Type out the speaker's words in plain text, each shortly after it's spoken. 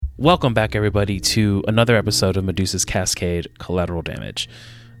Welcome back, everybody, to another episode of Medusa's Cascade Collateral Damage.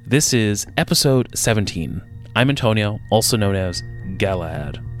 This is episode 17. I'm Antonio, also known as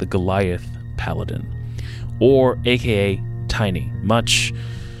Galahad, the Goliath Paladin, or aka Tiny, much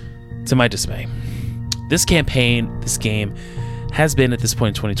to my dismay. This game, has been at this point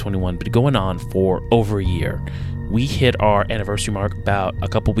in 2021, but going on for over a year. We hit our anniversary mark about a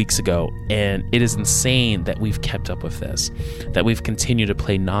couple weeks ago, and it is insane that we've kept up with this, that we've continued to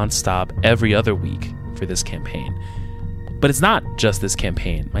play nonstop every other week for this campaign. But it's not just this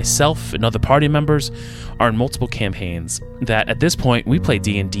campaign. Myself and other party members are in multiple campaigns that at this point we play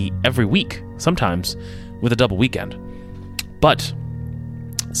D&D every week, sometimes with a double weekend. But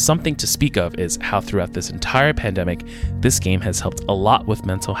something to speak of is how throughout this entire pandemic, this game has helped a lot with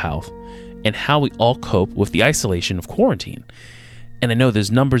mental health and how we all cope with the isolation of quarantine. And I know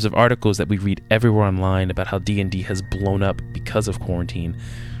there's numbers of articles that we read everywhere online about how D&D has blown up because of quarantine,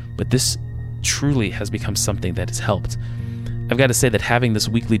 but this truly has become something that has helped. I've got to say that having this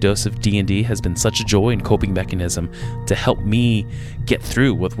weekly dose of D&D has been such a joy and coping mechanism to help me get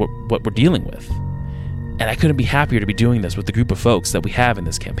through with what we're dealing with. And I couldn't be happier to be doing this with the group of folks that we have in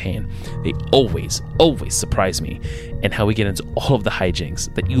this campaign. They always surprise me, and how we get into all of the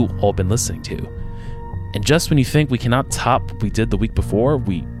hijinks that you've all been listening to. And just when you think we cannot top what we did the week before,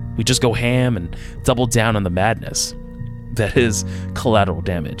 we just go ham and double down on the madness that is Collateral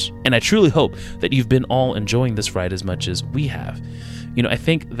Damage. And I truly hope that you've been all enjoying this ride as much as we have. You know, I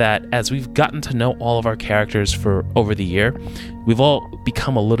think that as we've gotten to know all of our characters for over the year, we've all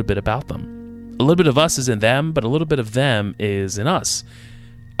become a little bit about them. A little bit of us is in them, but a little bit of them is in us.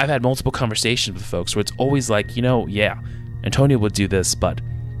 I've had multiple conversations with folks where it's always like, Antonio would do this, but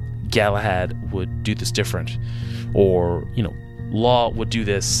Galahad would do this different. Or, Law would do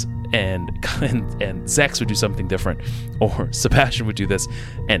this and Zex would do something different. Or Sebastian would do this,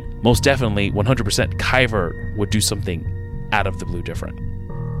 and most definitely 100% Kyver would do something out of the blue different.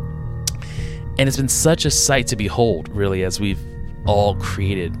 And it's been such a sight to behold, really, as we've all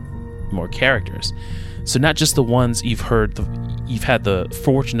created more characters. So not just the ones you've had the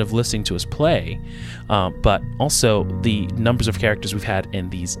fortune of listening to us play, but also the numbers of characters we've had in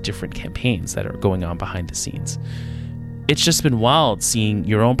these different campaigns that are going on behind the scenes. It's just been wild seeing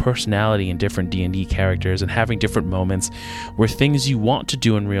your own personality in different D&D characters and having different moments where things you want to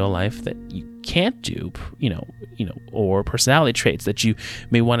do in real life that you can't do, or personality traits that you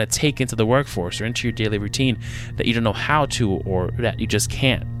may want to take into the workforce or into your daily routine that you don't know how to, or that you just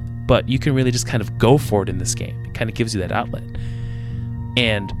can't. But you can really just kind of go for it in this game. It kind of gives you that outlet.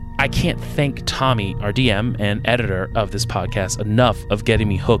 And I can't thank Tommy, our DM and editor of this podcast, enough of getting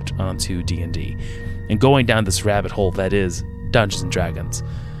me hooked onto D&D and going down this rabbit hole that is Dungeons & Dragons.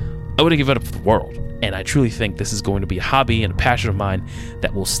 I wouldn't give it up for the world. And I truly think this is going to be a hobby and a passion of mine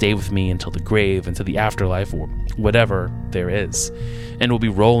that will stay with me until the grave, until the afterlife, or whatever there is. And we'll be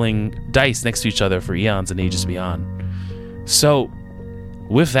rolling dice next to each other for eons and ages beyond. So,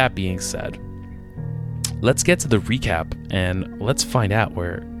 with that being said, let's get to the recap and let's find out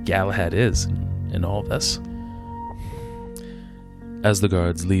where Galahad is in all of this. As the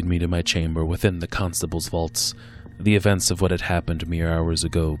guards lead me to my chamber within the constable's vaults, the events of what had happened mere hours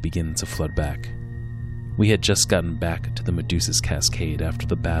ago begin to flood back. We had just gotten back to the Medusa's Cascade after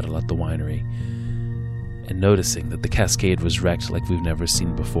the battle at the winery, and noticing that the cascade was wrecked like we've never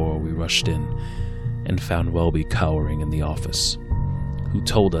seen before, we rushed in and found Welby cowering in the office, who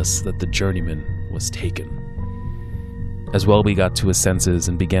told us that the journeyman was taken. As Welby got to his senses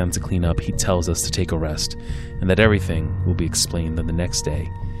and began to clean up, he tells us to take a rest, and that everything will be explained on the next day,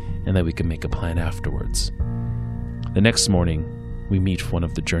 and that we can make a plan afterwards. The next morning, we meet one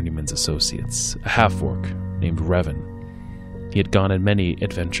of the journeyman's associates, a half-orc named Revan. He had gone on many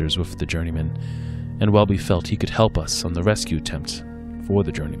adventures with the journeyman, and Welby felt he could help us on the rescue attempt for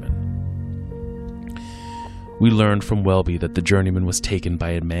the journeyman. We learned from Welby that the journeyman was taken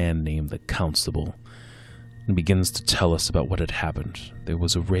by a man named the Constable, and begins to tell us about what had happened. There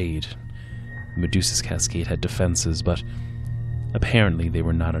was a raid. Medusa's Cascade had defenses, but apparently they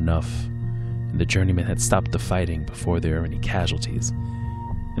were not enough, and the journeyman had stopped the fighting before there were any casualties.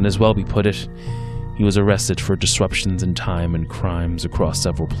 And as Welby put it, he was arrested for disruptions in time and crimes across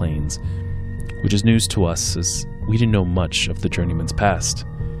several planes, which is news to us as we didn't know much of the journeyman's past.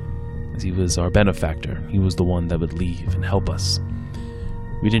 As he was our benefactor, he was the one that would leave and help us.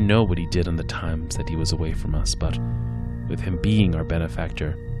 We didn't know what he did on the times that he was away from us, but with him being our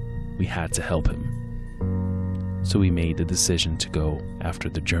benefactor, we had to help him. So we made the decision to go after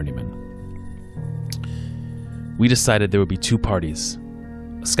the journeyman. We decided there would be two parties.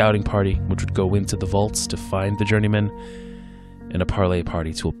 A scouting party, which would go into the vaults to find the journeyman, in a parlay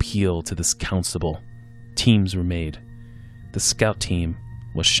party to appeal to this constable. Teams were made. The scout team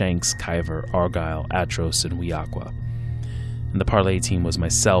was Shanks, Kyver, Argyle, Atros, and Weaqua. And the parlay team was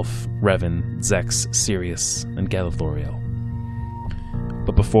myself, Revan, Zex, Sirius, and Galithoriel.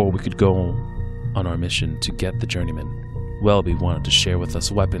 But before we could go on our mission to get the journeyman, Welby wanted to share with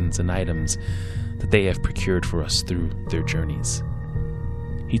us weapons and items that they have procured for us through their journeys.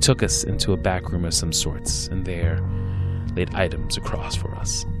 He took us into a back room of some sorts, and there laid items across for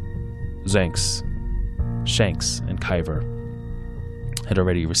us. Zex, Shanks, and Kyver had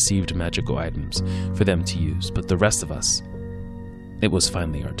already received magical items for them to use, but the rest of us, it was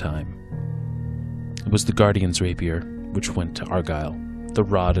finally our time. It was the Guardian's rapier, which went to Argyle, the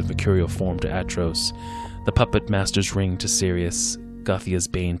rod and mercurial form to Atros, the puppet master's ring to Sirius, Gothia's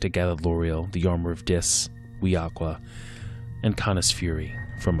bane to Galithoriel, the armor of Dis, Weaqua, and Kana's fury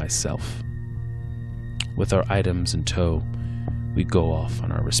for myself. With our items in tow, we go off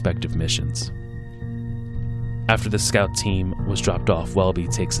on our respective missions. After the scout team was dropped off, Welby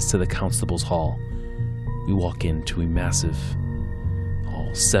takes us to the constable's hall. We walk into a massive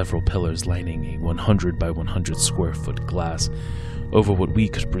hall, several pillars lining a 100 by 100 square foot glass over what we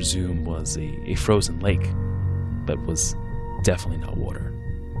could presume was a frozen lake, but was definitely not water.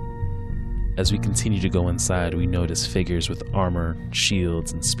 As we continue to go inside, we notice figures with armor,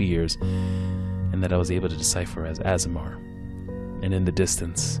 shields, and spears, and that I was able to decipher as Aasimar. And in the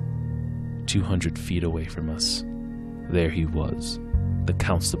distance, 200 feet away from us, there he was, the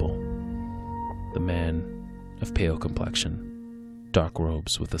constable, the man of pale complexion, dark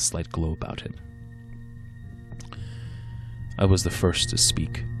robes with a slight glow about him. I was the first to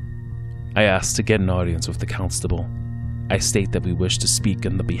speak. I asked to get an audience with the constable. I state that we wish to speak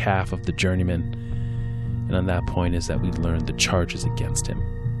on the behalf of the journeyman, and on that point is that we learned the charges against him.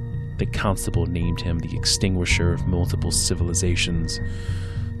 The constable named him the extinguisher of multiple civilizations,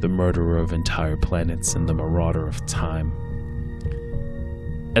 the murderer of entire planets, and the marauder of time.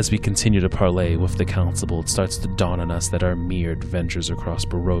 As we continue to parley with the constable, it starts to dawn on us that our mere adventures across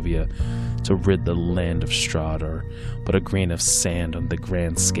Barovia to rid the land of Strahd are but a grain of sand on the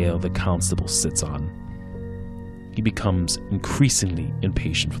grand scale the constable sits on. He becomes increasingly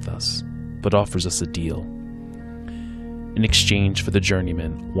impatient with us, but offers us a deal. In exchange for the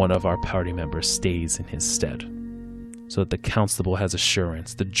journeyman, one of our party members stays in his stead, so that the constable has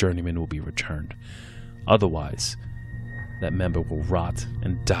assurance the journeyman will be returned. Otherwise, that member will rot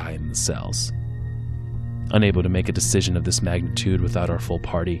and die in the cells. Unable to make a decision of this magnitude without our full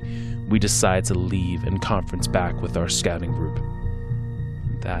party, we decide to leave and conference back with our scouting group.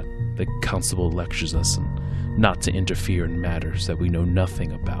 That the constable lectures us not to interfere in matters that we know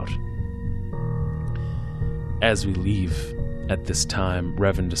nothing about. As we leave at this time,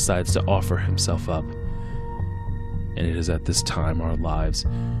 Revan decides to offer himself up. And it is at this time our lives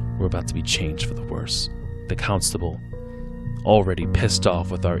were about to be changed for the worse. The constable, already pissed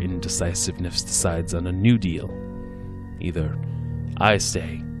off with our indecisiveness, decides on a new deal. Either I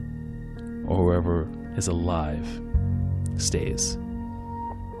stay, or whoever is alive stays.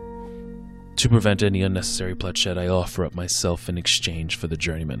 To prevent any unnecessary bloodshed, I offer up myself in exchange for the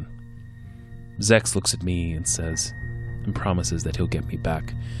journeyman. Zex looks at me and says, and promises that he'll get me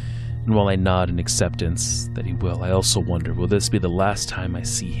back. And while I nod in acceptance that he will, I also wonder, will this be the last time I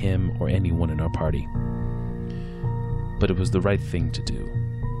see him or anyone in our party? But it was the right thing to do.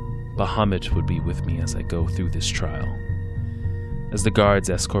 Bahamut would be with me as I go through this trial. As the guards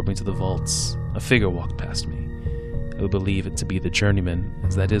escort me to the vaults, a figure walked past me. I would believe it to be the journeyman,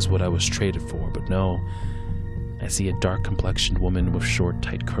 as that is what I was traded for, but no. I see a dark-complexioned woman with short,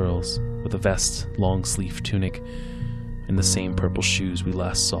 tight curls, with a vest, long-sleeved tunic, and the same purple shoes we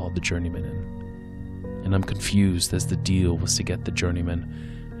last saw the journeyman in. And I'm confused, as the deal was to get the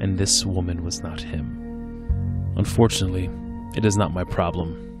journeyman, and this woman was not him. Unfortunately, it is not my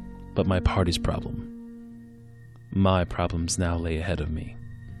problem, but my party's problem. My problems now lay ahead of me.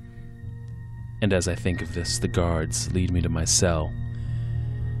 And as I think of this, the guards lead me to my cell,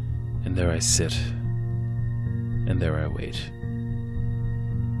 and there I sit, and there I wait,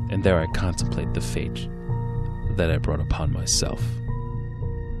 and there I contemplate the fate that I brought upon myself.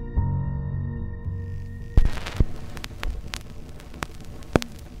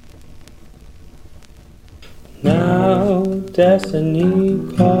 Now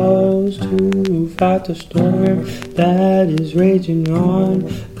destiny calls to fight the storm that is raging on,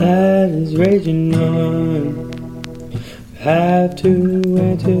 that is raging on. Have to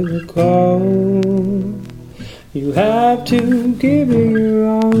answer the call. You have to give it your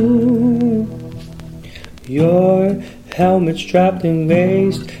all. Your helmet strapped in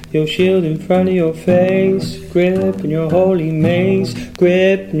waist, your shield in front of your face, grip in your holy mace,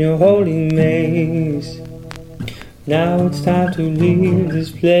 grip in your holy mace. Now it's time to leave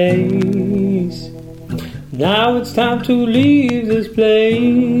this place. Now it's time to leave this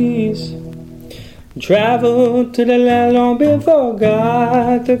place. Travel to the land long been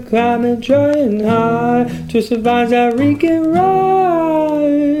forgot, the climate dry and high, to survive that reeking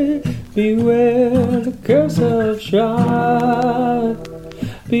ride. Beware the curse of Strahd.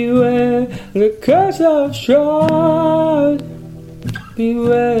 Beware the curse of Strahd.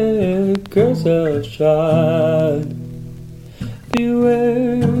 Beware the curse of Strahd.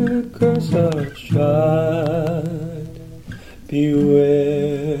 Beware the curse of Strahd.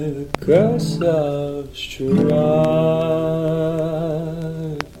 Beware the curse of Strahd.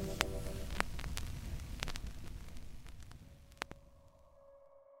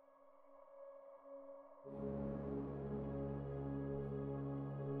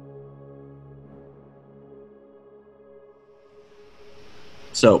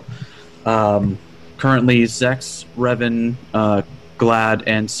 So, currently Zex, Revan, Glad,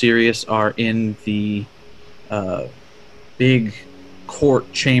 and Sirius are in the big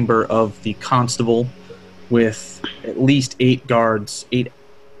court chamber of the constable with at least 8 Aasimar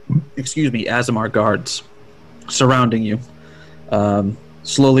guards surrounding you,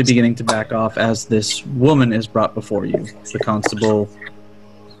 slowly beginning to back off as this woman is brought before you. The constable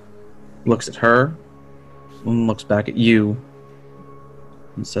looks at her, and looks back at you,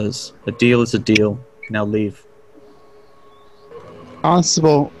 and says, "A deal is a deal. Now leave."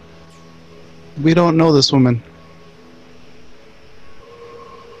 Constable, we don't know this woman.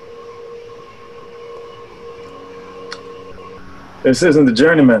 This isn't the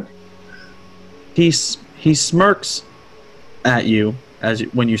journeyman. He smirks at you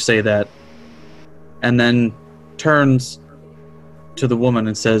when you say that, and then turns to the woman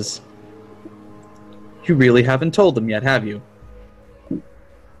and says, "You really haven't told them yet, have you?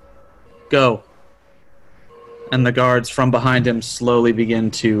 Go." And the guards from behind him slowly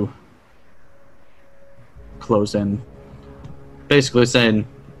begin to close in, basically saying,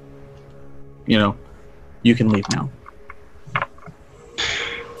 you can leave now.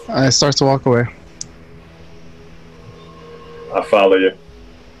 I start to walk away. I follow you.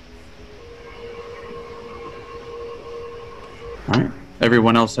 All right.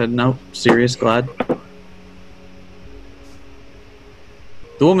 Everyone else heading out? Sirius, Glad?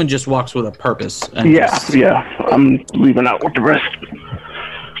 The woman just walks with a purpose. And yeah. I'm leaving out with the rest.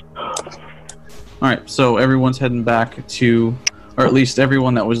 All right, so everyone's heading back to, or at least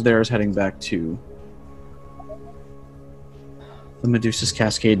everyone that was there is heading back to the Medusa's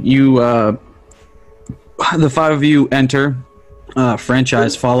Cascade. You, the 5 of you enter,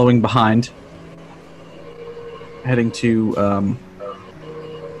 Franchise following behind, heading to,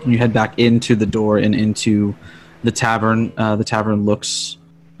 you head back into the door and into the tavern. The tavern looks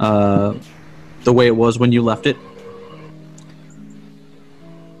the way it was when you left it.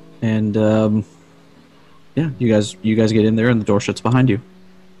 And, you guys get in there and the door shuts behind you.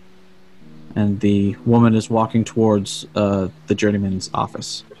 And the woman is walking towards the journeyman's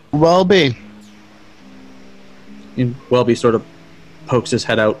office. Welby. And Welby sort of pokes his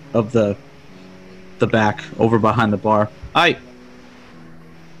head out of the back over behind the bar. Aye.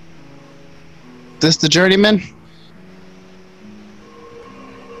 This the journeyman?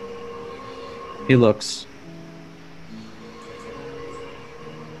 He looks.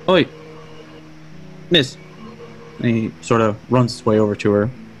 Oi, miss. And he sort of runs his way over to her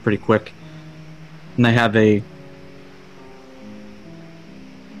pretty quick. And they have a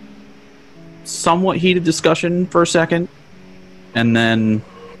somewhat heated discussion for a second. And then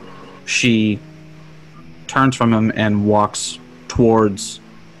she turns from him and walks towards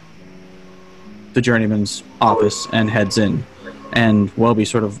the journeyman's office and heads in. And Welby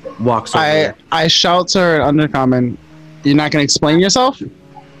sort of walks over there. I shout to her in undercommon, "You're not going to explain yourself?"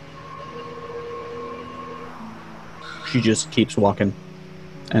 She just keeps walking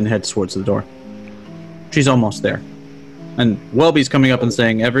and heads towards the door. She's almost there. And Welby's coming up and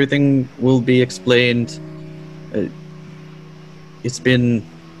saying, "Everything will be explained. It's been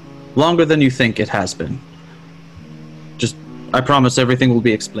longer than you think it has been. Just, I promise everything will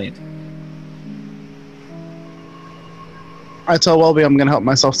be explained." I tell Welby I'm going to help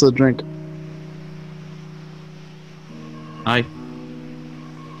myself to the drink. Aye.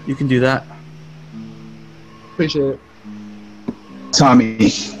 You can do that. Appreciate it.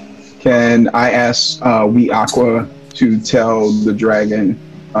 Tommy, can I ask We Aqua to tell the dragon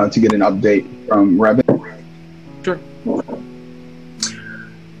to get an update from Revan? Sure.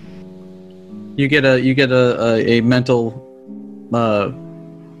 You get a mental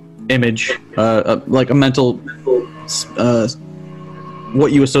image, like a mental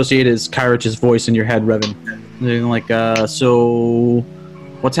what you associate as Kyrich's voice in your head, Revan. They're like, so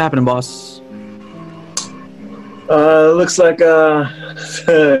what's happening, boss? Looks like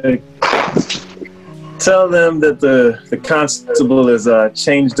tell them that the constable has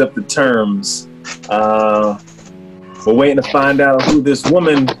changed up the terms. We're waiting to find out who this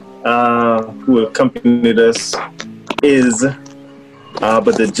woman who accompanied us is,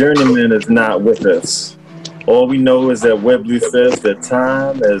 but the journeyman is not with us. All we know is that Webley says that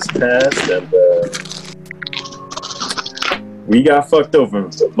time has passed and we got fucked over.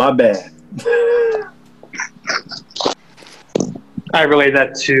 My bad. I relay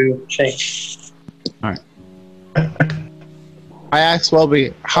that to Shanks. I asked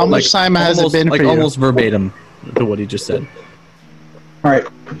Welby, how much time has it been for you? Almost verbatim to what he just said. All right.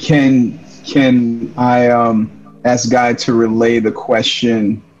 Can I ask Guy to relay the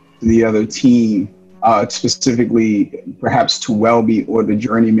question to the other team, specifically perhaps to Welby or the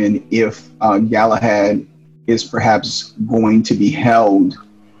journeyman, if Galahad is perhaps going to be held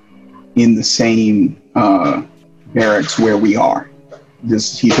in the same barracks where we are?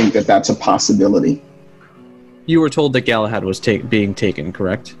 Does he think that that's a possibility? You were told that Galahad was being taken,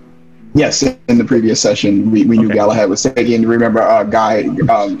 correct? Yes, in the previous session, we knew Galahad was taken. Remember, Guy? He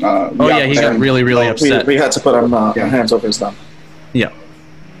got really upset. We had to put our hands over his thumb. Yeah,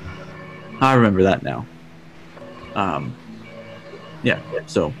 I remember that now.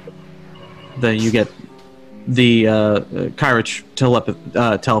 So then you get the Kyrich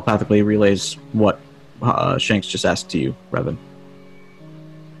telepathically relays what Shanks just asked to you, Revan.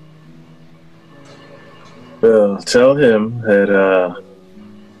 Well, tell him that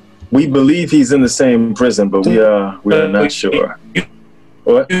we believe he's in the same prison, but we're not sure.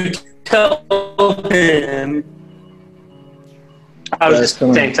 What? You tell him. I was just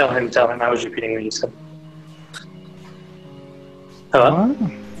saying, tell him. I was repeating what you said. Hello?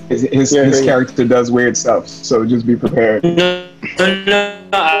 His character does weird stuff, so just be prepared. No.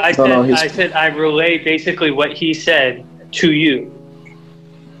 I said I relay basically what he said to you.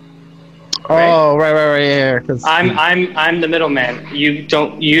 Oh, right here. I'm the middleman. You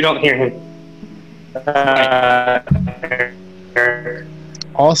don't hear him.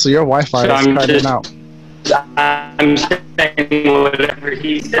 Also, your Wi-Fi is cutting out. I'm saying whatever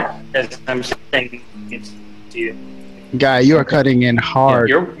he says. I'm saying it to you. Guy, you are cutting in hard.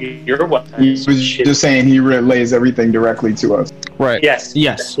 Your Wi-Fi. He was just saying he relays everything directly to us. Right. Yes.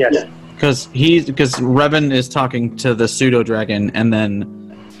 Because Revan is talking to the pseudo dragon, and then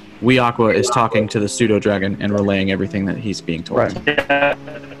We Aqua is talking to the pseudo dragon and relaying everything that he's being told. Right.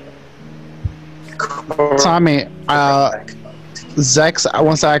 Tommy, Zex, I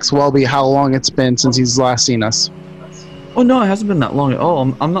want to ask Welby how long it's been since he's last seen us. Oh no, it hasn't been that long at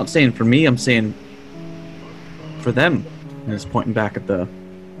all. I'm not saying for me. I'm saying for them. And it's pointing back at the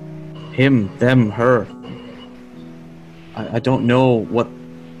him, them, her. I don't know what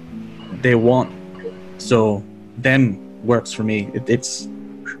they want, so them works for me. It's.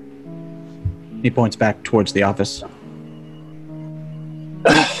 He points back towards the office.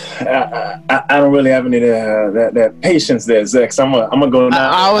 I don't really have any that patience there, Zex. I'm gonna go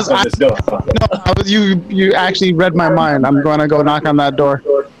knock on this door. You actually read my mind. I'm gonna go knock on that door.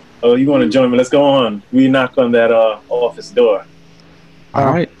 Oh, you want to join me? Let's go on. We knock on that office door.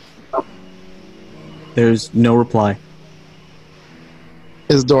 All right. There's no reply.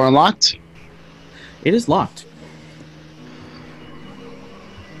 Is the door unlocked? It is locked.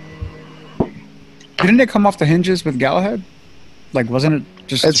 Didn't it come off the hinges with Galahad? Like, wasn't it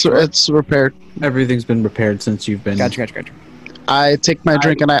just... It's repaired. Everything's been repaired since you've been... Gotcha. I take my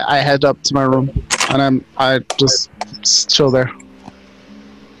drink and I head up to my room. And I just chill there.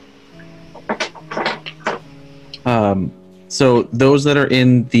 So those that are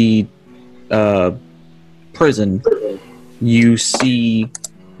in the prison, you see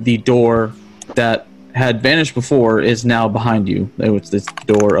the door that had vanished before is now behind you. It's this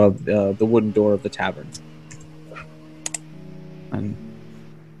door of the wooden door of the tavern. And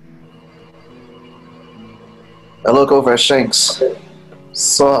I look over at Shanks.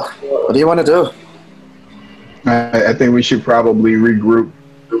 So, what do you want to do? I think we should probably regroup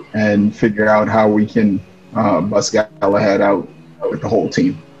and figure out how we can bust Galahad out with the whole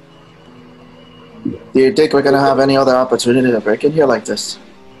team. Do you think we're going to have any other opportunity to break in here like this?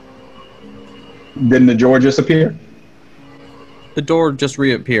 Didn't the door just appear? The door just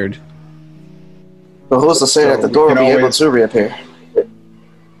reappeared. But who's to say that the door will be able to reappear?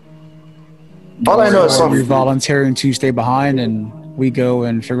 All I know is Are you volunteering to stay behind and we go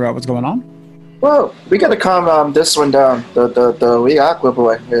and figure out what's going on? Well, we gotta calm this one down. The wee Aqua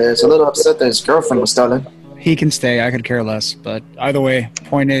boy is a little upset that his girlfriend was stolen. He can stay. I could care less. But either way,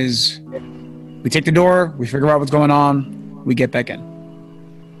 point is, we take the door, we figure out what's going on, we get back in.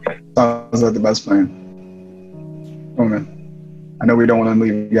 Sounds like the best plan. Oh man. I know we don't want to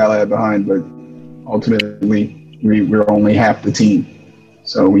leave Galahad behind, but ultimately we're only half the team.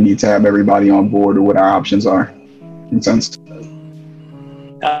 So we need to have everybody on board or what our options are. Make sense?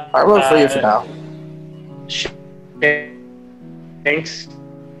 I will for you for now. Thanks.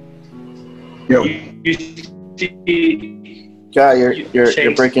 Yo. You see, Yeah,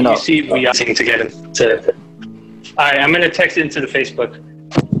 you're breaking up. You see, we are to get into. All right, I'm gonna text into the Facebook.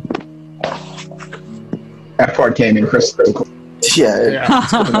 That part came in crystal clear.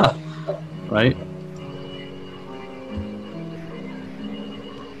 Yeah. Right?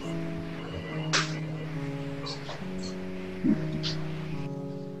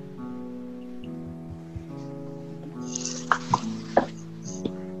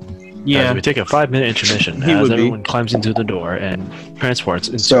 Yeah. We take a 5-minute intermission He as would be. everyone climbs into the door and transports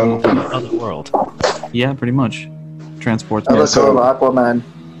into So- another world. Yeah, pretty much. Transports. Now me. let's go, Aquaman.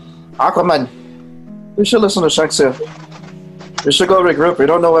 Aquaman, we should listen to Shanks here. We should go regroup. We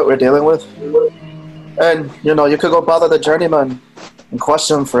don't know what we're dealing with. And, you could go bother the journeyman and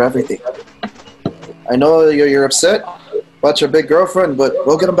question him for everything. I know you're upset about your big girlfriend, but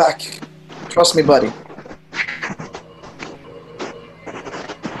we'll get him back. Trust me, buddy.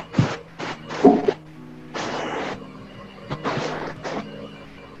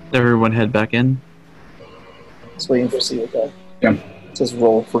 Everyone head back in. Just waiting for see what that. Yeah. Just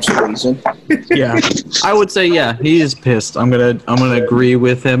roll for persuasion. Yeah, I would say he is pissed. I'm gonna agree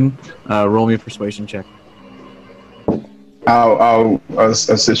with him. Roll me a persuasion check. I'll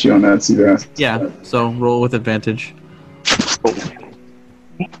assist you on that. See that? Yeah, so roll with advantage.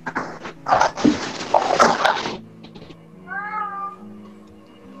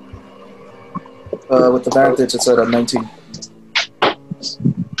 With advantage, it's at a 19.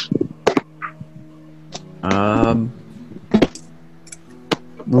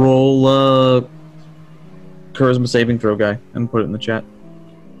 Roll charisma saving throw, guy, and put it in the chat.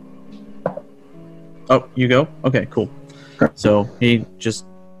 Oh, you go? Okay, cool. So he just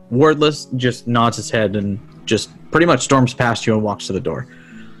wordless, just nods his head and just pretty much storms past you and walks to the door.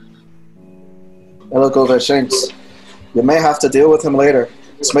 I look over at Shanks. You may have to deal with him later.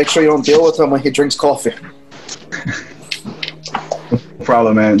 Just make sure you don't deal with him when he drinks coffee. No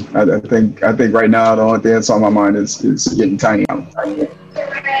problem, man. I think right now the only thing that's on my mind is getting Tiny out.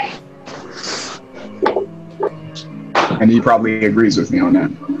 And he probably agrees with me on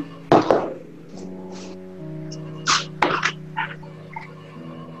that.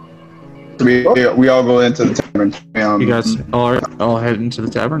 We all go into the tavern. You guys all head into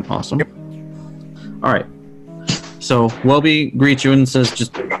the tavern? Awesome. Yep. All right. So Welby greets you and says,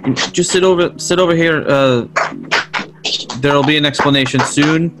 "Just sit over here. There'll be an explanation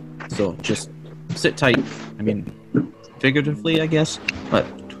soon. So just sit tight. I mean, figuratively, I guess, but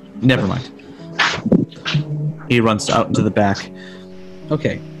never mind." He runs out into the back.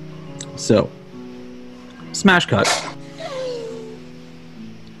 Okay. So, smash cut.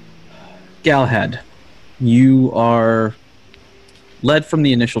 Galahad, you are led from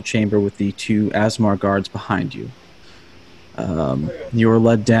the initial chamber with the 2 Asmar guards behind you. You are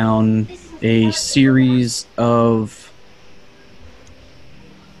led down a series of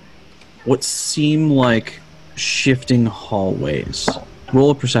what seem like shifting hallways. Roll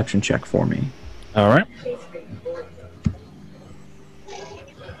a perception check for me. All right.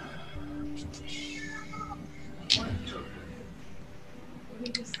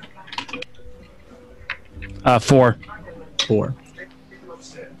 Four. 4.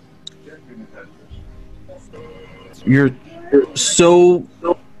 You're so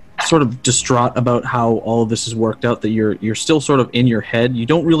sort of distraught about how all of this has worked out that you're still sort of in your head. You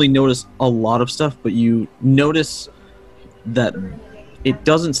don't really notice a lot of stuff, but you notice that it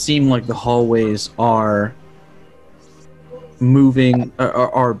doesn't seem like the hallways are moving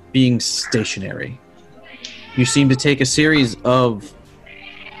or are being stationary. You seem to take a series of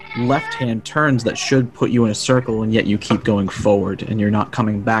left-hand turns that should put you in a circle, and yet you keep going forward, and you're not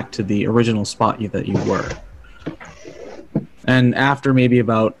coming back to the original spot that you were. And after maybe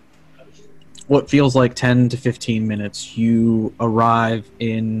about what feels like 10 to 15 minutes, you arrive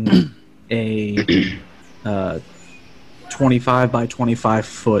in a 25 by 25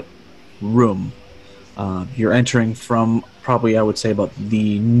 foot room. You're entering from probably, I would say, about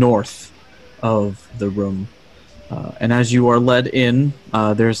the north of the room. And as you are led in,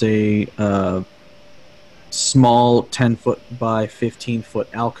 there's a small 10-foot by 15-foot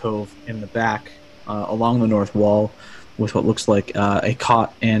alcove in the back along the north wall with what looks like a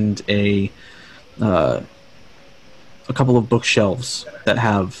cot and a couple of bookshelves that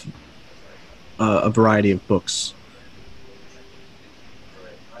have a variety of books.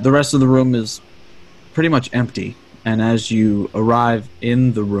 The rest of the room is pretty much empty, and as you arrive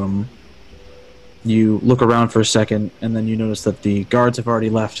in the room, you look around for a second, and then you notice that the guards have already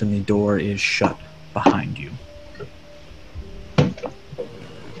left and the door is shut behind you.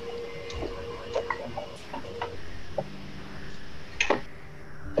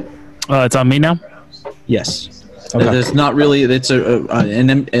 It's on me now? Yes. Okay. There's not really. It's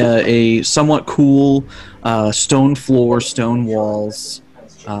a somewhat cool stone floor, stone walls.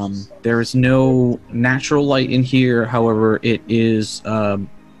 There is no natural light in here. However, it is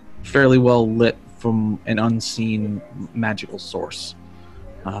fairly well lit from an unseen magical source.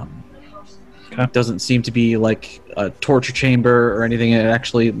 It doesn't seem to be like a torture chamber or anything. It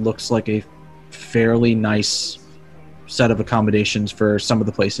actually looks like a fairly nice set of accommodations for some of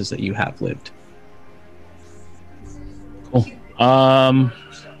the places that you have lived. Cool.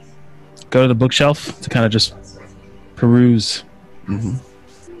 Go to the bookshelf to kind of just peruse. Mm-hmm.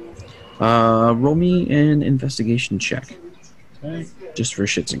 Roll me an investigation check. Okay. Just for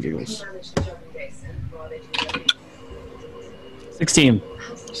shits and giggles. 16.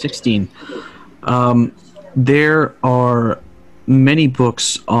 There are many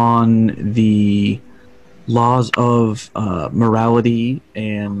books on the laws of morality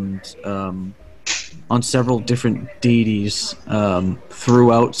and on several different deities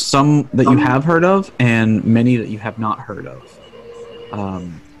throughout, some that you have heard of and many that you have not heard of.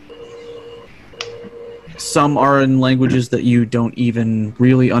 Some are in languages that you don't even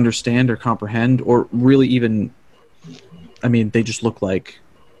really understand or comprehend, or really even, I mean, they just look like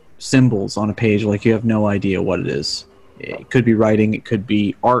symbols on a page, like you have no idea what it is. It could be writing, it could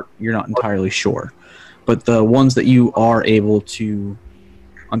be art, you're not entirely sure. But the ones that you are able to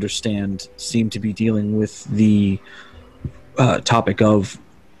understand seem to be dealing with the topic of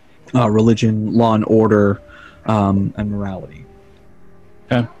religion, law and order, and morality.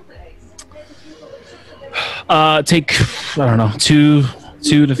 Okay. Take, I don't know, two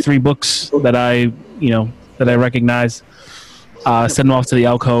to three books that I recognize. Send them off to the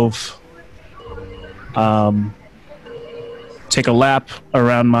alcove. Take a lap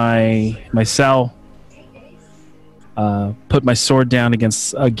around my cell. Put my sword down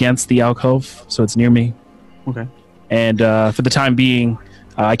against the alcove, so it's near me. Okay. And for the time being,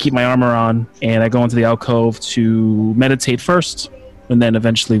 I keep my armor on, and I go into the alcove to meditate first, and then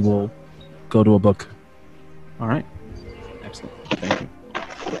eventually we'll go to a book. All right. Excellent. Thank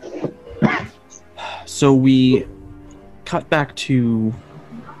you. So we cut back to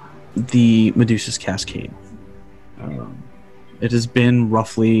the Medusa's Cascade. It has been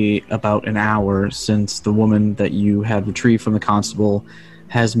roughly about an hour since the woman that you had retrieved from the constable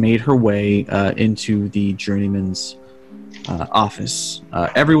has made her way into the journeyman's office.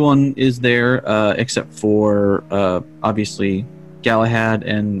 Everyone is there except for, obviously, Galahad,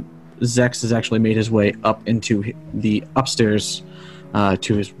 and Zex has actually made his way up into the upstairs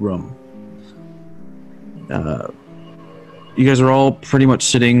to his room. You guys are all pretty much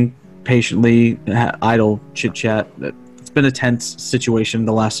sitting patiently, idle chit-chat. It's been a tense situation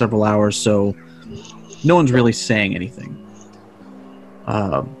the last several hours, so no one's really saying anything.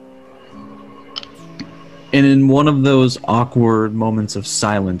 And in one of those awkward moments of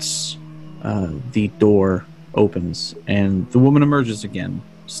silence, the door opens, and the woman emerges again,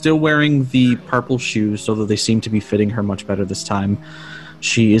 still wearing the purple shoes, although they seem to be fitting her much better this time.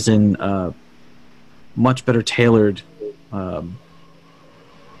 She is in much better tailored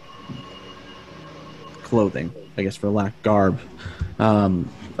clothing, I guess, for lack of garb.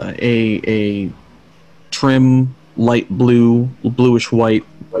 A trim, light blue, bluish white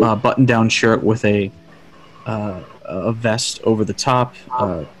button-down shirt with a vest over the top,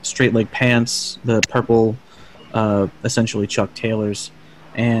 straight leg pants, the purple, essentially Chuck Taylors,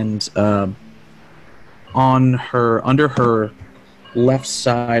 and under her left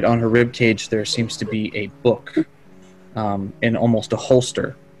side, on her rib cage, there seems to be a book in almost a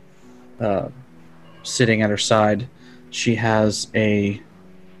holster sitting at her side. She has a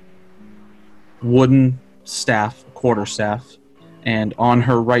wooden staff, quarterstaff, and on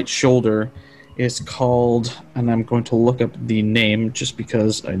her right shoulder is called, and I'm going to look up the name just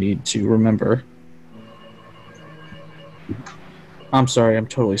because I need to remember. I'm sorry, I'm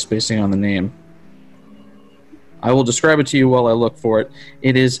totally spacing on the name. I will describe it to you while I look for it.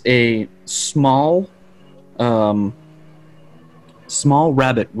 It is a small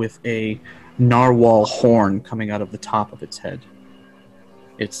rabbit with a narwhal horn coming out of the top of its head.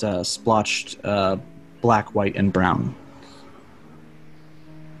 It's splotched black, white, and brown.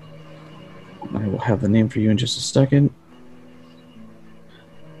 I will have the name for you in just a second.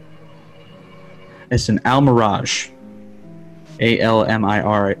 It's an Almiraj.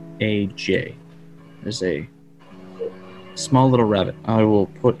 Almiraj. There's a small little rabbit. I will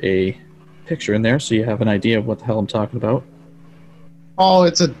put a picture in there so you have an idea of what the hell I'm talking about. Oh,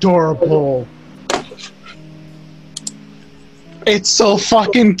 it's adorable. It's so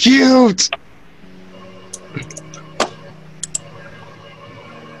fucking cute.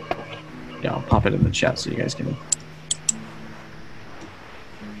 Yeah, I'll pop it in the chat so you guys can...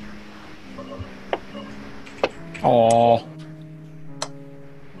 Aww.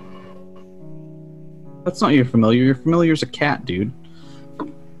 That's not your familiar. Your familiar's a cat, dude.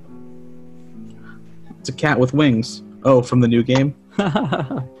 It's a cat with wings. Oh, from the new game?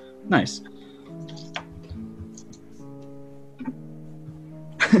 Nice.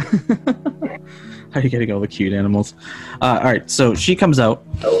 How are you getting all the cute animals? Alright, so she comes out,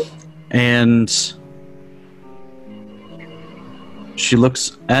 and she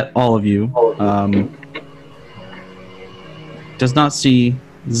looks at all of you. Does not see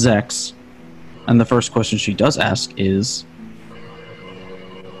Zex. And the first question she does ask is,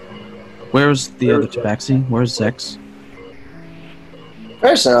 where's the other tabaxi? Where's Zex?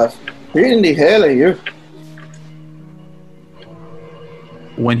 First off, who in the hell are you?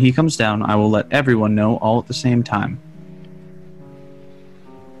 When he comes down, I will let everyone know all at the same time.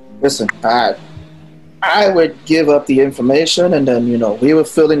 Listen, I would give up the information, and then, we would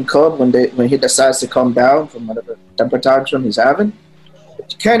fill in Cub when he decides to come down from whatever temper tantrum he's having.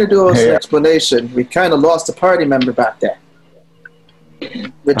 To kind of do us an explanation, we kind of lost a party member back there.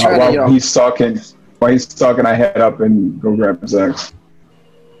 We're trying while he's talking, I head up and go grab Zex.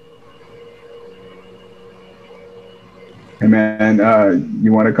 Hey man,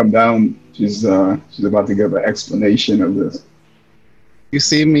 you want to come down? She's about to give an explanation of this. You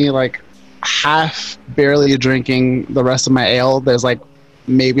see me like half barely drinking the rest of my ale. There's like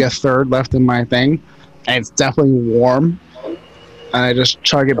maybe a third left in my thing, and it's definitely warm. And I just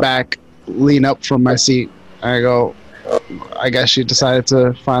chug it back, lean up from my seat, and I go, I guess she decided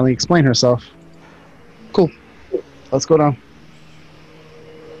to finally explain herself. Cool. Let's go down.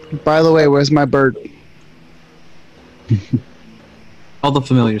 By the way, where's my bird? All the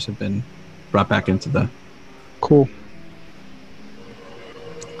familiars have been brought back into the... Cool.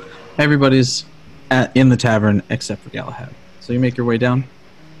 Everybody's in the tavern except for Galahad. So you make your way down?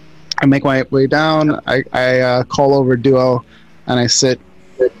 I make my way down. I call over Duo, and I sit.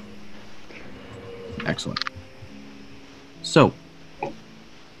 Excellent. So,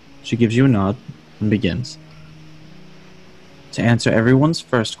 she gives you a nod and begins. To answer everyone's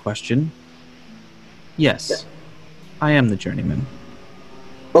first question, yes, I am the journeyman.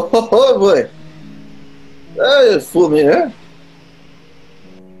 Oh boy. You fooled me, huh?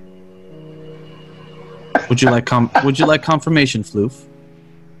 Would you like confirmation, Floof?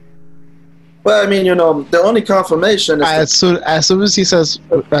 Well, I mean, the only confirmation is as soon as she says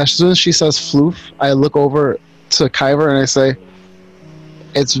floof, I look over to Kyver and I say,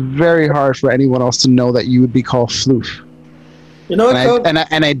 it's very hard for anyone else to know that you would be called floof. You know what,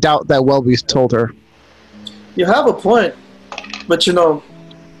 and I doubt that Welby's told her. You have a point, but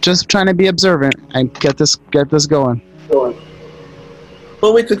just trying to be observant and get this going.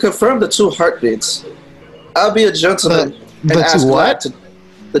 Well, we could confirm the 2 heartbeats. I'll be a gentleman and ask Glad to.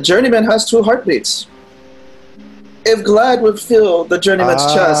 The journeyman has 2 heartbeats. If Glad would feel the journeyman's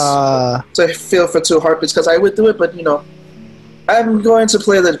chest to feel for 2 heartbeats, because I would do it, but I'm going to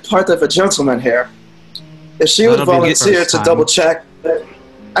play the part of a gentleman here. If she would volunteer to double check,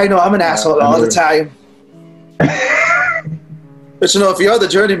 I know I'm an asshole all the time. But if you're the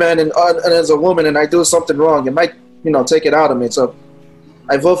journeyman and as a woman and I do something wrong, you might take it out of me. So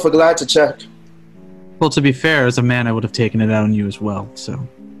I vote for Glad to check. Well, to be fair, as a man, I would have taken it out on you as well. So.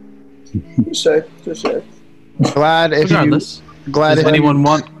 Touché. Glad if Regardless, does anyone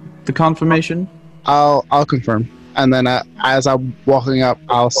want the confirmation? I'll confirm, and then as I'm walking up,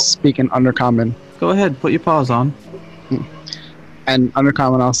 I'll speak in Undercommon. Go ahead, put your paws on. And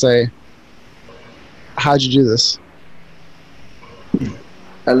Undercommon, I'll say, "How'd you do this?"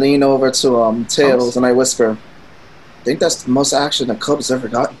 I lean over to Tails and I whisper, "I think that's the most action a Cub's ever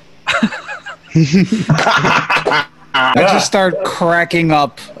gotten." I just start cracking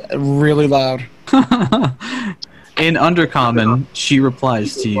up really loud. In Undercommon, she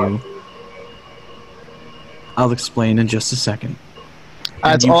replies to you, I'll explain in just a second.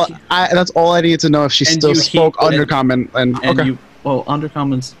 That's all I need to know if she still spoke Undercommon.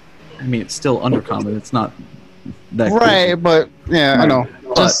 Undercommon's I mean, it's still undercommon. It's not that Right, cool. but yeah, I know.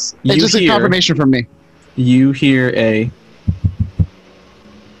 It's just a confirmation from me. You hear a...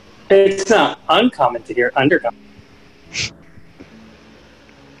 It's not uncommon to hear undercommon.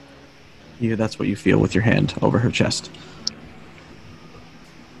 That's what you feel with your hand over her chest.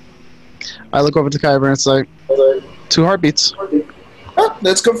 I look over to Kyber and it's like 2 heartbeats. Ah,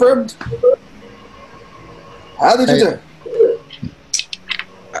 that's confirmed. How did you do?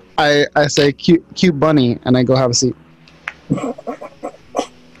 I say cute bunny and I go have a seat.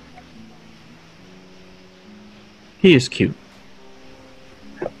 He is cute.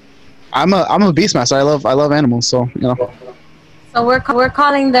 I'm a beastmaster. I love animals, so you know. So we're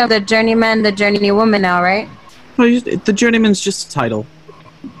calling them the journeyman, the journeywoman now, right? The journeyman's just a title.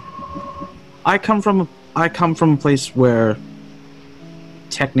 I come from a place where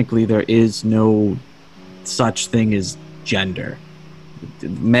technically there is no such thing as gender.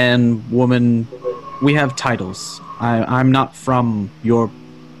 Man, woman, we have titles. I'm not from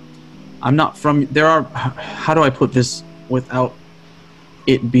there are, how do I put this without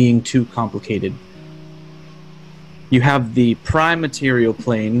it being too complicated? You have the prime material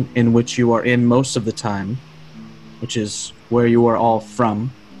plane in which you are in most of the time, which is where you are all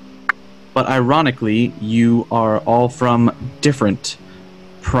from. But ironically, you are all from different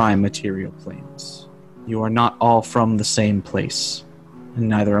prime material planes. You are not all from the same place, and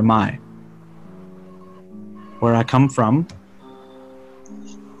neither am I. Where I come from,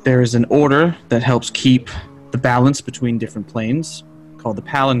 there is an order that helps keep the balance between different planes, called the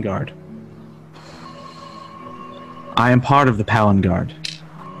Palangard. I am part of the Palangard.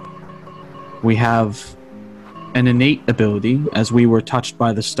 We have an innate ability, as we were touched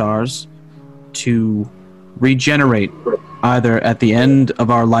by the stars, to regenerate either at the end of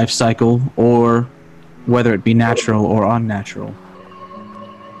our life cycle or whether it be natural or unnatural.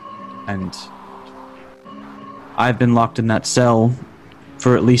 And I've been locked in that cell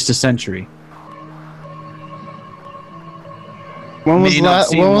for at least a century. When was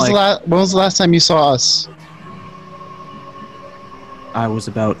the last time you saw us? I was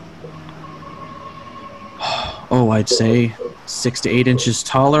about, I'd say 6 to 8 inches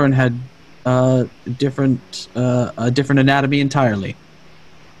taller and had a different anatomy entirely.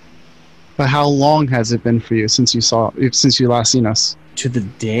 But how long has it been for you since you last seen us? To the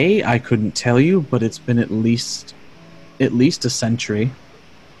day, I couldn't tell you, but it's been at least a century.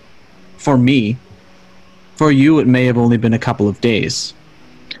 For me. For you, it may have only been a couple of days.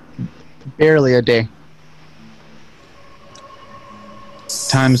 Barely a day.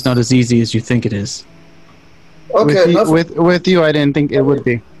 Time's not as easy as you think it is. Okay, with you, I didn't think it would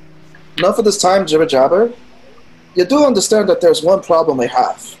be. Enough of this time, jibber jabber. You do understand that there's one problem we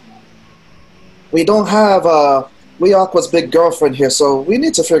have. We don't have Aqua's big girlfriend here, so we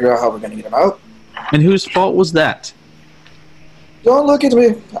need to figure out how we're going to get him out. And whose fault was that? Don't look at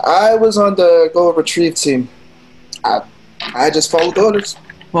me. I was on the Go Retrieve team. I just followed orders.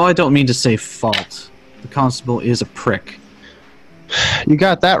 Well, I don't mean to say fault. The constable is a prick. You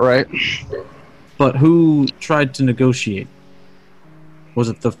got that right. But who tried to negotiate? Was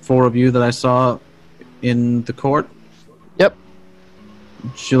it the 4 of you that I saw in the court? Yep.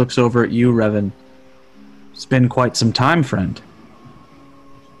 She looks over at you, Revan. It's been quite some time, friend.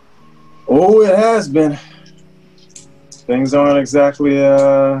 Oh, it has been. Things aren't exactly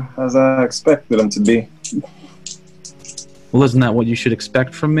as I expected them to be. Well, isn't that what you should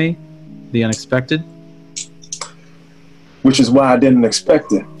expect from me? The unexpected? Which is why I didn't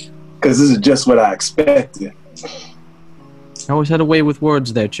expect it. Because this is just what I expected. I always had a way with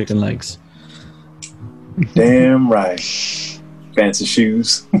words there, chicken legs. Damn right. Fancy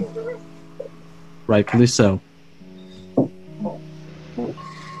shoes. Rightfully so.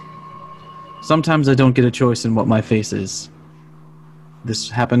 Sometimes I don't get a choice in what my face is. This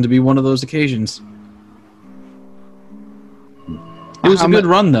happened to be one of those occasions. It was a good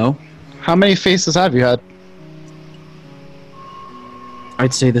run, though. How many faces have you had?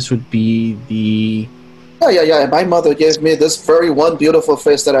 I'd say this would be the... Yeah. My mother gave me this very one beautiful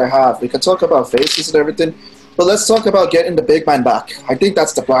face that I have. We can talk about faces and everything, but let's talk about getting the big man back. I think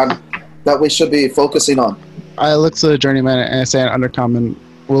that's the plan that we should be focusing on. I look to the journeyman and I say an undercommon.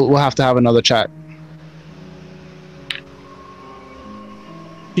 We'll have to have another chat.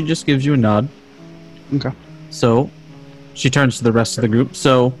 She just gives you a nod. Okay. So, she turns to the rest of the group.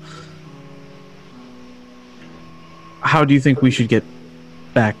 So, how do you think we should get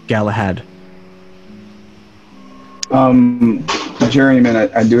back Galahad? Journeyman,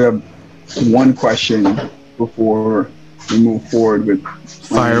 I do have one question before we move forward with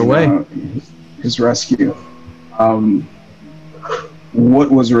fire away his rescue.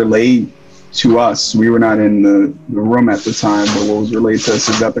 what was relayed to us, we were not in the room at the time, but what was relayed to us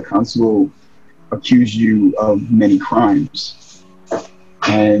is that the constable accused you of many crimes.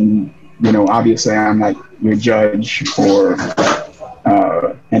 And, obviously I'm not your judge or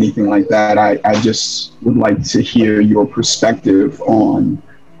anything like that. I just would like to hear your perspective on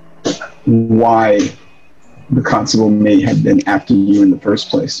why the constable may have been after you in the first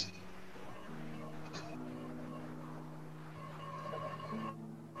place.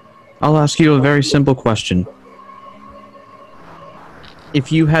 I'll ask you a very simple question.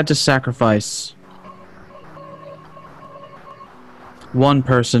 If you had to sacrifice one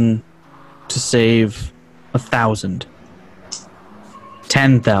person to save 1,000,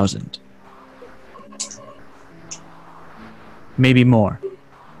 10,000, maybe more,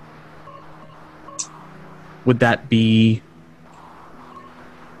 would that be...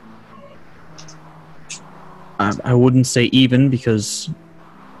 I wouldn't say even, because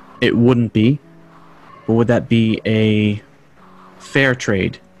it wouldn't be, but would that be a fair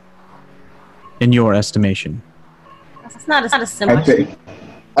trade in your estimation? It's not a simple.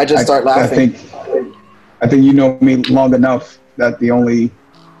 I just start laughing. I think you know me long enough that the only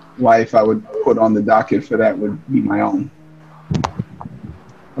life I would put on the docket for that would be my own.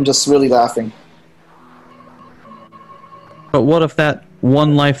 I'm just really laughing. But what if that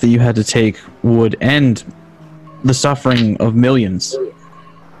one life that you had to take would end the suffering of millions?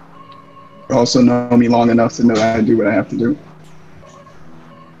 You also know me long enough to know that I do what I have to do.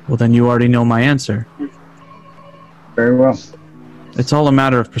 Well, then you already know my answer. Very well. It's all a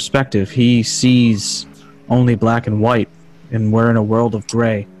matter of perspective. He sees only black and white, and we're in a world of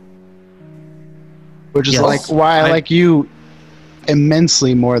gray. Which is why I like you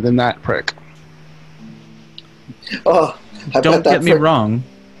immensely more than that prick. Oh, don't get me wrong.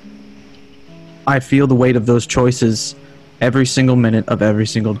 I feel the weight of those choices every single minute of every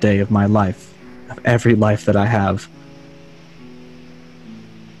single day of my life, of every life that I have.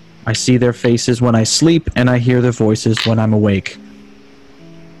 I see their faces when I sleep, and I hear their voices when I'm awake.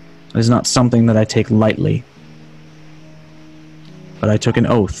 It is not something that I take lightly. But I took an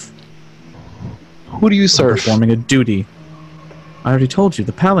oath. Who do you serve? Performing a duty. I already told you,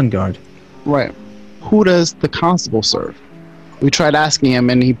 the Palangard. Right. Who does the constable serve? We tried asking him,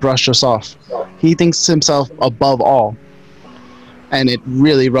 and he brushed us off. He thinks himself above all. And it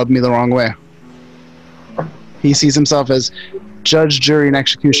really rubbed me the wrong way. He sees himself as judge, jury, and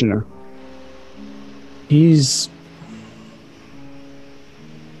executioner.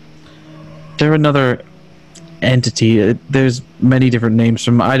 They're another entity. There's many different names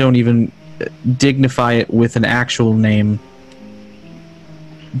from... I don't even dignify it with an actual name.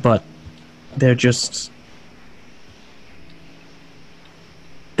 But they're just...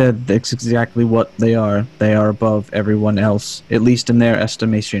 That's exactly what they are. They are above everyone else, at least in their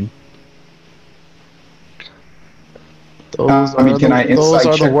estimation. Those are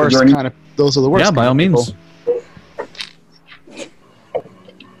the worst kind of. Those are the worst. Yeah, by all means.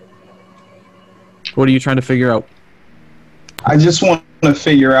 What are you trying to figure out? I just want to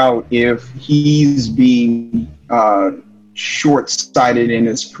figure out if he's being short-sighted in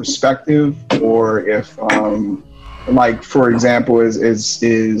his perspective, or if, like, for example, is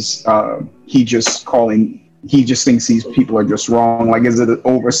he just calling? He just thinks these people are just wrong. Like, is it an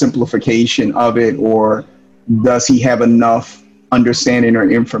oversimplification of it, or does he have enough understanding or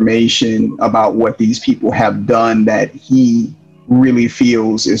information about what these people have done that he really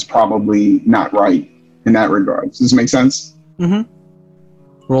feels is probably not right in that regard? Does this make sense? Mm-hmm.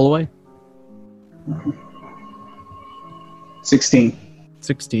 Roll away. 16.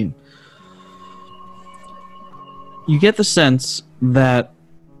 You get the sense that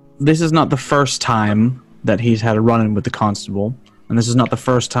this is not the first time that he's had a run-in with the constable, and this is not the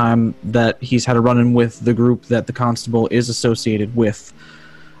first time that he's had a run-in with the group that the constable is associated with.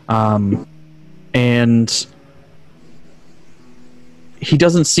 And he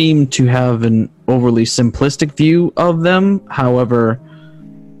doesn't seem to have an overly simplistic view of them. However,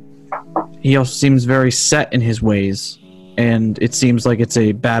 he also seems very set in his ways, and it seems like it's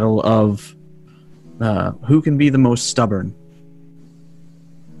a battle of who can be the most stubborn.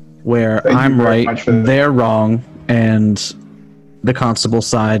 Where I'm right, they're wrong, and the constable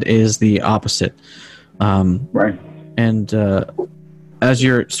side is the opposite. Right. And as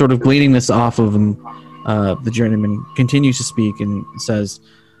you're sort of gleaning this off of him, the journeyman continues to speak and says,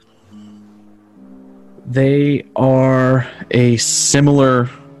 they are a similar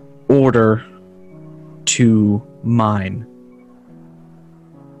order to mine.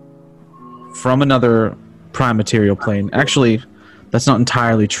 From another prime material plane. Actually, that's not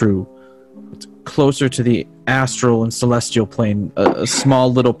entirely true. It's closer to the astral and celestial plane, a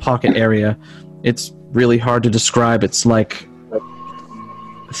small little pocket area. It's really hard to describe. It's like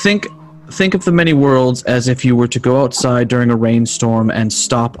think of the many worlds as if you were to go outside during a rainstorm and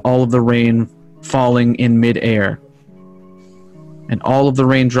stop all of the rain falling in mid-air. And all of the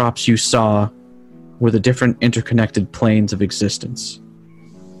raindrops you saw were the different interconnected planes of existence.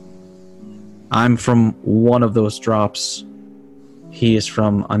 I'm from one of those drops. He is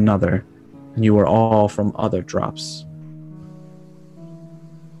from another. And you are all from other drops.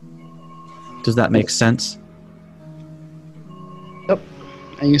 Does that make sense? Yep.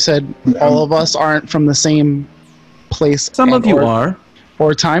 And you said all of us aren't from the same place. Some of you are.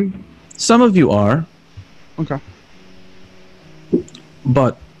 Or time? Some of you are. Okay.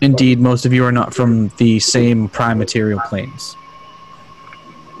 But indeed, most of you are not from the same prime material planes.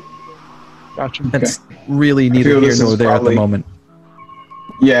 Gotcha. That's really neither here nor there at the moment.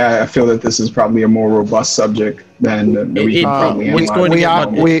 Yeah, I feel that this is probably a more robust subject than we can probably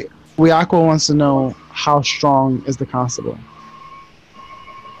analyze. Wiako wants to know, how strong is the constable?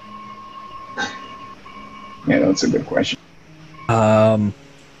 Yeah, that's a good question. I'll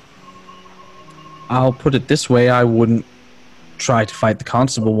put it this way, I wouldn't try to fight the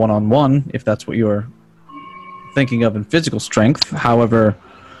constable one-on-one, if that's what you're thinking of in physical strength. However,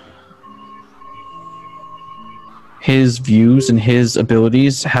 his views and his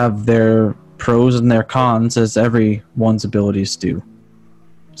abilities have their pros and their cons, as everyone's abilities do.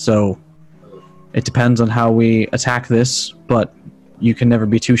 So, it depends on how we attack this, but you can never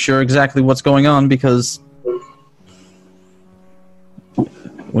be too sure exactly what's going on, because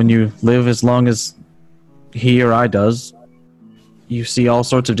when you live as long as he or I does, you see all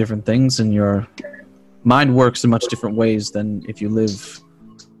sorts of different things, and your mind works in much different ways than if you live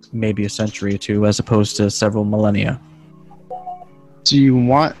maybe a century or two, as opposed to several millennia. Do you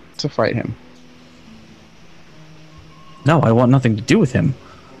want to fight him? No, I want nothing to do with him.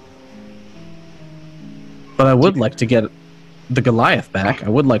 But I would like to get the Goliath back. I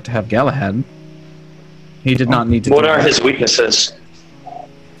would like to have Galahad. He did not need to. What are his weaknesses?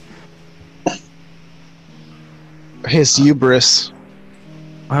 His hubris.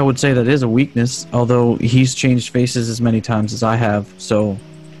 I would say that is a weakness, although he's changed faces as many times as I have, so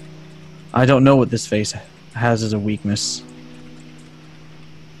I don't know what this face has as a weakness.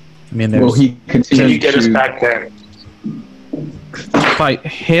 I mean, there's... Can you get us back there? Fight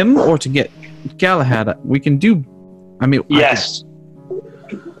him or to get Galahad? We can do... I mean... Yes.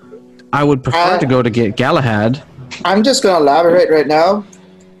 I would prefer to go to get Galahad. I'm just going to elaborate right now.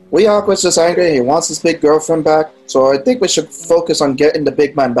 Wiako's just angry. He wants his big girlfriend back. So I think we should focus on getting the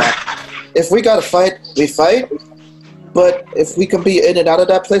big man back. If we got to fight, we fight. But if we can be in and out of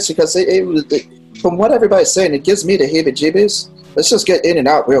that place, because from what everybody's saying, it gives me the heebie-jeebies. Let's just get in and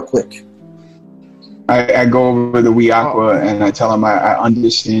out real quick. I go over to Wiako and I tell him I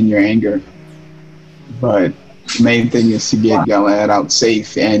understand your anger. But the main thing is to get Galahad out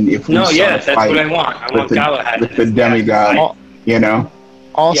safe. And if we that's what I want. I want Galahad. With the demigod, you know?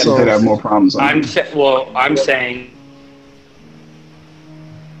 Also, you could have more problems. I'm saying,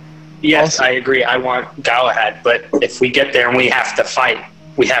 yes, I agree. I want Galahad, but if we get there and we have to fight,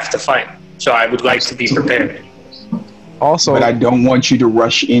 we have to fight. So I would like to be prepared. Also, but I don't want you to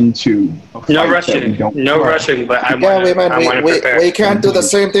rush into a fight. No rushing, but I want to prepare. We can't do the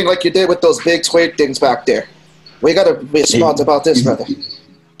same thing like you did with those big twig things back there. We got to be smart about this, brother.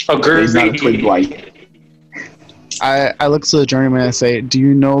 Agreed. He's not a twig blight. I look to the journeyman and say, do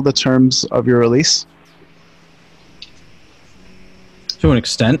you know the terms of your release? To an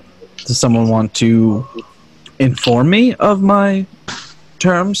extent. Does someone want to inform me of my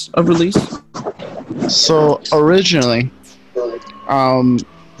terms of release? So, originally,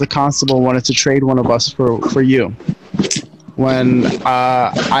 the constable wanted to trade one of us for you. When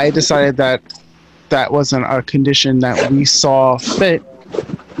I decided that wasn't a condition that we saw fit,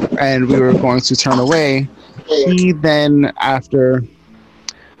 and we were going to turn away, he then, after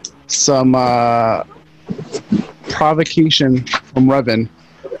some provocation from Revan,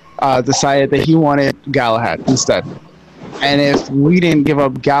 decided that he wanted Galahad instead. And if we didn't give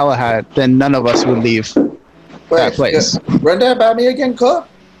up Galahad, then none of us would leave that place. Run that by me again, Cook.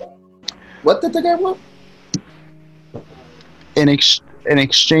 What did the guy want? In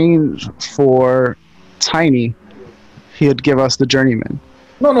exchange for Tiny, he would give us the journeyman.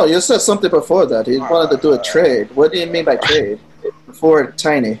 No, you said something before that. He wanted to do a trade. What do you mean by trade? Before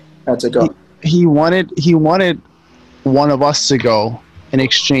Tiny had to go. He wanted one of us to go in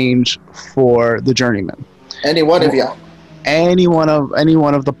exchange for the journeyman. Any one of you. Any one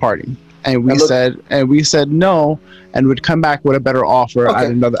of the party. And we said no, and would come back with a better offer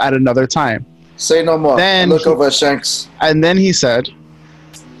at another time. Say no more. Then Look over at Shanks. And then he said,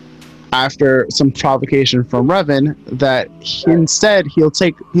 after some provocation from Revan, that instead he'll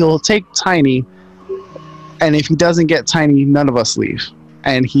take Tiny, and if he doesn't get Tiny, none of us leave.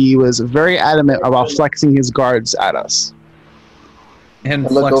 And he was very adamant about flexing his guards at us. And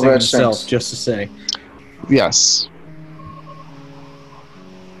Look flexing over at himself, Shanks. just to say. Yes.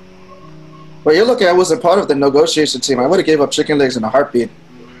 Well, you're lucky I wasn't part of the negotiation team. I would have gave up chicken legs in a heartbeat.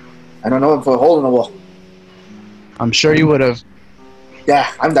 I don't know him for a hole in the wall. I'm sure you would have.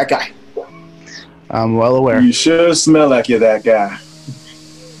 Yeah, I'm that guy. I'm well aware. You sure smell like you're that guy.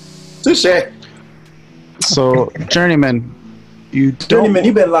 Touché. So, Journeyman, Journeyman,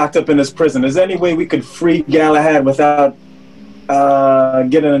 you've been locked up in this prison. Is there any way we could free Galahad without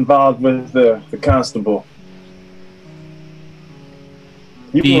getting involved with the constable?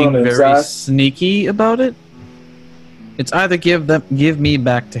 You Being wanna very inside? sneaky about it. It's either give me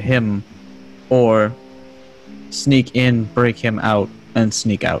back to him, or sneak in, break him out, and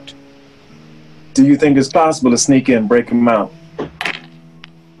sneak out. Do you think it's possible to sneak in, break him out?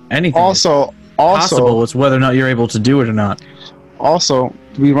 Anything. Also, Possible. It's whether or not you're able to do it or not. Also,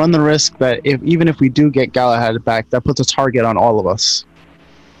 we run the risk that even if we do get Galahad back, that puts a target on all of us.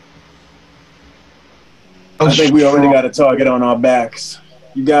 I think we already got a target on our backs.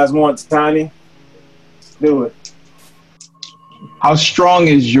 You guys want Tiny? Let's do it. How strong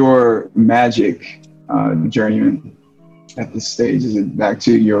is your magic, Journeyman, at this stage? Is it back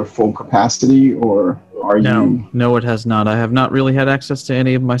to your full capacity, or are you... No, it has not. I have not really had access to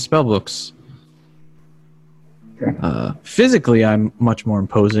any of my spellbooks. Okay. Physically, I'm much more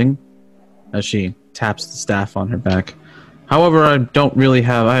imposing, as she taps the staff on her back. However, I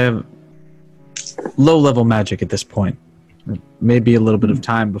have low-level magic at this point. Maybe a little bit of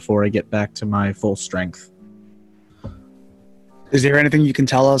time before I get back to my full strength. Is there anything you can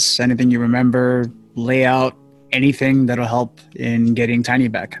tell us? Anything you remember? Layout? Anything that'll help in getting Tiny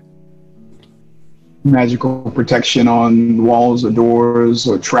back? Magical protection on walls or doors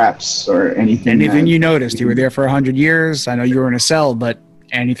or traps or anything? Anything you noticed? You were there for 100 years. I know you were in a cell, but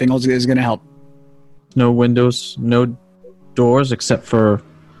anything else is going to help. No windows, no doors, except for...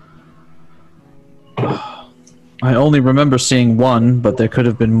 I only remember seeing one, but there could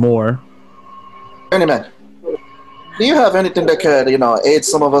have been more. Journeyman, do you have anything that could, aid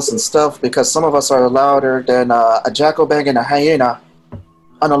some of us and stuff? Because some of us are louder than a jackal banging a hyena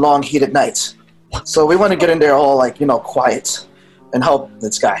on a long, heated night. So we want to get in there all, quiet and help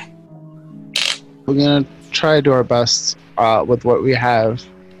this guy. We're going to try to do our best with what we have.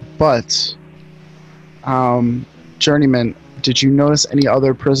 But, Journeyman, did you notice any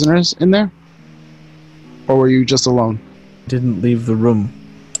other prisoners in there? Or were you just alone? Didn't leave the room.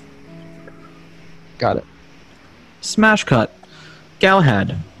 Got it. Smash cut.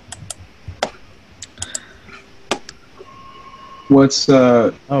 Galahad. What's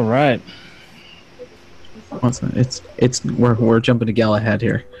All right. We're jumping to Galahad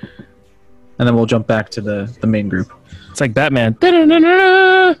here, and then we'll jump back to the main group. It's like Batman.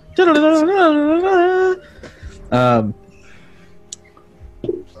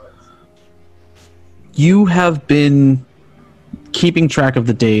 You have been keeping track of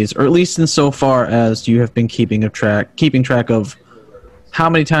the days, or at least insofar as you have been keeping track of how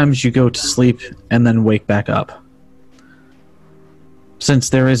many times you go to sleep and then wake back up. Since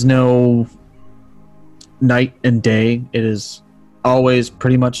there is no night and day, it is always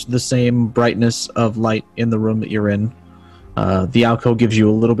pretty much the same brightness of light in the room that you're in. The alcove gives you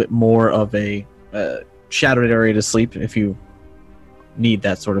a little bit more of a shadowed area to sleep if you need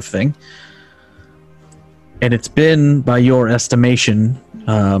that sort of thing. And it's been, by your estimation,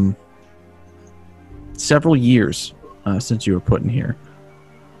 several years since you were put in here.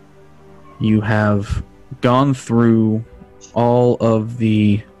 You have gone through all of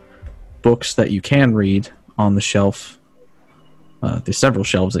the books that you can read on the shelf, the several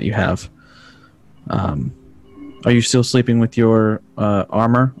shelves that you have. Are you still sleeping with your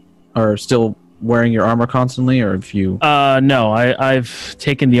armor, or still wearing your armor constantly, or if you... No, I've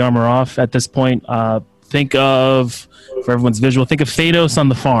taken the armor off at this point. Think of, for everyone's visual, think of Thanos on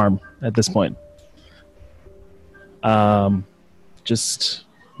the farm at this point. Just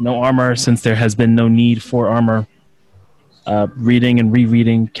no armor, since there has been no need for armor. Reading and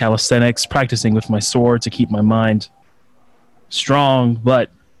rereading calisthenics, practicing with my sword to keep my mind strong, but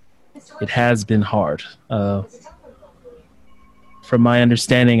it has been hard. From my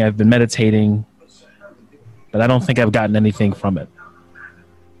understanding, I've been meditating, but I don't think I've gotten anything from it.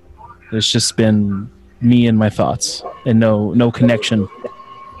 It's just been me and my thoughts, and no connection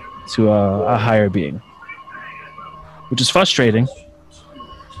to a higher being, which is frustrating.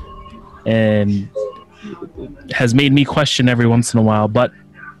 and has made me question every once in a while, but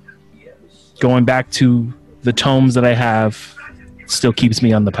going back to the tomes that I have still keeps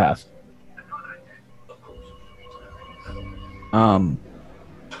me on the path.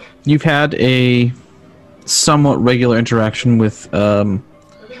 You've had a somewhat regular interaction with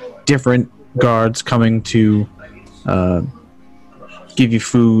different guards coming to give you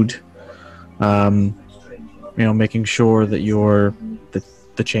food, making sure that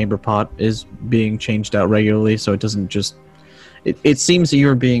the chamber pot is being changed out regularly, so it doesn't just. It seems that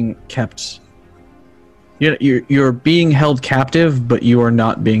you're being kept. You're being held captive, but you are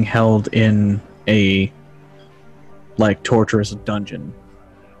not being held in a torturous dungeon.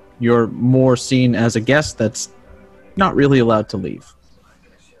 You're more seen as a guest that's not really allowed to leave.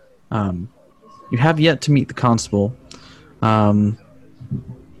 You have yet to meet the constable,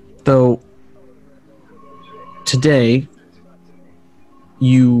 though today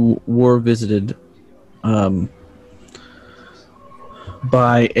you were visited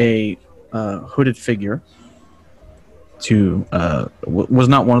by a hooded figure was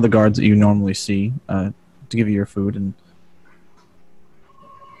not one of the guards that you normally see to give you your food, and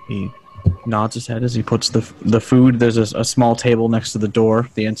he nods his head as he puts the food. There's a small table next to the door,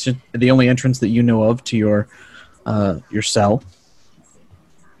 the only entrance that you know of to your cell.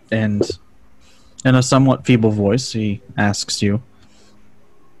 And in a somewhat feeble voice, he asks you,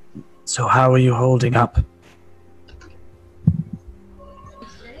 "So how are you holding up?"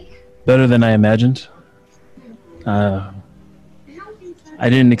 Better than I imagined. I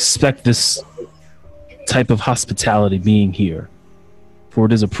didn't expect this type of hospitality being here, for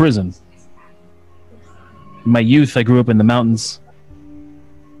it is a prison. In my youth, I grew up in the mountains,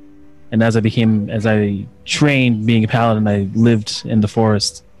 and as I trained being a paladin, I lived in the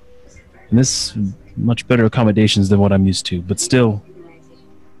forest. And this much better accommodations than what I'm used to, but still,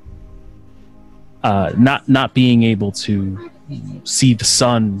 not being able to see the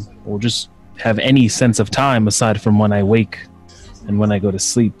sun or just have any sense of time aside from when I wake and when I go to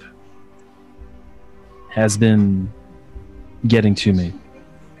sleep has been getting to me.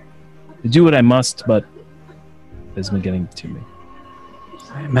 I do what I must, but it has been getting to me.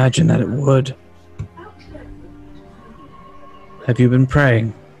 I imagine that it would. Have you been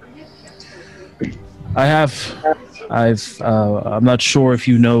praying? I have. I'm not sure if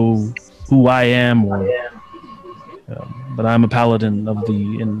you know who I am, but I'm a paladin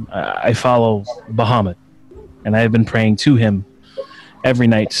and I follow Bahamut, and I have been praying to him every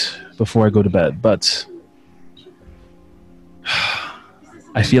night before I go to bed. But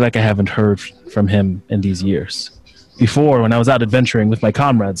I feel like I haven't heard from him in these years. Before, when I was out adventuring with my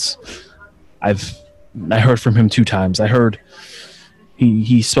comrades, I heard from him 2 times. I heard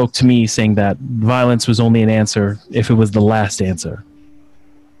he spoke to me saying that violence was only an answer if it was the last answer.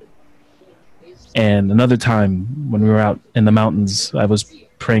 And another time, when we were out in the mountains, I was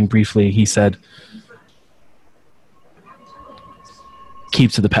praying briefly. He said,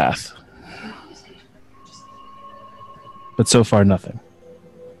 "Keep to the path." But so far, nothing.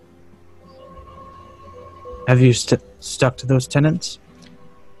 Have you stuck to those tenets?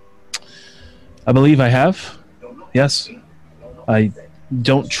 I believe I have. Yes. I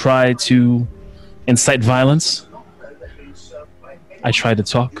don't try to incite violence. I try to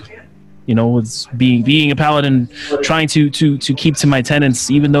talk. It's being a paladin, trying to keep to my tenets.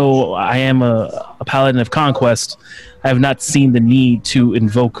 Even though I am a paladin of conquest, I have not seen the need to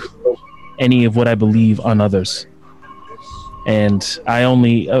invoke any of what I believe on others. And I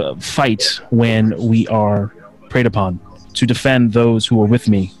only fight when we are preyed upon, to defend those who are with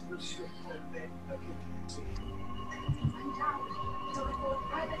me.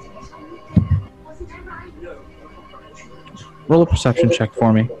 Roll a perception check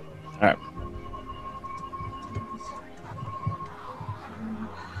for me. All right.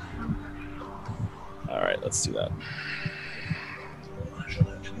 All right, let's do that.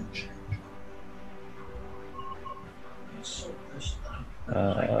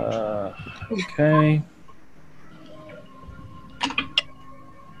 Okay.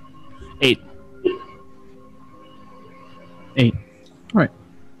 8. 8. All right.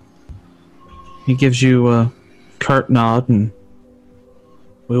 He gives you a curt nod, and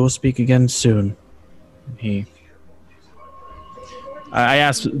we will speak again soon. I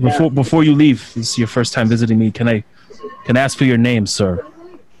asked before you leave. This is your first time visiting me. Can I ask for your name, sir?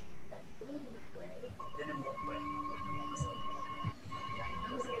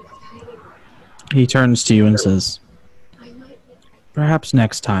 He turns to you and says, "Perhaps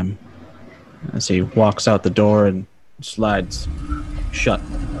next time," as he walks out the door and slides shut.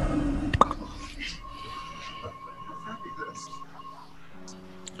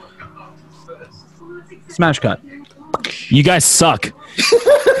 Smash cut. You guys suck.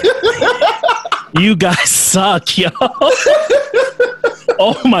 You guys suck, yo.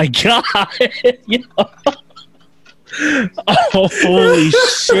 Oh my god. Yo. Oh, holy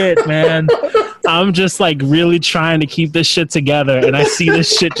shit, man. I'm just like really trying to keep this shit together, and I see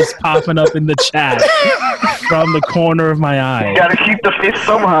this shit just popping up in the chat from the corner of my eye. Gotta keep the face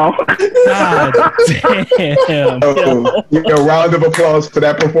somehow. God damn. Yo, round of applause for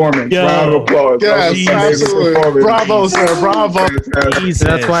that performance. Yo. Round of applause. Yes, That was an amazing absolutely. performance. Bravo, sir. Bravo. Jesus.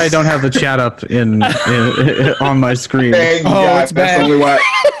 That's why I don't have the chat up in on my screen. Thank God. it's That's bad. only why.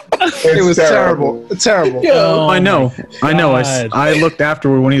 It was terrible. Terrible. Oh I know. my God. I looked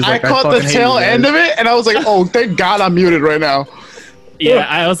afterward when he's I like, caught the fucking hate tail you guys. end of it, and I was like, "Oh, thank God, I'm muted right now." Yeah,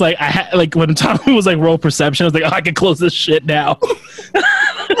 I was like, like when Tommy was like roll perception, I was like, oh, I can close this shit now.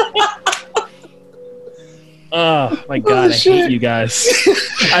 Oh my god, I hate you guys.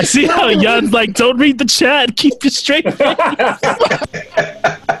 I see how Yun's like, don't read the chat, keep your straight face.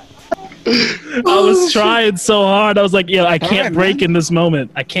 I was trying so hard. I was like, I can't right, break man. in this moment.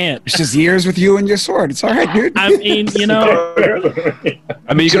 I can't. It's just years with you and your sword. It's all right, dude. I mean, I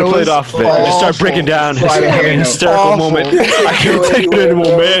mean, you could have played off of it. Just start breaking down his hysterical moment. I can't take it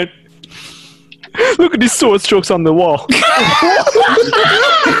anymore, man. Look at these sword strokes on the wall.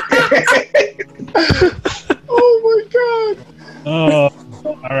 Oh my God. Oh,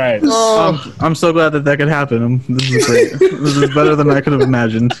 all right. I'm so glad that could happen. This is great. This is better than I could have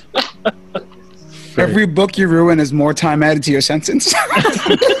imagined. Every book you ruin is more time added to your sentence. That's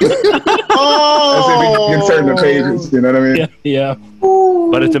if we insert the pages. You know what I mean? Yeah.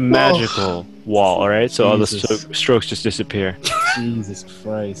 But it's a magical wall, all right? So all the strokes just disappear. Jesus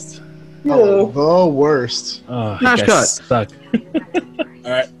Christ. Oh, the worst. Oh, Smash you guys cut. suck.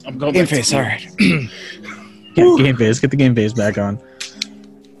 All right, I'm going Game back to face, all right. Get game phase. Get the game phase back on.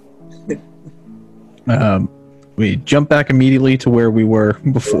 We jump back immediately to where we were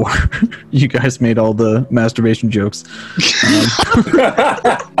before. You guys made all the masturbation jokes.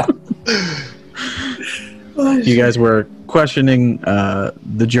 You guys were questioning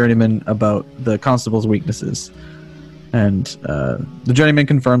the journeyman about the constable's weaknesses. And the journeyman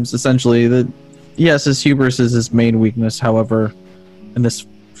confirms essentially that, yes, his hubris is his main weakness. However, in this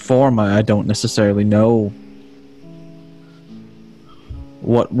form, I don't necessarily know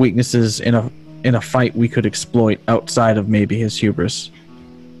what weaknesses in a fight we could exploit outside of maybe his hubris.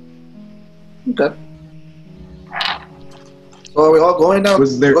 Okay. So are we all going now?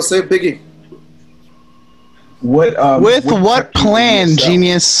 Was there- Go save Biggie. What? With what kept you plan, yourself?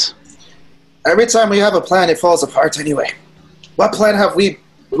 genius? Every time we have a plan, it falls apart anyway. What plan have we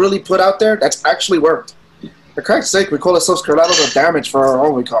really put out there that's actually worked? For Christ's sake, we call ourselves collateral damage for our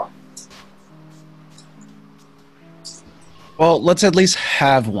own recall. Well, let's at least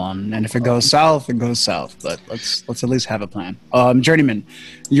have one, and if it goes south, it goes south. But let's at least have a plan. Journeyman,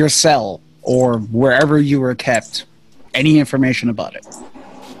 your cell or wherever you were kept, any information about it?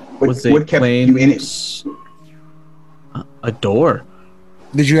 What kept you in it? A door.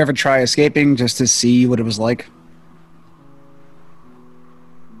 Did you ever try escaping just to see what it was like?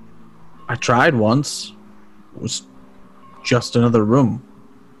 I tried once. It was just another room.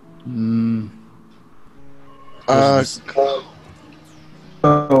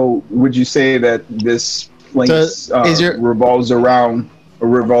 So, would you say that this place revolves around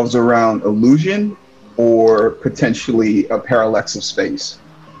illusion, or potentially a parallax of space?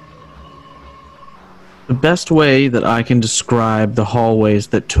 The best way that I can describe the hallways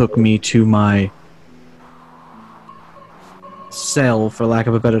that took me to my cell, for lack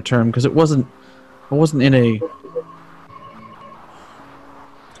of a better term, because I wasn't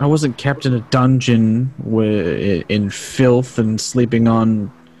kept in a dungeon in filth and sleeping on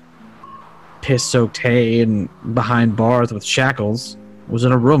piss-soaked hay and behind bars with shackles. I was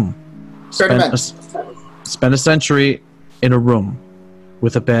in a room. Spent a century in a room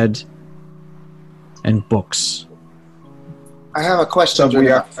with a bed and books. I have a question.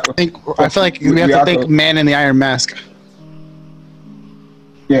 So I feel like we have to thank Man in the Iron Mask.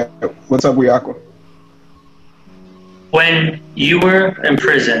 Yeah. What's up, Wiako? When you were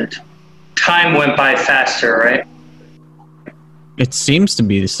imprisoned, time went by faster, right? It seems to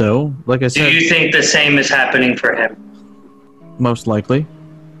be so. Like I Do said, you think the same is happening for him? most likely.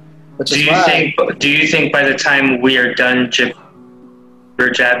 Do you think by the time we are done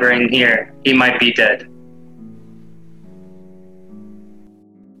jibber-jabbering here, he might be dead?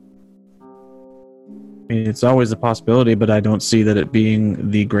 I mean, it's always a possibility, but I don't see that it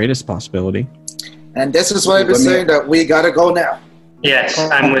being the greatest possibility. And this is why I've been saying that we gotta go now. Yes,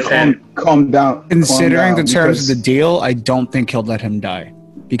 I'm with him. Calm down. Considering calm down, the terms because of the deal, I don't think he'll let him die.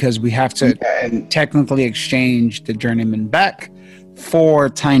 because we have to technically exchange the journeyman back for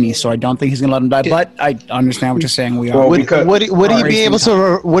Tiny. So I don't think he's gonna let him die. But I understand what you're saying. Would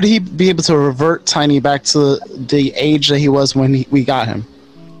he be able to revert Tiny back to the age that he was when we got him?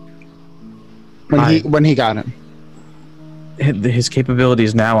 When he got him. His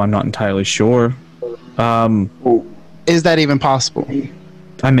capabilities now, I'm not entirely sure. Is that even possible?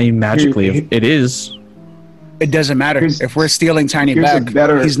 I mean, magically, it is. It doesn't matter. If we're stealing Tiny back,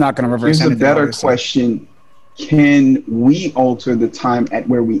 he's not going to reverse anything. Here's a better question. Can we alter the time at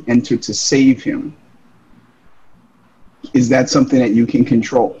where we enter to save him? Is that something that you can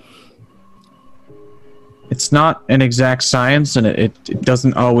control? It's not an exact science, and it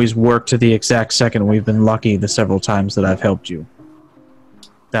doesn't always work to the exact second. We've been lucky the several times that I've helped you.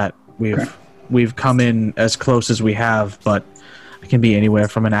 That we've come in as close as we have, but it can be anywhere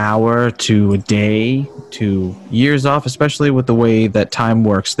from an hour to a day to years off, especially with the way that time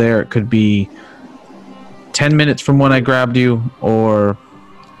works there. It could be 10 minutes from when I grabbed you or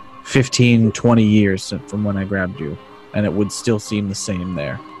 15, 20 years from when I grabbed you, and it would still seem the same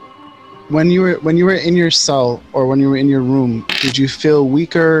there. When you were in your cell or when you were in your room, did you feel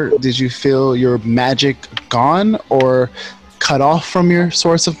weaker? Did you feel your magic gone or cut off from your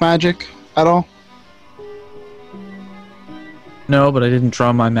source of magic at all? No, but I didn't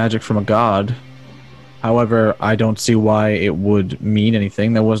draw my magic from a god. However, I don't see why it would mean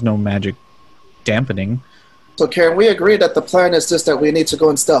anything. There was no magic dampening. So, Karen, we agree that the plan is just that we need to go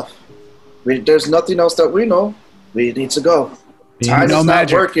in stealth. There's nothing else that we know. We need to go. Time is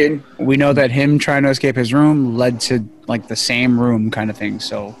not working. We know that him trying to escape his room led to like the same room kind of thing.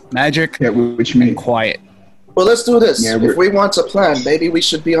 So magic, which means quiet. Well, let's do this. If we want to plan, maybe we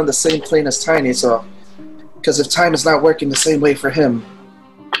should be on the same plane as Tiny. So, because if time is not working the same way for him,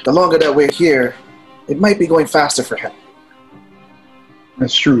 the longer that we're here, it might be going faster for him.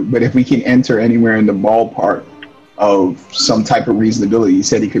 That's true. But if we can enter anywhere in the ballpark of some type of reasonability, you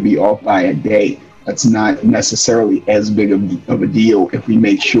said he could be off by a day. That's not necessarily as big of a deal if we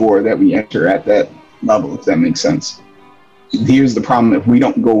make sure that we enter at that level, if that makes sense. Here's the problem. If we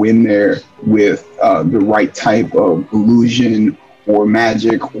don't go in there with the right type of illusion or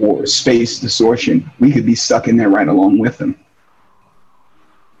magic or space distortion, we could be stuck in there right along with them.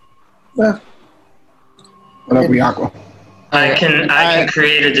 Yeah. What up, Riako? I can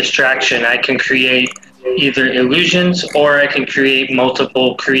create a distraction. I can create either illusions or I can create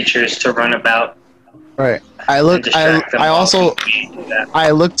multiple creatures to run about. Right. I look to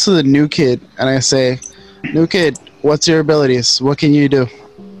the new kid and I say, "New kid, what's your abilities? What can you do?"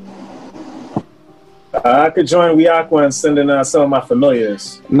 I could join Riako and send in some of my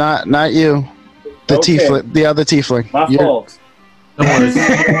familiars. Not you. The tiefling, the other tiefling. My fault. No worries.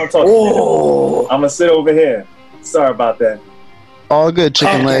 I'm gonna sit over here. Sorry about that. All good,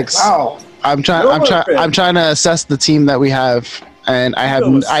 chicken legs. Wow. I'm trying to assess the team that we have, and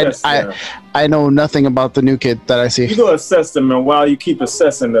I know nothing about the new kid that I see. You go assess them, and while you keep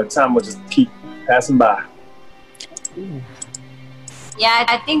assessing, the time will just keep passing by. Yeah,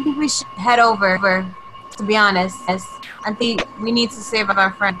 I think we should head over. To be honest, I think we need to save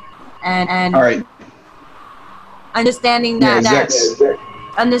our friend, and all right. Understanding that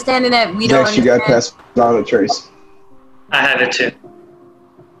we don't. Next, you got past out a trace. I have it too.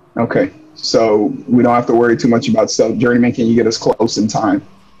 Okay, so we don't have to worry too much about stealth. Journeyman, can you get us close in time?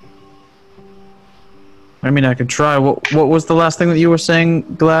 I mean, I could try. What was the last thing that you were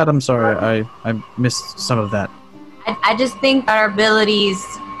saying, Glad? I'm sorry, I missed some of that. I just think our abilities,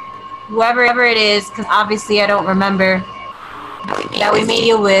 whoever it is, because obviously I don't remember, that we may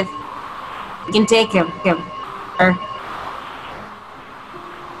deal with, we can take him.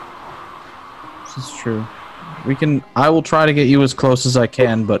 This is true. I will try to get you as close as I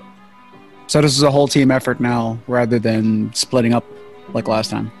can, but... So this is a whole team effort now, rather than splitting up like last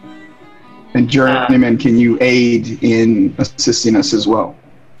time. And Journeyman, can you aid in assisting us as well?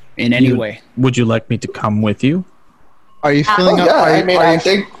 In any way. Would you like me to come with you? Are you feeling up?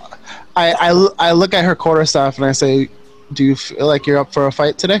 Yeah, I look at her quarterstaff and I say, "Do you feel like you're up for a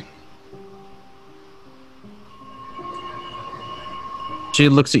fight today?" She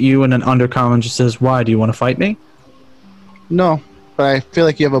looks at you in an undercommon and just says, "Why? Do you want to fight me?" No, but I feel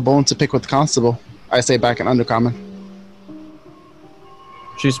like you have a bone to pick with the constable. I say back in undercommon.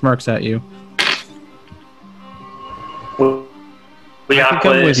 She smirks at you.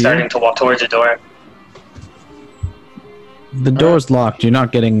 Riako is starting to walk towards the door. The door's locked. You're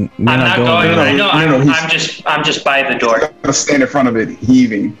not getting. I'm not going. I know. I'm just by the door. Gotta stand in front of it,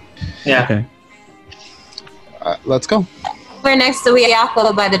 heaving. Yeah. Okay. Let's go. We're next to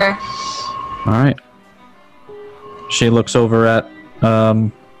by the door. All right. She looks over at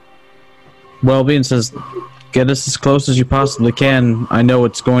Wellbeing says, get us as close as you possibly can. I know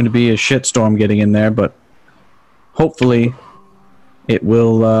it's going to be a shitstorm getting in there, but hopefully it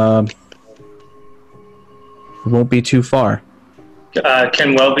will, it won't be too far.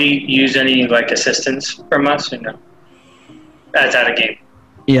 Can Welby use any, like, assistance from us, or no? That's out of game.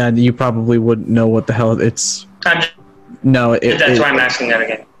 Yeah, you probably wouldn't know what the hell it's... No, that's why I'm asking that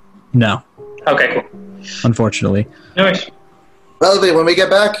again. No. Okay, cool. Unfortunately. No worries. Welby, when we get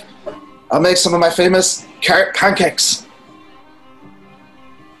back, I'll make some of my famous pancakes.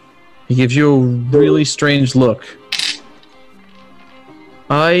 He gives you a really strange look.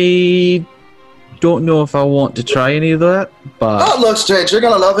 I don't know if I want to try any of that, but... Oh, look, strange. You're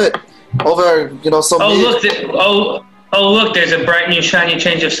gonna love it. Over, some meat. Look, there's a bright new shiny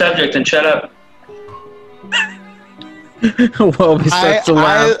change of subject, and shut up. Well, he starts to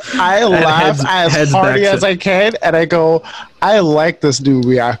laugh. I laugh as hardy as I can, and I go, I like this new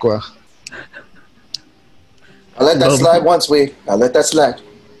Aqua. I let that slide once, I let that slide.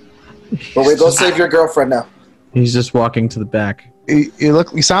 But we go save your girlfriend now. He's just walking to the back.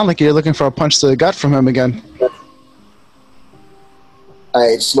 You sound like you're looking for a punch to the gut from him again.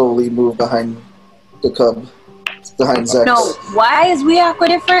 I slowly move behind the cub, behind Zex. No, why is Aqua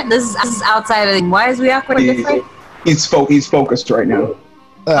different? This is outside of the... Why is Aqua different? He's focused right now.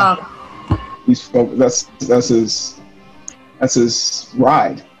 He's focused. That's his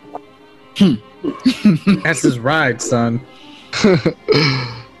ride. That's his ride, son.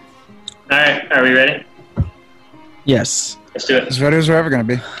 Alright, are we ready? Yes. Let's do it. As ready as we're ever going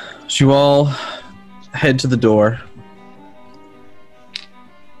to be. So you all head to the door.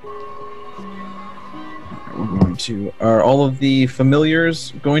 We're going to... Are all of the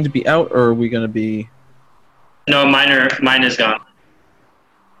familiars going to be out, or are we going to be... No, mine is gone.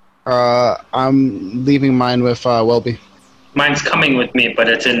 I'm leaving mine with Welby. Mine's coming with me, but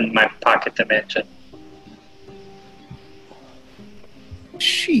it's in my pocket dimension.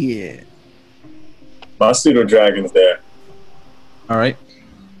 Shit. My pseudo dragon's there. All right.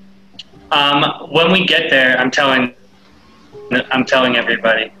 When we get there, I'm telling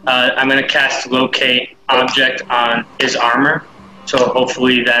everybody. I'm gonna cast locate object on his armor, so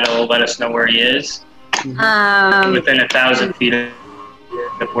hopefully that'll let us know where he is. Within 1,000 feet of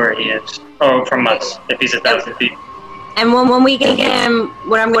where he is, or from us, if he's 1,000 feet. And when we get him,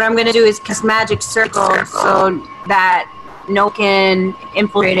 what I'm gonna do is cast magic circle so that no can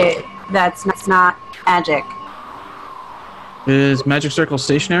infiltrate it. That's not magic. Is Magic Circle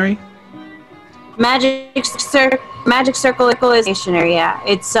stationary? Magic circle is stationary. Yeah,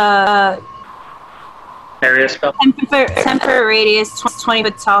 it's area spell. Temporary radius, 20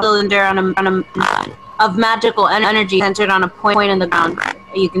 foot tall cylinder of magical energy centered on a point in the ground.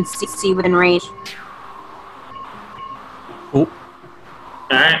 You can see within range. Oh.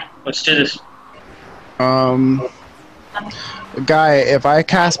 Alright, let's do this. Guy, if I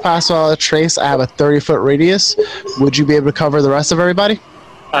cast Pass Without a Trace, I have a 30-foot radius. Would you be able to cover the rest of everybody?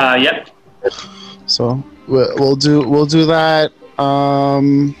 Yep. So we'll do that.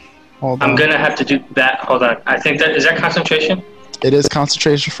 Hold on. I'm gonna have to do that. Hold on. I think is that concentration? It is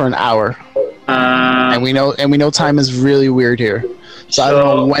concentration for an hour. And we know time is really weird here. So I don't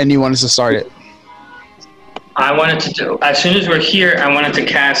know when you want us to start it. I wanted to do, as soon as we're here, I wanted to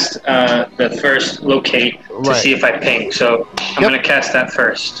cast the first locate to see if I ping. So I'm going to cast that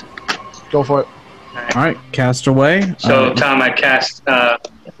first. Go for it. All right, cast away. So Tom, I cast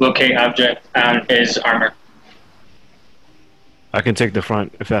locate object on his armor. I can take the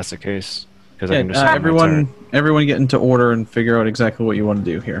front if that's the case. Yeah, I can just everyone get into order and figure out exactly what you want to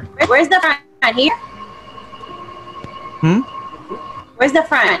do here. Where's the front? Here? Where's the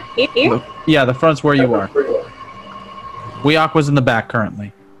front? Here? Yeah, the front's where you are. Aqua's in the back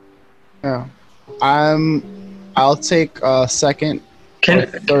currently. Yeah. I'll take second.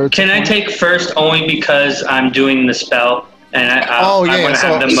 Can I take first only because I'm doing the spell and I want to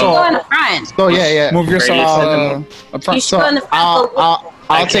have them go in the front. Oh yeah. Move yourself up front. You should go in the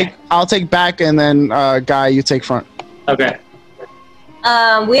front. I'll take back and then Guy, you take front. Okay.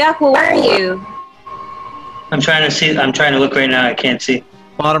 Aqua, where are you? I'm trying to see. I'm trying to look right now. I can't see.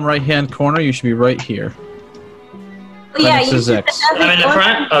 Bottom right-hand corner. You should be right here. Oh, yeah, I'm in the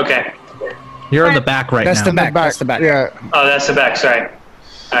front. Okay. You're in the back right now. That's the back. That's the back. Yeah. Oh, that's the back. Sorry. All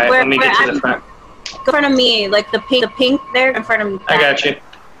right. Let me get to the front. Go in front of me, like the pink there in front of me. I got you.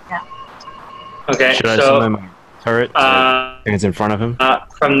 Yeah. Okay. Should I send my turret? It's in front of him.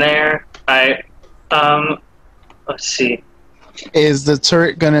 From there, let's see. Is the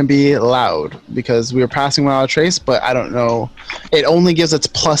turret gonna be loud? Because we were passing without a trace, but I don't know. It only gives its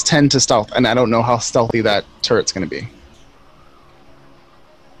 +10 to stealth, and I don't know how stealthy that turret's gonna be.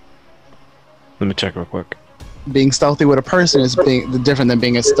 Let me check real quick. Being stealthy with a person is different than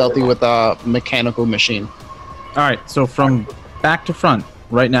being stealthy with a mechanical machine. All right, so from back to front,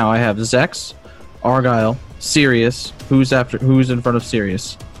 right now I have Zex, Argyle, Sirius. Who's in front of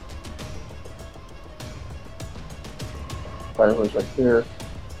Sirius? Fire was right here.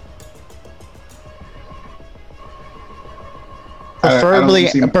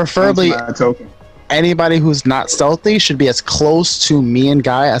 Preferably, anybody who's not stealthy should be as close to me and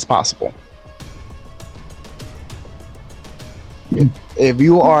Guy as possible. If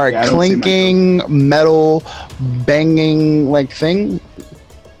you are clinking, metal, banging like thing,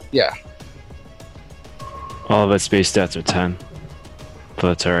 yeah. All of its base stats are 10 for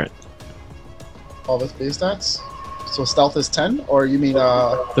the turret. All of its base stats? So stealth is 10? Or you mean...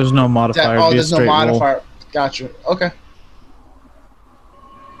 There's no modifier. there's no modifier. Roll. Gotcha. Okay.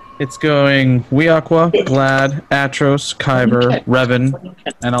 It's going Weaqua, Glad, Atros, Kyber, Revan,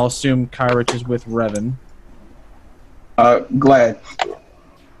 and I'll assume Kyrich is with Revan. Glad.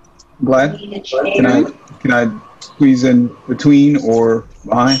 Can I squeeze in between or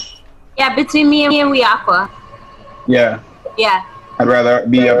behind? Yeah, between me and Weaqua. Yeah. Yeah. I'd rather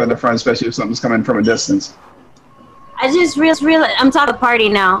be up at the front, especially if something's coming from a distance. I just realized, I'm talking party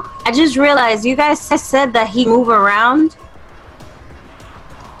now. I just realized you guys said that he move around.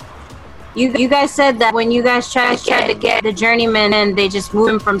 You guys said that when you guys tried to get the journeyman and they just move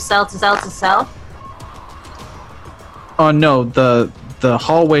him from cell to cell to cell. Oh no, the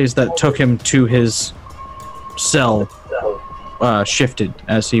hallways that took him to his cell shifted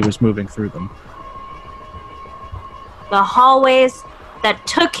as he was moving through them. The hallways that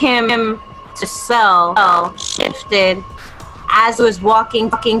took him to cell shifted as he was walking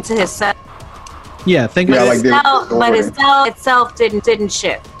to his cell. Yeah, think of it but his cell itself didn't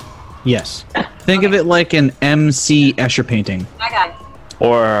shift. Yes. Think of it like an M.C. Escher painting. I got it.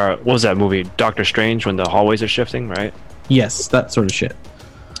 Or what was that movie, Doctor Strange, when the hallways are shifting, right? Yes, that sort of shit.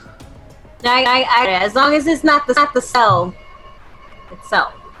 I as long as it's not the cell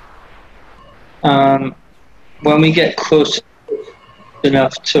itself. When we get close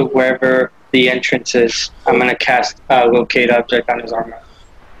enough to wherever the entrance is, I'm gonna cast locate object on his armor.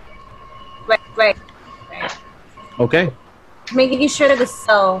 Right. Okay. Making sure that the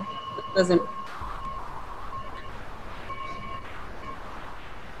cell doesn't.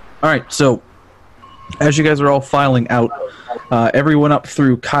 All right, so as you guys are all filing out, everyone up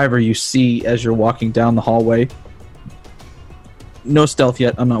through Kyber you see as you're walking down the hallway. No stealth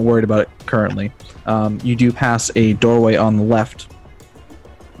yet. I'm not worried about it currently. You do pass a doorway on the left,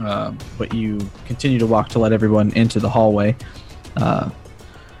 but you continue to walk to let everyone into the hallway.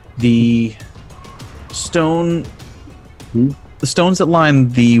 The stones that line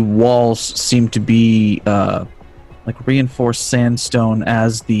the walls seem to be like reinforced sandstone,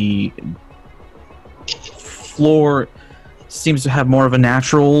 as the floor seems to have more of a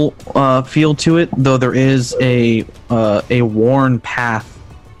natural feel to it, though there is a worn path,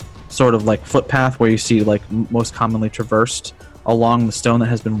 sort of like footpath, where you see like most commonly traversed along the stone that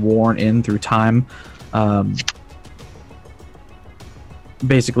has been worn in through time.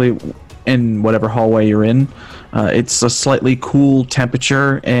 Basically, in whatever hallway you're in, it's a slightly cool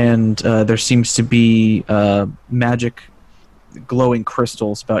temperature, and there seems to be magic glowing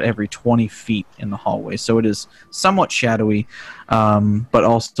crystals about every 20 feet in the hallway. So it is somewhat shadowy, but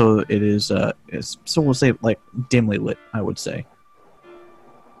also it is so we'll say like dimly lit, I would say.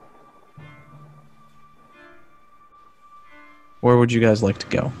 Where would you guys like to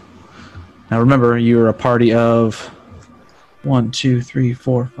go? Now remember, you're a party of 1, 2, 3,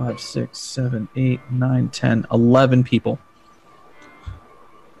 4, 5, 6, 7, 8, 9, 10, 11 people.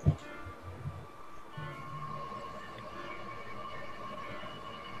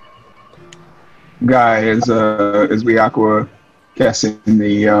 Guy is Weaqua casting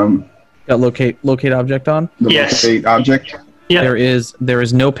the got locate object on? The yes. Locate object. Yeah. There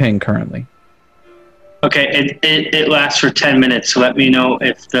is no ping currently. Okay, it lasts for 10 minutes, so let me know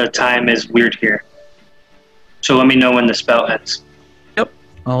if the time is weird here. So let me know when the spell ends. Yep,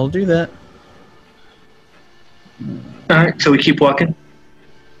 I'll do that. Alright, so we keep walking.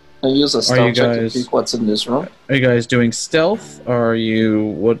 I use a stealth check to peek what's in this room. Are you guys doing stealth, or are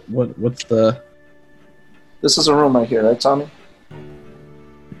you what's the? This is a room right here, right, Tommy?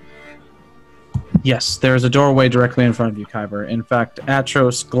 Yes, there is a doorway directly in front of you, Kyber. In fact,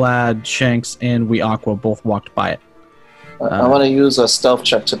 Atros, Glad, Shanks, and Weaqua both walked by it. I want to use a stealth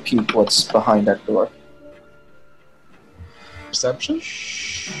check to peek what's behind that door. Perception?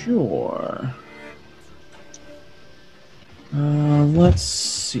 Sure. Let's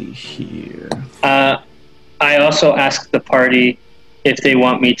see here. I also asked the party if they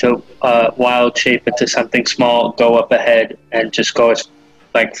want me to wild shape into something small, go up ahead and just go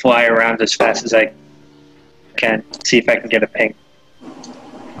fly around as fast as I can, see if I can get a ping.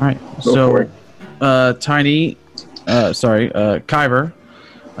 All right. So, Kyver,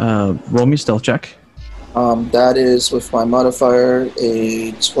 roll me stealth check. That is with my modifier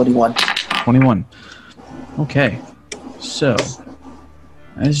a 21. 21. Okay. So,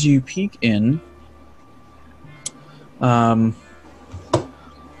 as you peek in, the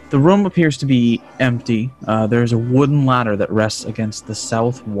room appears to be empty. There's a wooden ladder that rests against the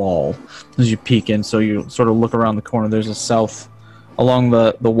south wall as you peek in. So you sort of look around the corner. There's along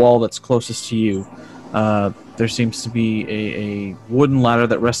the wall that's closest to you. There seems to be a wooden ladder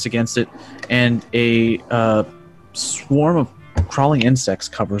that rests against it, and a swarm of crawling insects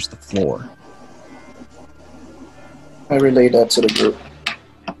covers the floor. I relay that to the group.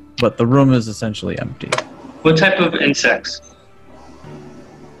 But the room is essentially empty. What type of insects?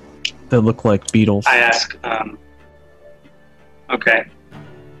 They look like beetles. I ask. Okay.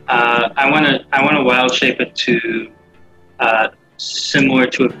 I want to wild shape it to similar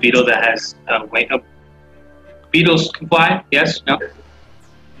to a beetle that has wing. Beetles can fly? Yes? No?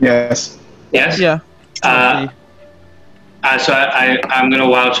 Yes. Yes? Yeah. So I'm going to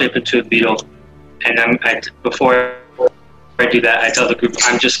wild shape it to a beetle. And before I do that, I tell the group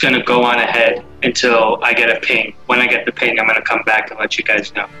I'm just going to go on ahead until I get a ping. When I get the ping, I'm going to come back and let you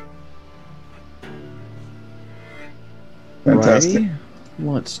guys know. Fantastic. Right.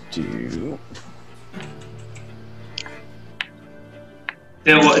 Let's do.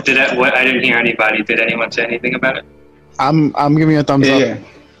 I didn't hear anybody. Did anyone say anything about it? I'm giving you a thumbs up. Yeah.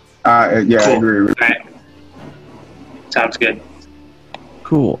 I agree. All right. Sounds good.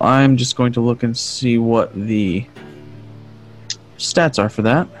 Cool. I'm just going to look and see what the stats are for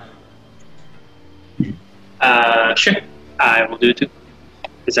that. Sure. I will do it too.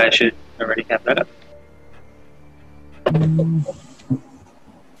 Because I should already have that up.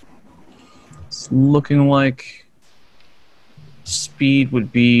 It's looking like speed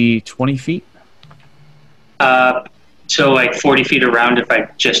would be 20 feet. So 40 feet around if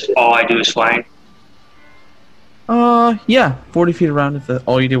all I do is flying? Yeah, 40 feet around if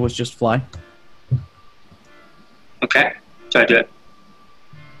all you did was just fly. Okay, so I do it.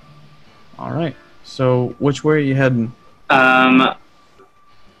 All right. So which way are you heading?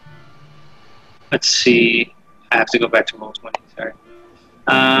 Let's see. I have to go back to Roll20, sorry.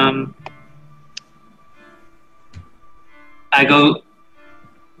 I go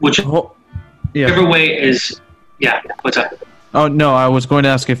whichever way is... Yeah, what's up? Oh, no, I was going to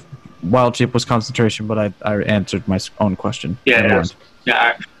ask if wild shape was concentration, but I answered my own question. Yeah, it is. Yeah, all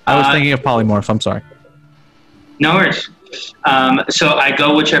right. I was thinking of polymorph, I'm sorry. No worries. So I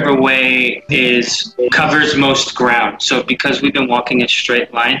go whichever way covers most ground. So because we've been walking in a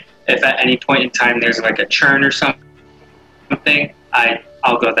straight line, if at any point in time there's like a churn or something,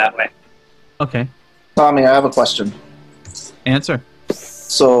 I'll go that way. Okay. Tommy, I have a question. Answer.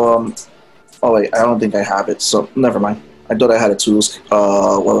 So, oh wait, I don't think I have it, so never mind. I thought I had a tools,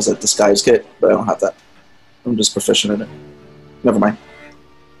 disguise kit, but I don't have that. I'm just proficient in it. Never mind.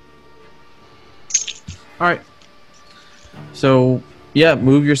 Alright. So, yeah,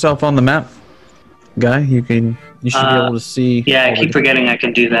 move yourself on the map, guy. You should be able to see. Yeah, I keep forgetting I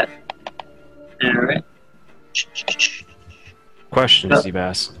can do that. Alright. Question,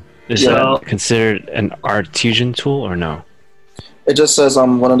 Seabass. Is that considered an artesian tool or no? It just says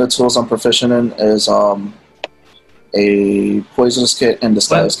one of the tools I'm proficient in is a poisonous kit and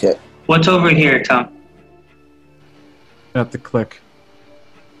disguise kit. What's over here, Tom? You have to click.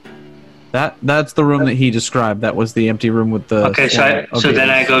 That's the room that he described. That was the empty room with the... Okay, so then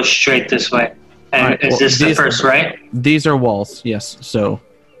I go straight this way. And right, is this the first, right? These are walls, yes. So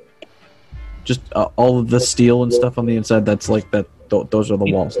just all of the steel and stuff on the inside, that's like that. Those are the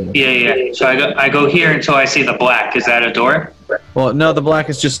walls. Yeah. So I go here until I see the black. Is that a door? Well, no, the black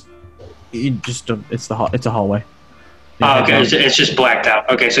is just it's a hallway. Oh, okay. It's just blacked out.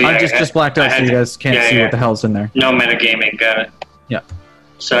 Okay, so I just blacked out so you guys can't see what the hell's in there. No metagaming. Got it. Yeah.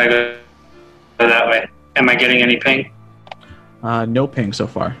 So I go that way. Am I getting any ping? No ping so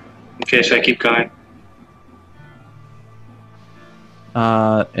far. Okay, so I keep going.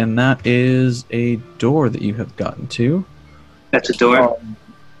 And that is a door that you have gotten to. That's a door.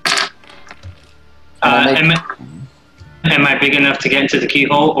 Am I big enough to get into the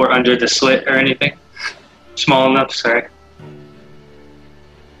keyhole or under the slit or anything? Small enough, sorry.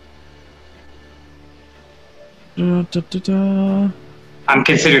 I'm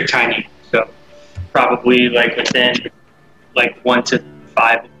considered tiny, so probably within 1 to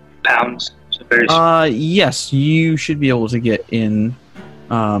 5 pounds. So. Yes, you should be able to get in.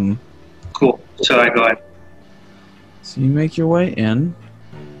 Cool. So I go in. So you make your way in.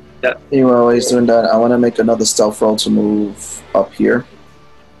 Yeah. Meanwhile, while he's doing that, I want to make another stealth roll to move up here.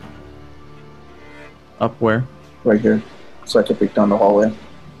 Up where? Right here. So I can peek down the hallway.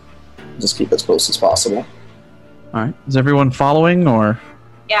 Just keep as close as possible. All right. Is everyone following, or?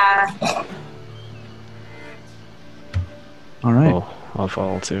 Yeah. All right. Oh, I'll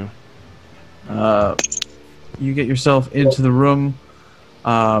follow too. You get yourself into the room.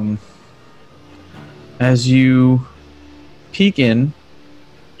 As you peek in.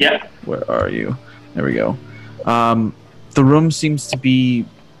 Yeah. Where are you? There we go. The room seems to be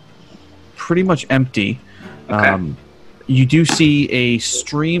pretty much empty. Okay. You do see a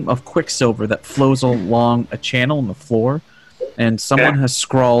stream of quicksilver that flows along a channel in the floor, and someone has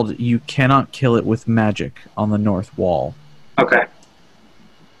scrawled, "You cannot kill it with magic," on the north wall. Okay.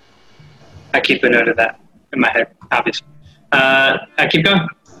 I keep a note of that in my head, obviously. I keep going.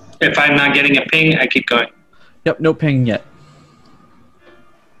 If I'm not getting a ping, I keep going. Yep, no ping yet.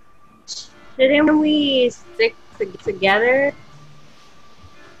 Shouldn't we stick together?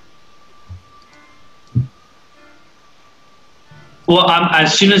 Well,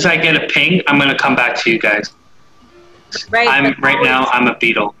 as soon as I get a ping, I'm going to come back to you guys. Right. Right now, I'm a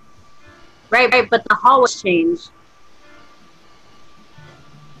beetle. Right, but the hall was changed.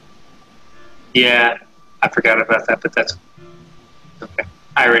 Yeah, I forgot about that, but that's okay.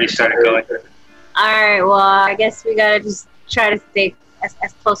 I already started going. Alright, well, I guess we gotta just try to stay as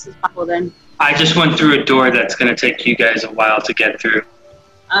close as possible then. I just went through a door that's going to take you guys a while to get through.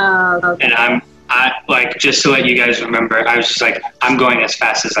 Okay. And I like, just to let you guys remember, I was just like, I'm going as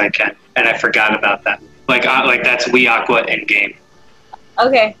fast as I can. And I forgot about that. Like that's Wii Aqua in game.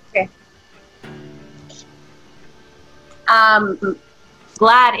 Okay.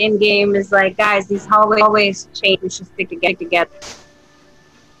 Glad in game is like, guys, these hallways change. We should stick together.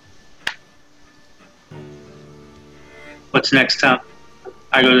 What's next, Tom?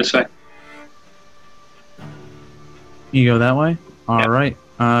 I go this way. You go that way? All right.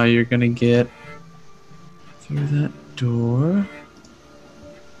 You're going to get through that door.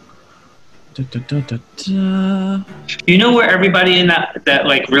 You know where everybody in that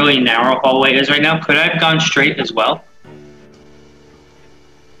like really narrow hallway is right now? Could I have gone straight as well?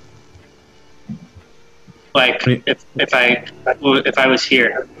 Like if I was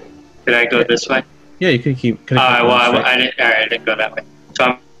here, could I go this way? Yeah, you could keep. I didn't go that way.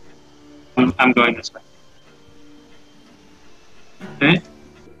 So I'm going this way. Okay.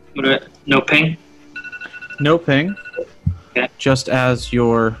 No ping? No ping. Okay. Just as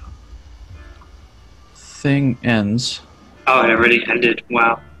your thing ends. Oh, it already ended.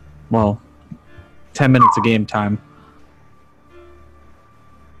 Wow. Well, 10 minutes of game time.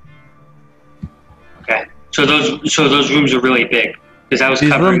 Okay. So those rooms are really big because I was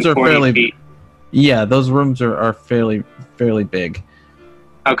These covering rooms are 40 feet. Yeah, those rooms are fairly big.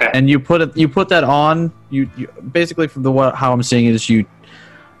 Okay. And you put that on. You basically, from how I'm seeing it, is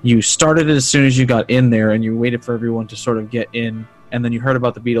you started it as soon as you got in there, and you waited for everyone to sort of get in, and then you heard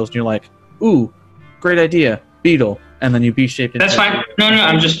about the beetles, and you're like, "Ooh, great idea, beetle!" And then you B-shaped it. That's fine. No,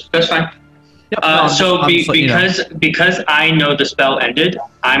 that's fine. Yep, because I know the spell ended,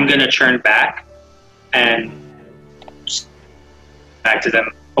 I'm gonna turn back and back to them,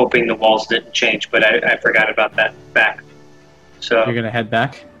 hoping the walls didn't change. But I forgot about that back. So you're gonna head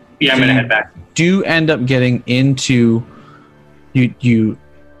back. Yeah, I'm gonna head back. Do end up getting into you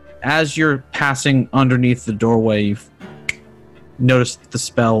as you're passing underneath the doorway. You've noticed the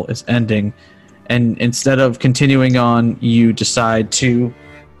spell is ending, and instead of continuing on, you decide to.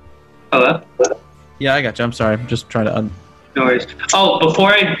 Hello? Yeah, I got you. I'm sorry. I'm just trying to. No worries. Oh,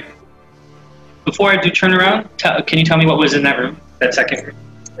 before I do turn around, can you tell me what was in that room? That second room?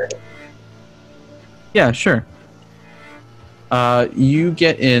 Yeah, sure. You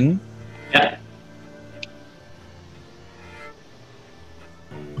get in. Yeah.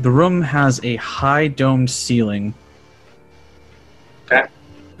 The room has a high domed ceiling. Okay.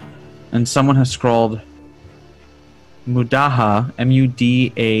 And someone has scrawled, Mudaha,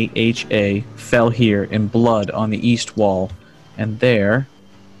 Mudaha, fell here in blood on the east wall, and there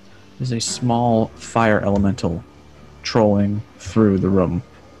is a small fire elemental trolling through the room.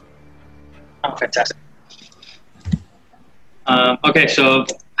 Oh, fantastic. Okay, so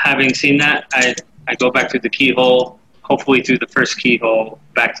having seen that, I go back through the keyhole, hopefully through the first keyhole,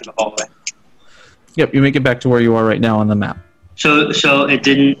 back to the hallway. Yep, you make it back to where you are right now on the map. So it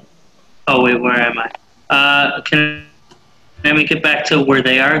didn't... Oh, wait, where am I? Can I make it back to where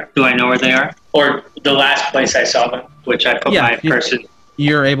they are? Do I know where they are? Or the last place I saw them, which I put my person...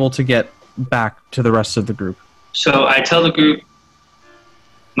 You're able to get back to the rest of the group. So I tell the group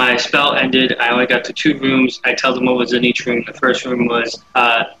my spell ended. I only got to 2 rooms. I tell them what was in each room. The first room was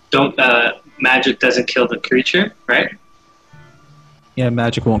magic doesn't kill the creature, right? Yeah,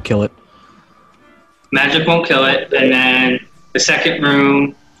 magic won't kill it. Magic won't kill it. And then the second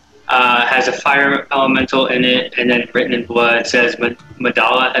room has a fire elemental in it, and then written in blood says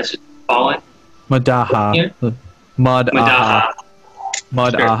Madala has fallen. Madaha. Yeah. Madaha.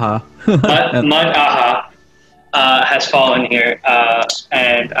 Madaha. Madaha has fallen here,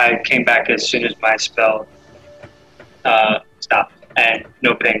 and I came back as soon as my spell stopped, and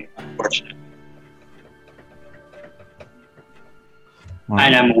no pain, unfortunately. Wow.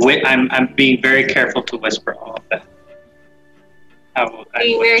 And I'm being very careful to whisper all of that.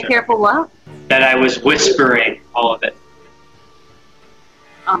 Being very careful what? That I was whispering all of it.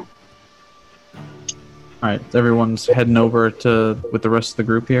 All right, everyone's heading over with the rest of the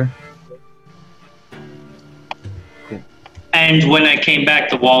group here. Cool. And when I came back,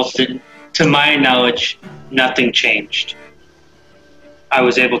 the walls didn't. To my knowledge, nothing changed. I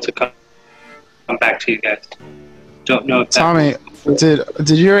was able to come back to you guys. Don't know if Tommy, did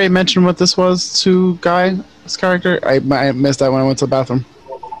you already mention what this was to Guy's character? I missed that when I went to the bathroom.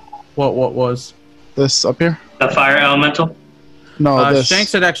 What was? This up here? The fire elemental? No, this.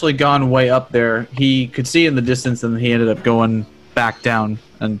 Shanks had actually gone way up there. He could see in the distance, and he ended up going back down.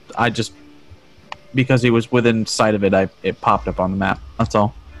 And I just, because he was within sight of it, it popped up on the map. That's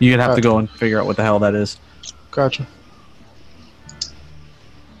all. You'd have to go and figure out what the hell that is. Gotcha.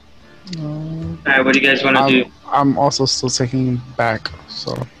 Alright, what do you guys want to do? I'm also still taking him back,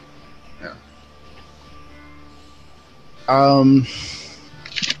 so. Yeah.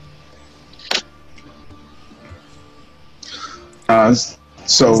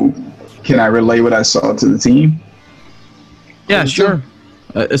 So, can I relay what I saw to the team? Yeah, sure.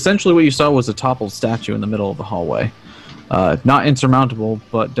 Essentially, what you saw was a toppled statue in the middle of the hallway. Not insurmountable,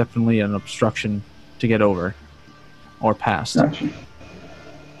 but definitely an obstruction to get over or past. Gotcha.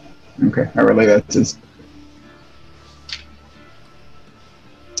 Okay, I relay that to.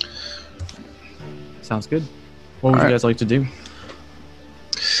 Sounds good. What would you guys like to do?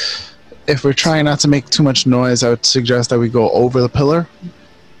 If we're trying not to make too much noise, I would suggest that we go over the pillar,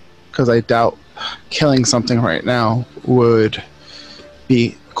 because I doubt killing something right now would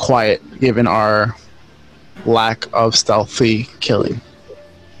be quiet given our lack of stealthy killing.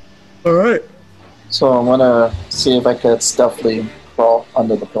 All right. So I'm gonna see if I could stealthily crawl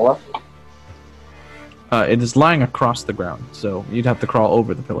under the pillar. It is lying across the ground, so you'd have to crawl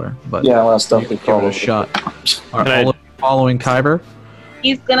over the pillar. But yeah, I want to stealthily crawl give it a shot. All right, all of you following Kyber.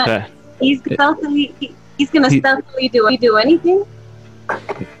 He's gonna stealthily do anything.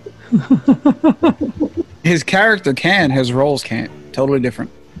 His character can, his roles can't. Totally different.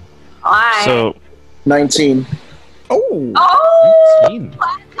 Alright. So 19. Oh!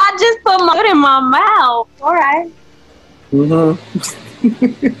 I just put my foot in my mouth. Alright.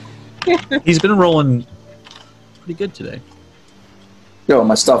 He's been rolling pretty good today. Yo,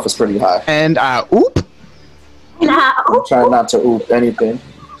 my stuff is pretty high. And oop. I'm trying not to oop anything.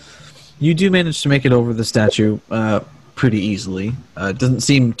 You do manage to make it over the statue pretty easily. It doesn't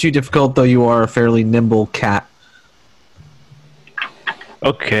seem too difficult, though you are a fairly nimble cat.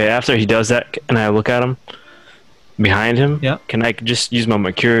 Okay, after he does that, and I look at him behind him, can I just use my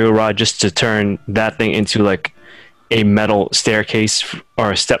Mercurial Rod just to turn that thing into like a metal staircase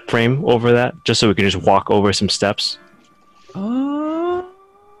or a step frame over that, just so we can just walk over some steps?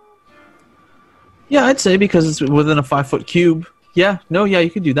 Yeah, I'd say because it's within a 5-foot cube. Yeah, you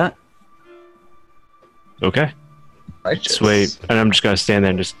could do that. Okay. Righteous. Sweet. And I'm just gonna stand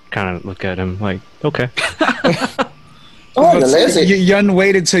there and just kind of look at him like, okay. Oh, you're lazy. Yun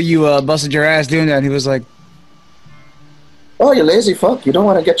waited till you busted your ass doing that, and he was like, "Oh, you lazy fuck! You don't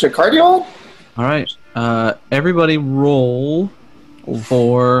want to get your cardio on?" All right. Everybody roll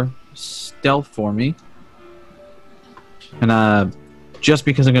for stealth for me. And just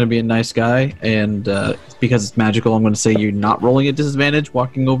because I'm going to be a nice guy and because it's magical, I'm going to say you're not rolling at disadvantage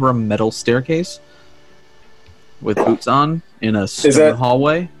walking over a metal staircase with boots on in a stone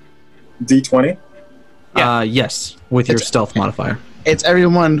hallway. D20? Yeah. Yes, with your stealth modifier. It's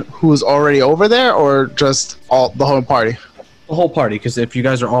everyone who's already over there, or just the whole party? The whole party, because if you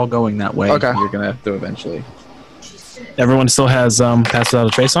guys are all going that way, you're going to have to eventually. Everyone still has Pass Without a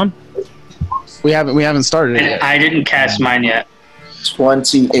Trace on? We haven't started it yet. I didn't cast mine yet.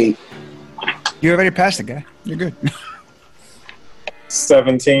 28. You already passed it, guy. You're good.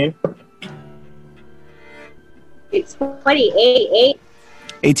 17. It's 28.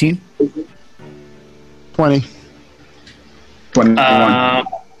 18. 20. 21.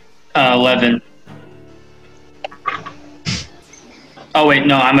 11. Oh wait,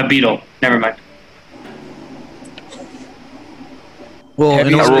 no, I'm a beetle. Never mind. Well,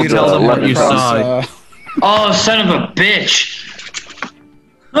 in order to tell them what you saw. Oh, son of a bitch!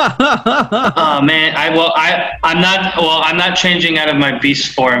 Oh man, I'm not changing out of my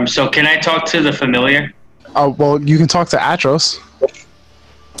beast form. So can I talk to the familiar? Oh well, you can talk to Atros.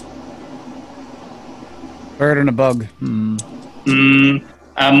 Bird and a bug.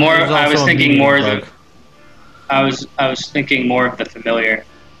 I was thinking more of the. I was thinking more of the familiar,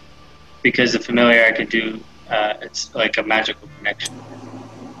 because the familiar I could do. It's like a magical connection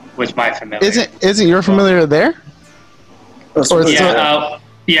with my familiar. Isn't your familiar there?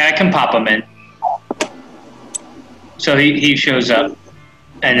 Yeah, I can pop him in. So he shows up,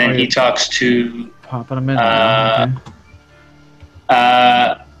 and then he talks to popping him in.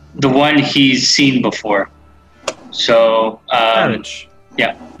 The one he's seen before. So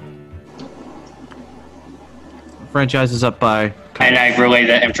yeah. Franchise is up by. And I relay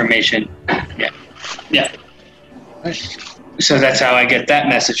that information. Yeah. So that's how I get that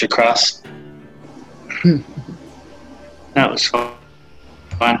message across. That was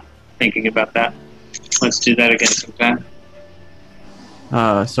fun thinking about that. Let's do that again sometime.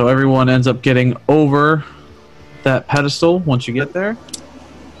 So everyone ends up getting over that pedestal once you get there.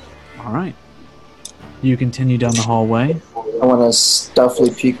 All right. You continue down the hallway. I want to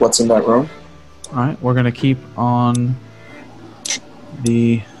stealthily peek what's in that room. All right, we're going to keep on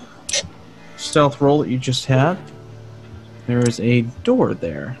the stealth roll that you just had. There is a door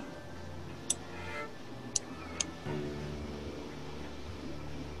there.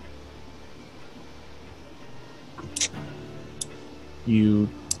 You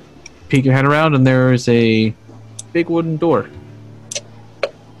peek your head around, and there is a big wooden door.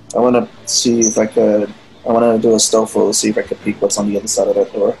 I want to see if I could. I want to do a stealth roll to see if I could peek what's on the inside of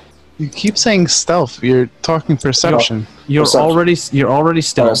that door. You keep saying stealth. You're talking perception. You're already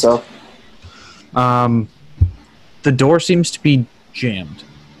stealth. The door seems to be jammed.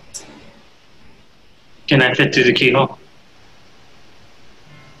 Can I fit through the keyhole?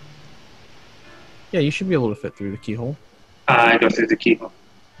 Yeah, you should be able to fit through the keyhole. I go through the keyhole.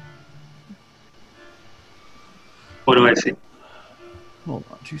 What do I see? Hold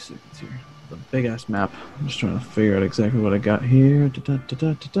on 2 seconds here. The big ass map. I'm just trying to figure out exactly what I got here.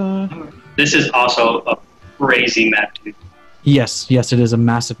 This is also a crazy map, dude. Yes, it is a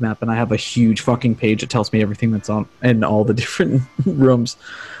massive map, and I have a huge fucking page that tells me everything that's on in all the different rooms.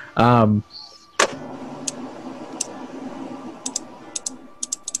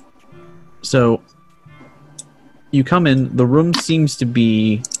 So you come in. The room seems to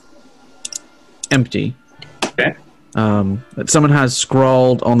be empty. Okay. Someone has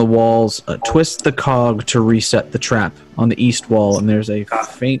scrawled on the walls, twist the cog to reset the trap on the east wall, and there's a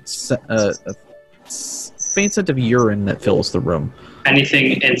faint scent of urine that fills the room.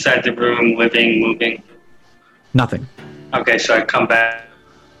 Anything inside the room, living, moving? Nothing. Okay, so I come back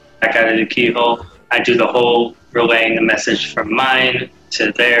out of the keyhole. I do the whole relaying the message from mine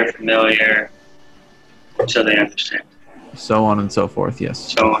to their familiar, so they understand. So on and so forth,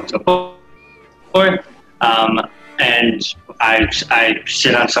 yes. So on and so forth. And I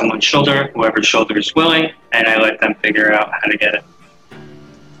sit on someone's shoulder, whoever's shoulder is willing, and I let them figure out how to get it.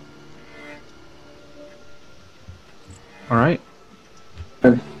 All right.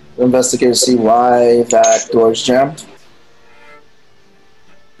 Investigate to see why that door is jammed.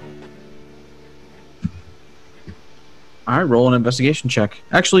 All right, roll an investigation check.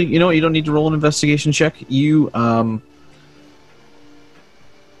 Actually, you know what? You don't need to roll an investigation check.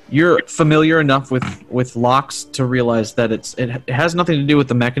 You're familiar enough with locks to realize that it has nothing to do with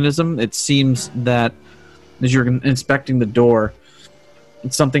the mechanism. It seems that as you're inspecting the door,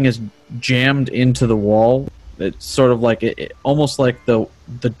 something is jammed into the wall. It's sort of like almost like the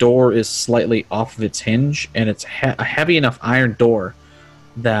door is slightly off of its hinge, and it's a heavy enough iron door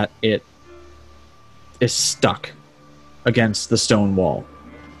that it is stuck against the stone wall.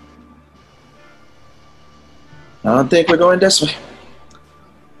 I don't think we're going this way.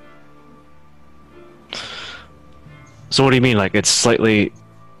 So what do you mean? Like it's slightly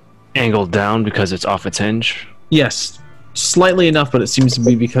angled down because it's off its hinge? Yes, slightly enough, but it seems to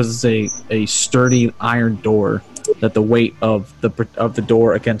be because it's a sturdy iron door that the weight of the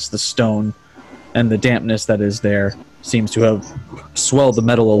door against the stone and the dampness that is there seems to have swelled the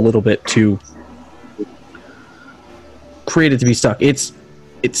metal a little bit to create it to be stuck. It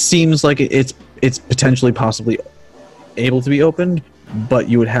seems like it's potentially possibly able to be opened, but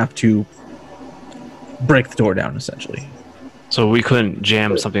you would have to break the door down, essentially. So we couldn't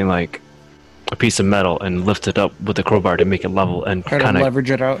jam something like a piece of metal and lift it up with a crowbar to make it level and kind of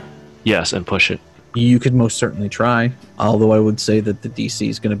leverage it out. Yes, and push it. You could most certainly try, although I would say that the DC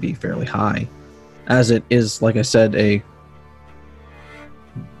is going to be fairly high, as it is, like I said, a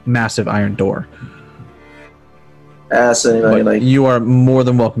massive iron door. Like you are more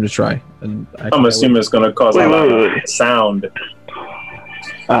than welcome to try. And I'm assuming it's going to cause a lot of sound.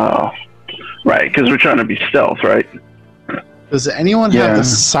 Oh, right, because we're trying to be stealth, right? Does anyone have the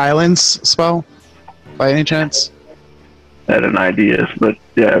silence spell, by any chance? I had an idea, but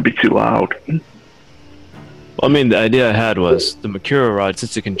yeah, it'd be too loud. Well, I mean, the idea I had was the Mercurial Rod,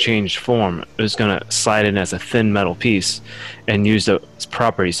 since it can change form, it was going to slide in as a thin metal piece and use its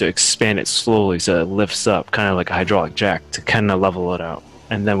properties to expand it slowly so it lifts up, kind of like a hydraulic jack, to kind of level it out.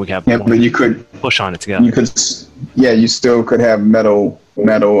 And then we have but you could push on it together. You could, you still could have metal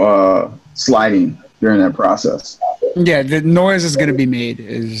sliding during that process. Yeah, the noise is going to be made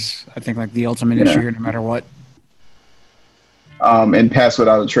is, I think, like the ultimate issue here, no matter what. And pass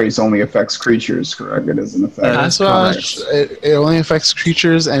without a trace only affects creatures, correct? It doesn't affect. It only affects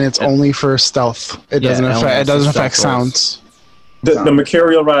creatures, and it's only for stealth. It doesn't affect sounds. The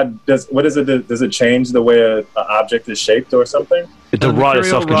Mercurial Rod does it? Does it change the way an object is shaped or something? The rod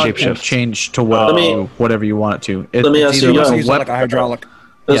itself can shapeshift. Change to whatever you want it to. Let me ask you, like a hydraulic.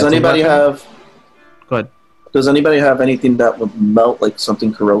 Does anybody have? Go ahead. Does anybody have anything that would melt, like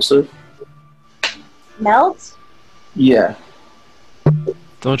something corrosive? Melt? Yeah.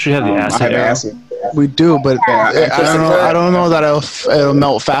 Don't you have the acid arrow? We do, but I don't know that it'll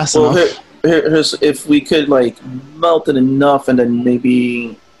melt fast enough. Here's if we could like melt it enough, and then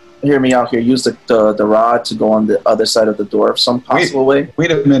maybe hear me out here. Use the rod to go on the other side of the door, some possible way.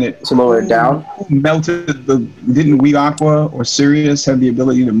 Wait a minute. To lower it down. Who melted didn't We Aqua or Sirius have the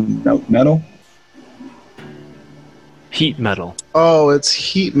ability to melt metal? Heat metal. Oh, it's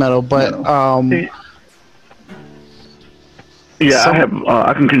heat metal, but yeah, I have.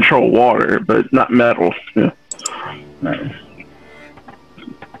 I can control water, but not metal. Yeah. Right.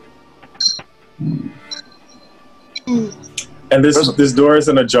 And this door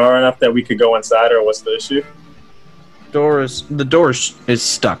isn't ajar enough that we could go inside, or what's the issue? The door is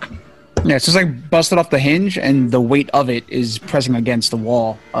stuck. Yeah, it's just like busted off the hinge, and the weight of it is pressing against the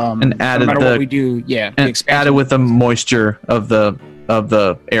wall. And added no matter what we do, and added with the moisture of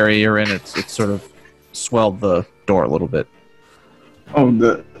the area you're in, it's sort of swelled the door a little bit. Oh,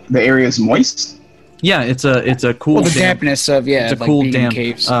 the area is moist. Yeah, it's a cool. Well, the dampness of it's a like cool being damp.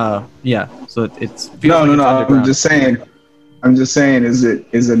 in caves. Yeah, so it's No. I'm just saying. Is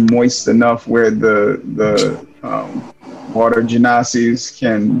it moist enough where the water genasi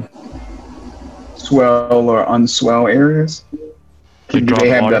can swell or unswell areas? Do they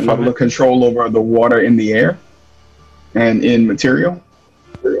have that level of control over the water in the air and in material?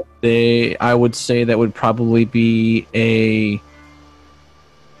 I would say that would probably be a.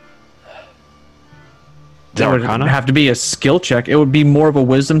 It would have to be a skill check. It would be more of a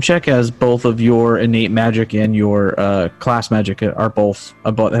wisdom check, as both of your innate magic and your class magic are both.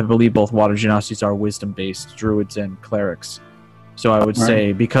 I believe both water genasi are wisdom-based druids and clerics. So I would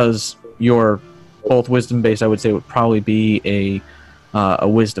say, because you're both wisdom-based, I would say it would probably be a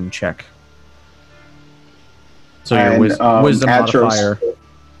wisdom check. So your wisdom modifier.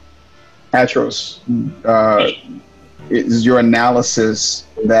 Atros, is your analysis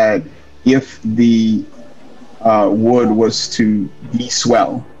that if the wood was to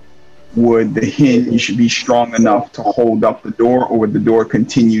de-swell, would the hinge be strong enough to hold up the door, or would the door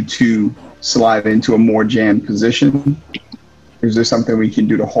continue to slide into a more jammed position? Is there something we can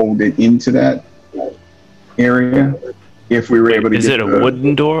do to hold it into that area if we were able to? Is it a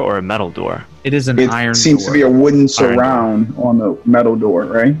wooden door or a metal door? It is an iron door. It seems to be a wooden surround on the metal door,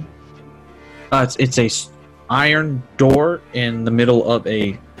 right? It's a iron door in the middle of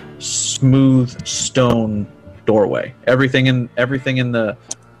a smooth stone doorway. Everything that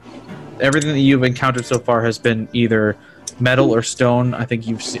you've encountered so far has been either metal or stone. I think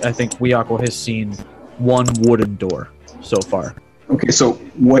We Aqua has seen one wooden door so far. Okay, so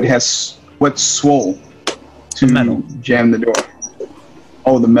what swole to metal jam the door?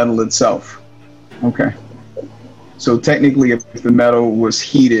 Oh, the metal itself. Okay. So technically, if the metal was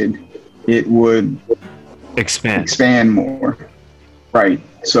heated, it would expand more. Right.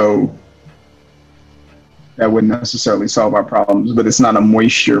 So that wouldn't necessarily solve our problems, but it's not a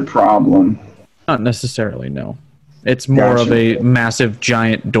moisture problem. Not necessarily, no. It's more of a massive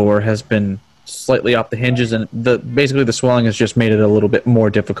giant door has been slightly off the hinges, and basically the swelling has just made it a little bit more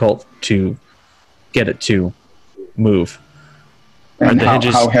difficult to get it to move. And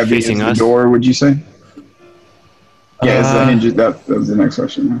how heavy is the door, would you say? Yeah, is the hinges, that was the next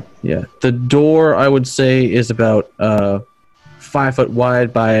question. Yeah, the door I would say is about 5 foot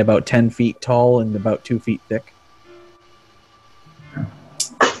wide by about 10 feet tall and about 2 feet thick.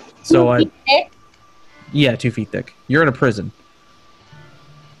 So 2 feet thick? Yeah, 2 feet thick. You're in a prison.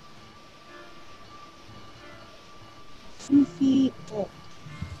 2 feet thick.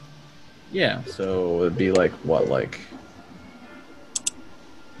 Yeah, so it'd be like what, like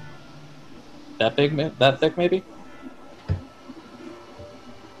that big, that thick, maybe.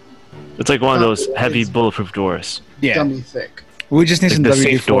 It's like one of those heavy bulletproof doors. Yeah. Dummy thick. We just need Like some the WD-40.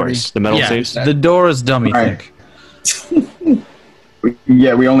 safe doors, the metal safes. The door is dummy Right. thick.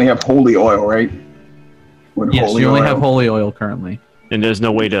 Yeah, we only have holy oil, right? With Yes, holy you only oil. have holy oil currently. And there's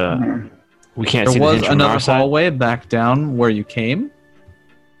no way to. We can't see There the was hinge from another our side. hallway back down where you came.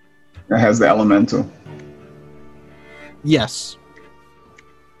 That has the elemental. Yes.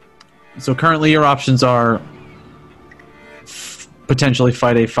 So currently your options are potentially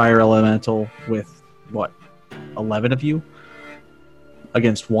fight a fire elemental with, what, 11 of you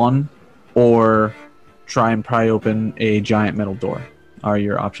against one, or try and pry open a giant metal door are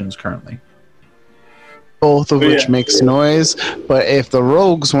your options currently. Both of which Yeah. makes noise, but if the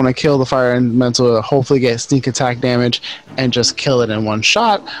rogues want to kill the fire elemental, hopefully get sneak attack damage and just kill it in one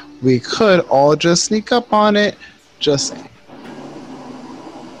shot, we could all just sneak up on it. Just saying.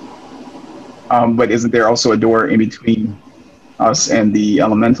 But isn't there also a door in between us and the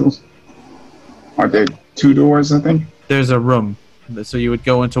elementals? Aren't there 2 doors, I think? There's a room. So you would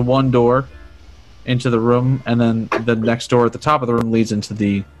go into one door, into the room, and then the next door at the top of the room leads into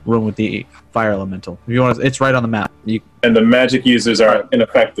the room with the fire elemental. If you want to, it's right on the map. And the magic users are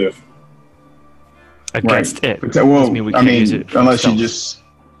ineffective. Against it. But, Doesn't well, mean we I can't mean, use it for unless you stealth. just...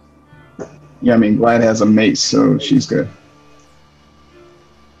 Yeah, I mean, Glad has a mace, so she's good.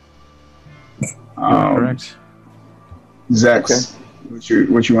 Correct. Zex,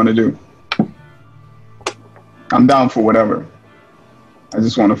 what you want to do? I'm down for whatever. I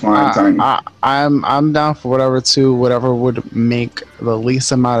just want to find Tiny. I'm down for whatever too. Whatever would make the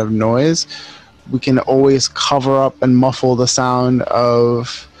least amount of noise. We can always cover up and muffle the sound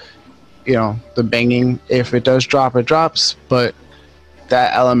of, the banging. If it does drop, it drops. But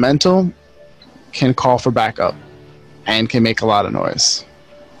that elemental can call for backup and can make a lot of noise.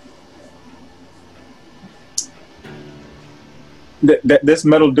 This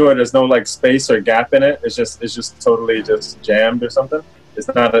metal door, there's no like space or gap in it. It's just totally just jammed or something.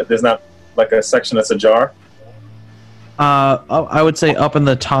 There's not like a section that's ajar. I would say up in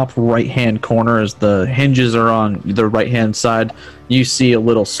the top right-hand corner, as the hinges are on the right-hand side, you see a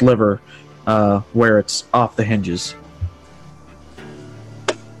little sliver where it's off the hinges.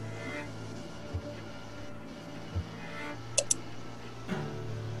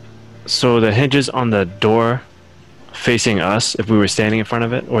 So the hinges on the door facing us, if we were standing in front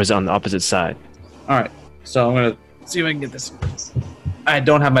of it, or is it on the opposite side? All right, so I'm gonna see if I can get this. I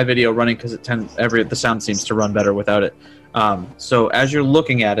don't have my video running because the sound seems to run better without it. So as you're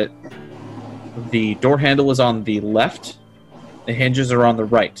looking at it, the door handle is on the left, the hinges are on the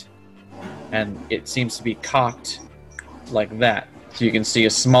right, and it seems to be cocked like that. So you can see a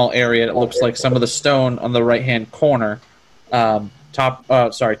small area. It looks like some of the stone on the right-hand corner, top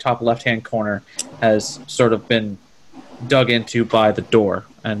left-hand corner, has sort of been dug into by the door,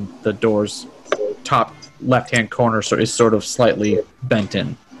 and the door's top left-hand corner is sort of slightly bent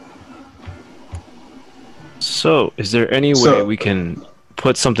in. So, is there any way we can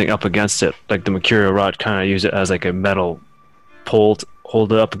put something up against it, like the Mercurial rod, kind of use it as like a metal pole to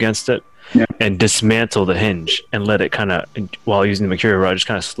hold it up against it, and dismantle the hinge and let it kind of, while using the Mercurial rod, just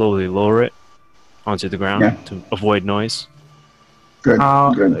kind of slowly lower it onto the ground to avoid noise?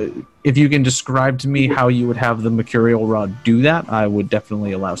 Good. If you can describe to me how you would have the Mercurial rod do that, I would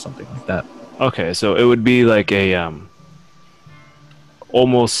definitely allow something like that. Okay, so it would be like a,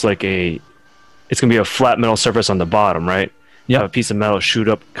 almost like it's going to be a flat metal surface on the bottom, right? Yeah. Have a piece of metal shoot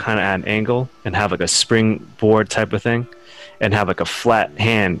up kind of at an angle and have like a springboard type of thing, and have like a flat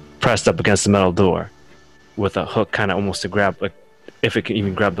hand pressed up against the metal door with a hook kind of almost to grab, like if it can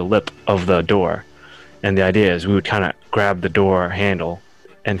even grab the lip of the door. And the idea is we would kind of grab the door handle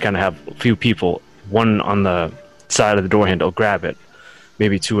and kind of have a few people, one on the side of the door handle, grab it,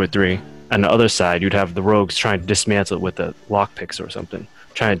 maybe 2 or 3. On the other side, you'd have the rogues trying to dismantle it with the lockpicks or something,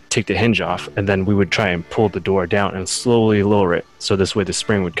 trying to take the hinge off, and then we would try and pull the door down and slowly lower it. So this way the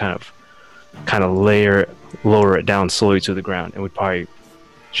spring would kind of lower it down slowly to the ground, and we'd probably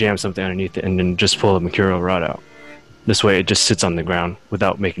jam something underneath it and then just pull the Mercurial rod out. This way it just sits on the ground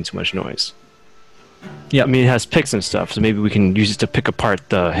without making too much noise. Yeah, I mean, it has picks and stuff, so maybe we can use it to pick apart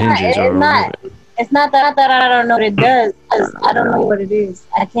the hinges or remove it. It's not that I don't know what it does, because I don't know what it is.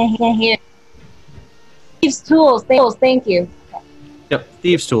 I can't hear. These tools, thank you. Yep,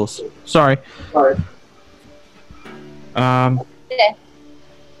 thieves' tools. Sorry. I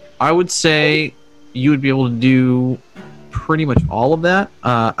would say you would be able to do pretty much all of that,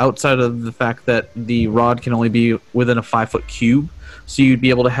 outside of the fact that the rod can only be within a 5-foot cube. So you'd be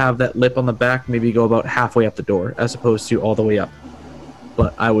able to have that lip on the back maybe go about halfway up the door, as opposed to all the way up.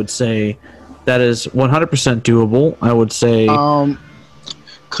 But I would say that is 100% doable. I would say...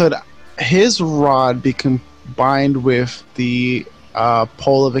 could his rod be combined with the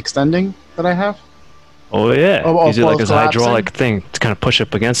pole of extending that I have? Oh yeah, use it pole like of as a hydraulic collapsing? thing to kind of push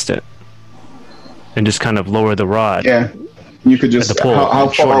up against it, and just kind of lower the rod. Yeah, you could just the pole, how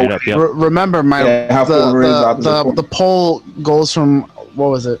shorten far it up. Yep. Remember, how far is opposite the pole goes from, what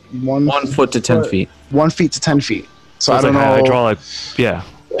was it? 1 foot to 10 feet. 1 feet to 10 feet. So I it's don't like know. a hydraulic,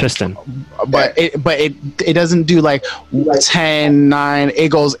 piston. But it doesn't do like 10, 9. It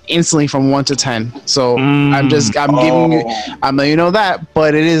goes instantly from 1 to 10. So I'm letting you know that,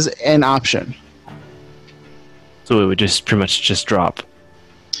 but it is an option. So it would just pretty much just drop.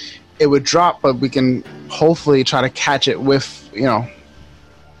 It would drop, but we can hopefully try to catch it with,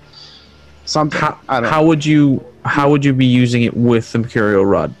 something. How would you be using it with the mercurial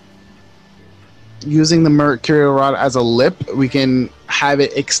rod? Using the mercurial rod as a lip, we can have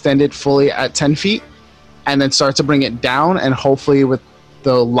it extended fully at 10 feet and then start to bring it down, and hopefully with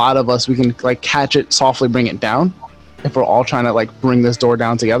the lot of us we can like catch it, softly bring it down if we're all trying to like bring this door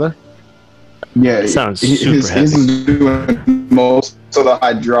down together. Yeah, sounds his is doing most of the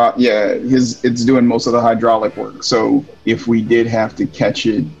it's doing most of the hydraulic work. So if we did have to catch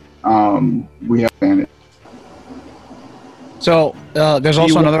it, we have advantage. So there's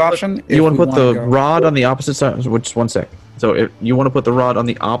also another option. You want to put the rod on the opposite side? Which 1 sec. So if you want to put the rod on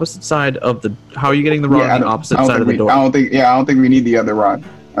the opposite side of the, how are you getting the rod on the opposite side of the door? I don't think we need the other rod.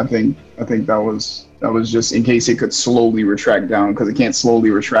 I think that was just in case it could slowly retract down, because it can't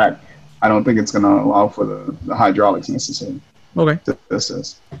slowly retract. I don't think it's going to allow for the hydraulics necessary. Okay.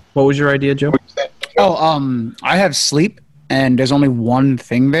 What was your idea, Joe? I have sleep, and there's only one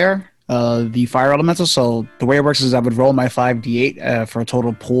thing there. The fire elemental. So the way it works is I would roll my 5d8 for a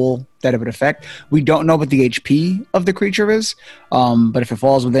total pool that it would affect. We don't know what the HP of the creature is, but if it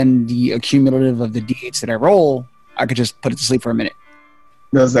falls within the accumulative of the d8s that I roll, I could just put it to sleep for a minute.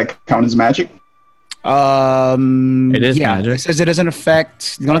 Does that count as magic? It is magic. It says it doesn't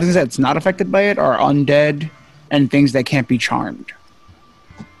affect. The only things that's not affected by it are undead and things that can't be charmed.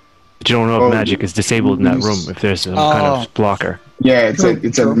 But you don't know if magic is disabled in that room, if there's some kind of blocker. Yeah, it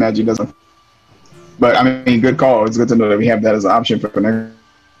says magic doesn't. But I mean, good call. It's good to know that we have that as an option for next.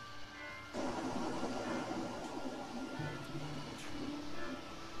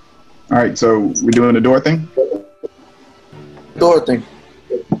 All right, so we're doing the door thing. Door thing.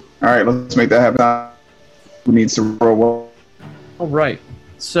 All right, let's make that happen. Who needs to roll? All right,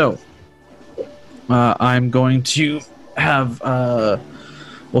 so I'm going to have.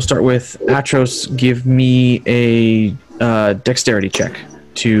 We'll start with Atros. Give me a dexterity check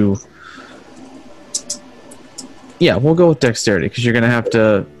to. Yeah, we'll go with dexterity because you're going to have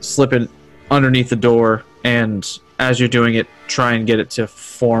to slip it underneath the door, and as you're doing it, try and get it to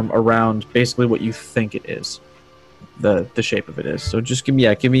form around basically what you think it is, the shape of it is. So just give me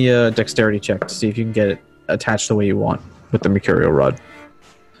a dexterity check to see if you can get it attached the way you want with the mercurial rod.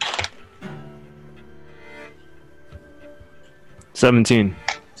 17.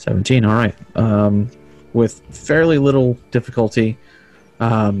 17, all right. With fairly little difficulty,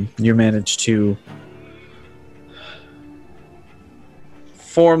 you manage to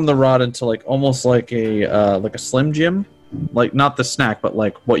form the rod into almost like a Slim Jim, like not the snack, but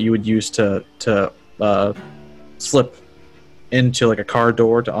like what you would use to slip into like a car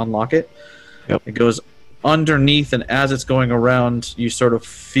door to unlock it. Yep. It goes underneath, and as it's going around, you sort of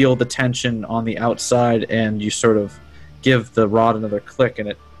feel the tension on the outside, and you sort of give the rod another click, and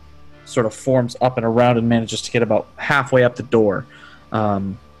it sort of forms up and around and manages to get about halfway up the door.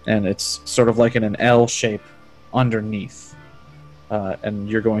 And it's sort of like in an L shape underneath. And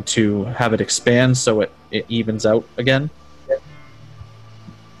you're going to have it expand so it evens out again.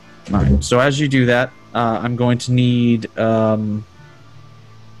 All right. So as you do that, I'm going to need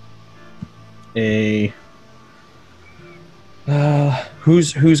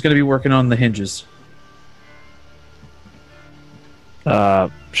who's going to be working on the hinges?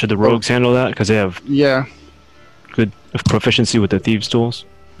 Should the rogues handle that because they have good proficiency with the thieves' tools?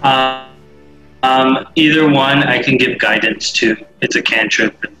 Either one I can give guidance to. It's a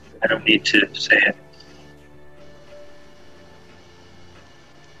cantrip. I don't need to say it.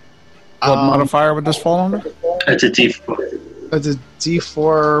 What modifier would this fall under? It's a D4. It's a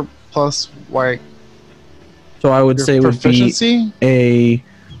D4 plus Y. So I would Your say it would be proficiency? a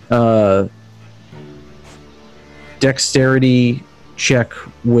dexterity check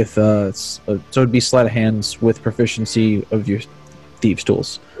with so it'd be sleight of hands with proficiency of your thieves'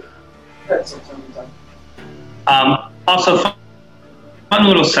 tools. Also, fun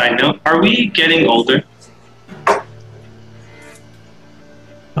little side note: are we getting older?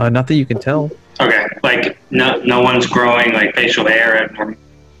 Not that you can tell. Okay, like no one's growing like facial hair at normally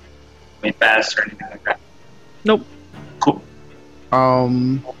fast or anything like that. Nope. Cool.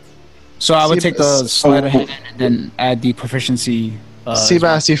 So I would take the sleight of hand and then add the proficiency.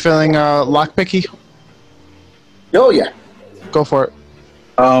 Seabass, you feeling lockpicky? Oh yeah. Go for it.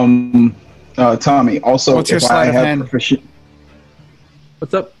 Tommy, also What's your if I sleight of have hand?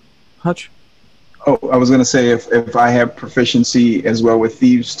 What's up, Hutch? Oh, I was gonna say if I have proficiency as well with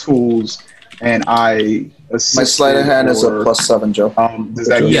thieves' tools, and I assist My sleight of hand is a +7, Joe. Does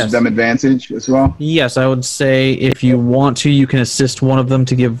that give them advantage as well? Yes, I would say if you want to, you can assist one of them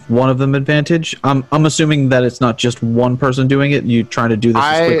to give one of them advantage. I'm assuming that it's not just one person doing it. You're trying to do this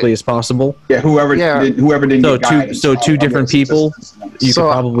as quickly as possible. Yeah, whoever didn't So get guidance, two different people. You could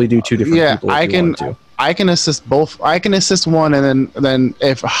probably do two different people. I if you can. wanted to. I can assist both. I can assist one, and then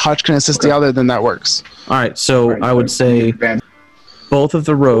if Hutch can assist the other, then that works. All right. So I would say both of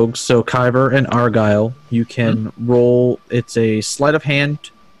the rogues, so Kyber and Argyle, you can roll. It's a sleight of hand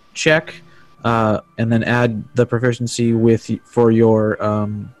check, and then add the proficiency for your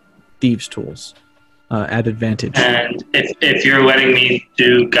thieves' tools. Add advantage. And if you're letting me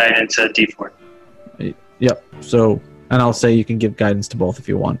do guidance at D4. Yep. So, and I'll say you can give guidance to both if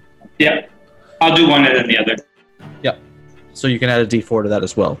you want. Yep. I'll do one and then the other. Yep. So you can add a D4 to that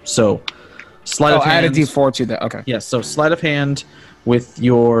as well. So, sleight of hand. Add a D4 to that. Okay. Yes. So sleight of hand with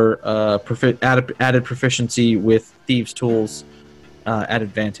your added proficiency with thieves' tools at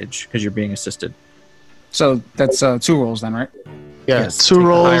advantage because you're being assisted. So that's 2 rolls then, right? Yeah. Yes, 2 take the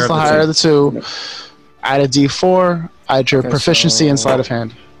rolls. higher of The the higher two. of the 2. Add a D4. Add your Okay, proficiency and so- sleight of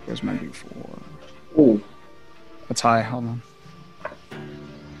hand. Here's my D4. Ooh. That's high. Hold on.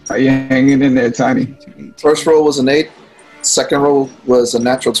 Are you hanging in there, Tiny? First roll was an 8. Second roll was a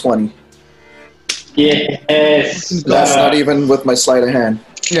natural 20. Yes. That's not even with my sleight of hand.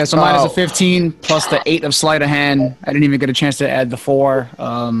 Yeah, so mine is a 15 plus the 8 of sleight of hand. I didn't even get a chance to add the 4,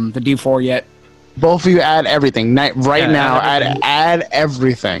 the D4 yet. Both of you add everything right Yeah, now. add Add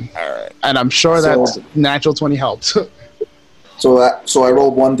everything. All right. And I'm sure So- that natural 20 helped. So I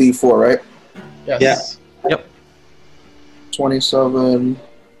rolled 1d4, right? Yes. Yep. 27.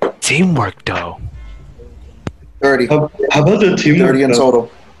 Teamwork, though. 30. How about the team? 30 in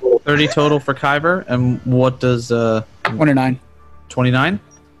total. 30 total for Kyber, and what does 29. 29?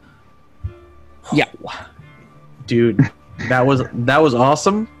 Yeah. Dude, that was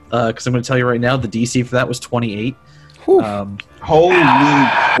awesome. Because I'm going to tell you right now, the DC for that was 28. Holy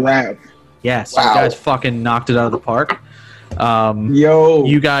crap! Yes, you guys fucking knocked it out of the park. Yo,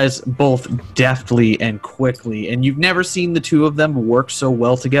 you guys both deftly and quickly, and you've never seen the two of them work so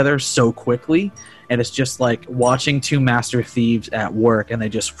well together so quickly. And it's just like watching two master thieves at work, and they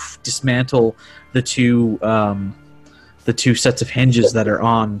just dismantle the two sets of hinges that are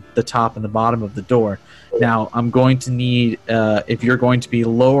on the top and the bottom of the door. Now, I'm going to need if you're going to be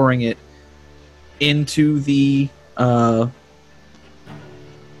lowering it into the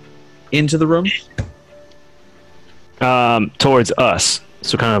room. Towards us,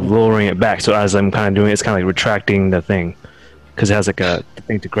 so kind of lowering it back. So as I'm kind of doing it, it's kind of like retracting the thing because it has like a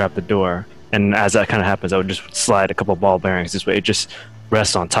thing to grab the door. And as that kind of happens, I would just slide a couple ball bearings this way. It just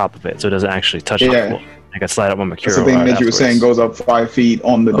rests on top of it, so it doesn't actually touch the floor. I can slide up on Mercurial. That's the thing that you were saying goes up 5 feet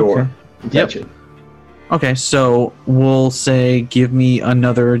on the door. Yep. Okay, so we'll say give me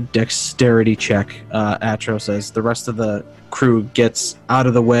another dexterity check, Atros, as the rest of the crew gets out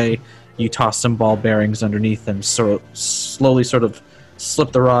of the way. You toss some ball bearings underneath them, so slowly sort of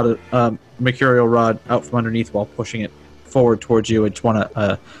slip the mercurial rod out from underneath while pushing it forward towards you. I just want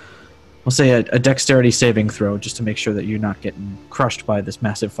to, we'll say a dexterity saving throw just to make sure that you're not getting crushed by this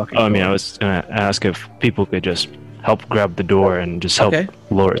massive fucking I mean, door. I was going to ask if people could just help grab the door and just help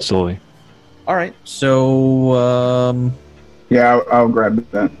lower it slowly. All right, so yeah, I'll grab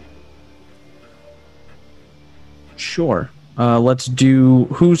that. Sure. Let's do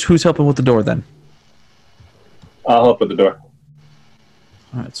who's helping with the door then. I'll help with the door.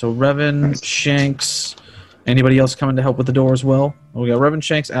 All right, so Revan, Shanks, anybody else coming to help with the door as well? We got Revan,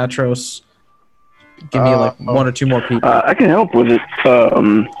 Shanks, Atros. Give me like one or two more people. I can help with it.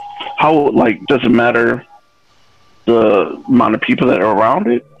 How does it matter the amount of people that are around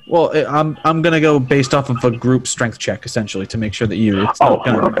it? Well, I'm gonna go based off of a group strength check essentially to make sure that it's not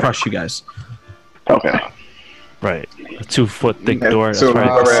gonna crush you guys. Okay. Right. A 2-foot thick Yeah, door. That's so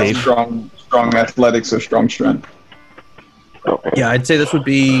probably whoever has safe. strong athletics or strong strength. Yeah, I'd say this would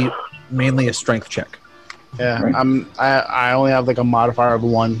be mainly a strength check. Yeah, Right. I only have like a modifier of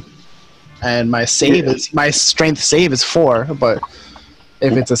 1, and my strength save is 4. But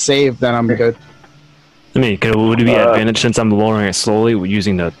if it's a save, then I'm good. I mean, would it be advantage since I'm lowering it slowly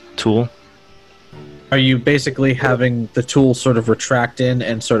using the tool? Are you basically having the tool sort of retract in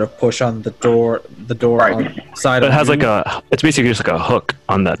and sort of push on the door on the side? But it of has you? it's basically just like a hook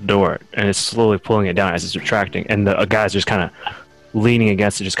on that door, and it's slowly pulling it down as it's retracting, and the guy's just kind of leaning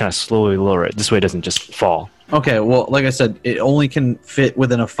against it, just kind of slowly lower it. This way it doesn't just fall. Okay, well, like I said, it only can fit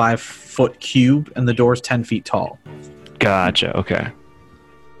within a 5-foot cube, and the door's 10 feet tall. Gotcha, okay.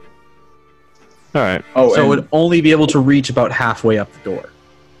 Alright. Oh, So it and- would only be able to reach about halfway up the door.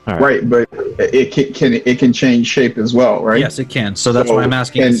 Right, but it can change shape as well, right? Yes, it can. So that's why I'm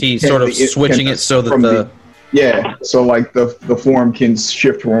asking, is he sort of switching it so that from the... Yeah, so like the form can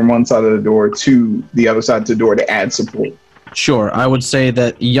shift from one side of the door to the other side of the door to add support. Sure, I would say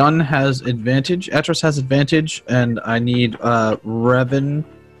that Yun has advantage, Etris has advantage, and I need Revan,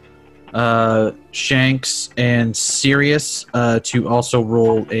 Shanks, and Sirius to also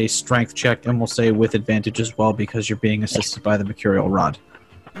roll a strength check, and we'll say with advantage as well because you're being assisted by the Mercurial Rod.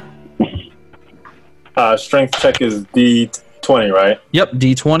 Strength check is D20, right? Yep,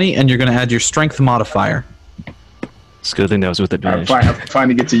 D20, and you're going to add your strength modifier. It's a good thing that was with advantage. I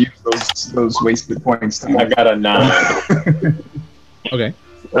finally get to use those wasted points. I got a 9. Okay.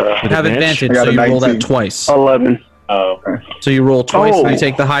 With Have advantage, I got so a you roll 19. that twice. 11. Oh. So you roll twice, and Oh. you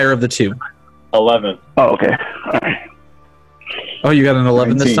take the higher of the two. 11. Oh, okay. All right. Oh, you got an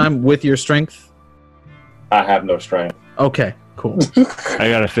 11 this 19. time with your strength? I have no strength. Okay, cool. I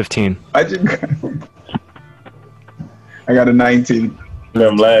got a 15. I got a 19.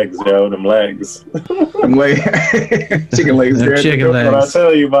 Them legs, yo, them legs. Them chicken legs. Them there. chicken What I legs.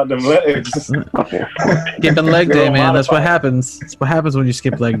 tell you about them legs? Okay. Skipping leg day, man. That's what happens. That's what happens when you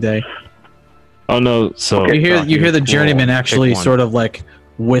skip leg day. Oh no, so... You hear the Cool. journeyman actually Pick one. sort of like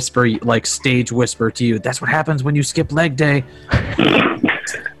whisper, like stage whisper to you. That's what happens when you skip leg day.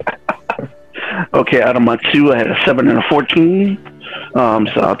 Okay, out of my 2, I had a 7 and a 14. So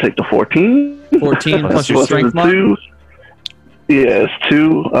I'll take the 14. 14 plus your Plus strength the mod? 2. Yeah, it's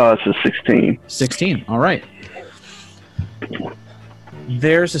 2. It's a 16. 16. All right.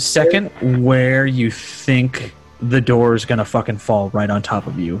 There's a second where you think the door is gonna fucking fall right on top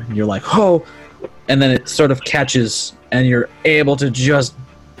of you, and you're like, "Oh!" And then it sort of catches, and you're able to just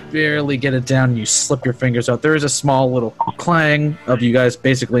barely get it down. And you slip your fingers out. There is a small little clang of you guys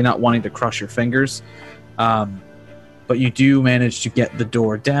basically not wanting to crush your fingers, but you do manage to get the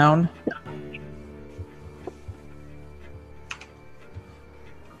door down.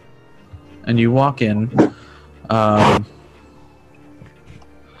 And you walk in.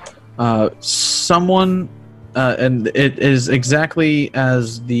 Someone, and it is exactly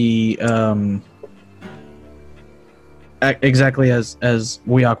as the exactly as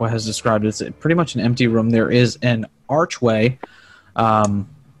Wiakwa has described it. It's pretty much an empty room. There is an archway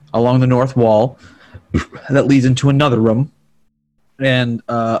along the north wall that leads into another room, and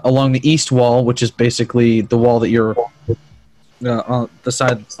along the east wall, which is basically the wall that you're on the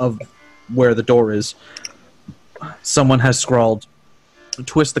side of where the door is, someone has scrawled,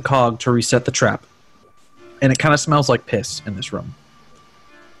 "Twist the cog to reset the trap." And it kind of smells like piss in this room.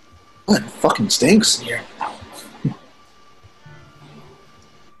 What fucking stinks in here?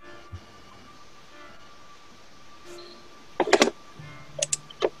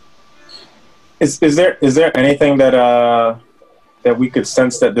 Is there anything that we could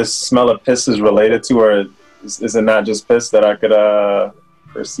sense that this smell of piss is related to, or is it not just piss that I could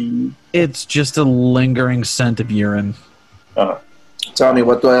perceive? It's just a lingering scent of urine. Tell me,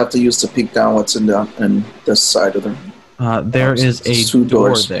 what do I have to use to peek down what's in this side of the room? There is a two door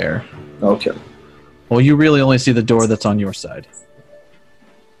doors. there. Okay. Well, you really only see the door that's on your side.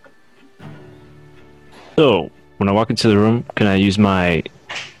 So, when I walk into the room, can I use my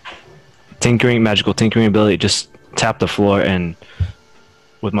magical tinkering ability, just tap the floor and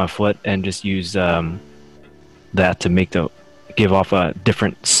with my foot and just use that to give off a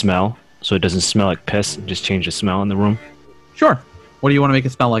different smell, so it doesn't smell like piss, and just change the smell in the room? Sure. What do you want to make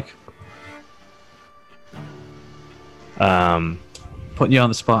it smell like? Putting you on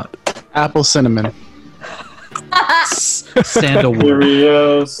the spot. Apple cinnamon. Sandalwood.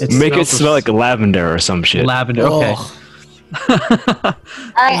 Make it smell like lavender or some shit. Lavender. Okay.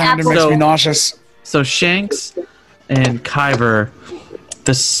 Lavender makes me nauseous. So Shanks and Kyver,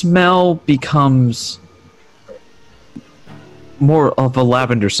 the smell becomes more of a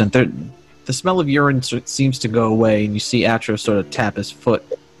lavender scent. The the smell of urine seems to go away, and you see Atros sort of tap his foot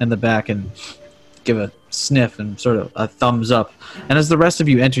in the back and give a sniff and sort of a thumbs up. And as the rest of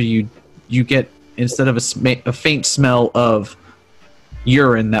you enter, you get, instead of a faint smell of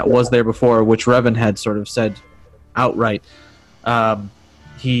urine that was there before, which Revan had sort of said outright,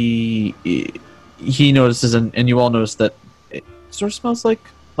 he notices, and you all notice that it sort of smells like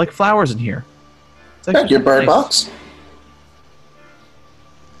flowers in here. Thank you, Bird Box.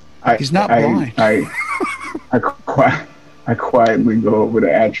 He's not blind. I quietly go over to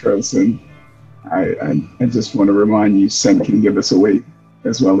Atros and I just want to remind you, scent can give us away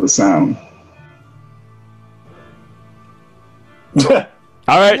as well as sound. All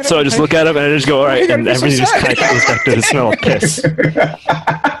right, so I just look at him and I just go, all right, and everything just kind of goes back to the smell of piss.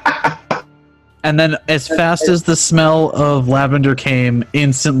 And then as fast as the smell of lavender came,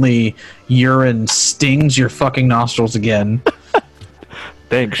 instantly urine stings your fucking nostrils again.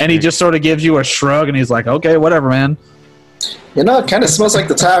 Thanks. And he just sort of gives you a shrug and he's like, okay, whatever, man. You know, it kind of smells like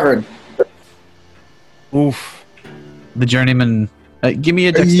the tavern. Oof. The journeyman. Give me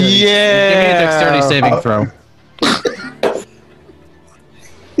a dexterity. Yeah. Give me a dexterity saving throw.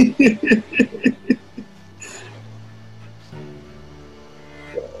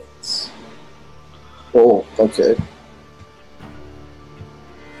 Oh, okay.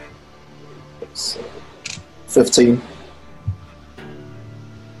 15.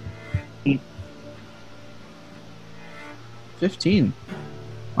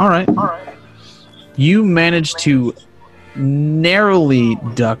 All right. You managed to narrowly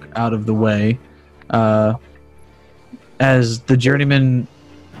duck out of the way as the journeyman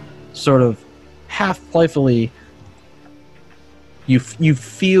sort of half playfully you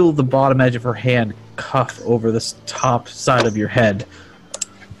feel the bottom edge of her hand cuff over the top side of your head,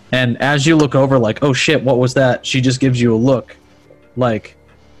 and as you look over like, oh shit, what was that, she just gives you a look like,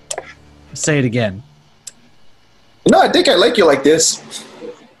 say it again. No, I think I like you like this.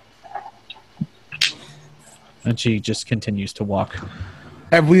 And she just continues to walk.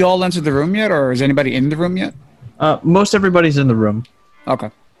 Have we all entered the room yet, or is anybody in the room yet? Most everybody's in the room.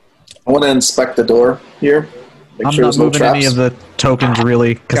 Okay. I want to inspect the door here. Make I'm sure not there's no moving traps. any of the tokens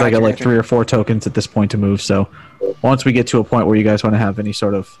really, because I got Gotcha, like gotcha. 3 or 4 tokens at this point to move. So once we get to a point where you guys want to have any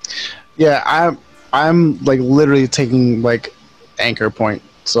sort of, Yeah, I'm like literally taking like anchor point.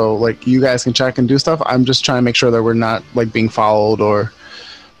 So like you guys can check and do stuff. I'm just trying to make sure that we're not like being followed or,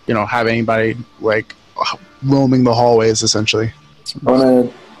 you know, have anybody like roaming the hallways essentially. I want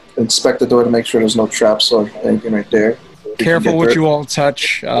to inspect the door to make sure there's no traps or anything right there. Careful what you all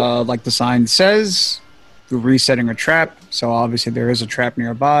touch. Like the sign says, we're resetting a trap. So obviously there is a trap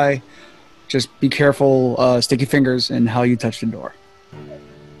nearby. Just be careful, sticky fingers in how you touch the door.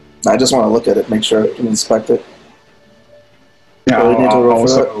 I just want to look at it, make sure and inspect it. Yeah, Do we need to I'll roll for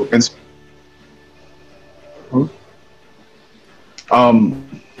also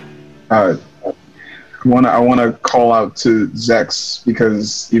I want to call out to Zex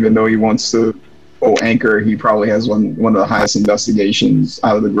because even though he wants to go anchor, he probably has one of the highest investigations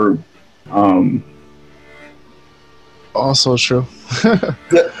out of the group. Also true.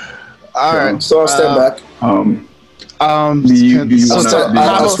 All right, so I'll stand back. Do you want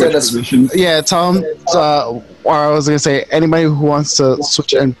to switch positions? Yeah, tell him. Or I was gonna say, anybody who wants to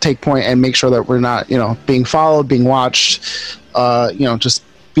switch and take point and make sure that we're not, you know, being followed, being watched. You know, just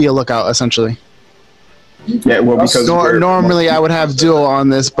be a lookout, essentially. Yeah, well, because normally I would have duo on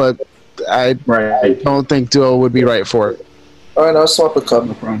this, but I don't think duo would be right for it. All right, I'll swap a cup.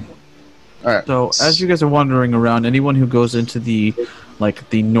 No problem. All right. so as you guys are wandering around, anyone who goes into the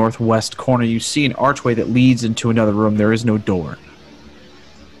northwest corner, you see an archway that leads into another room. There is no door.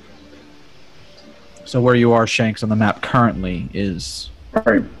 So where you are, Shanks, on the map currently is... All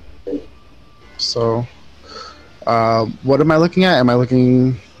right. So, what am I looking at? Am I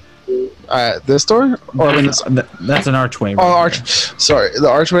looking at this door? Or that's an archway. Right sorry, the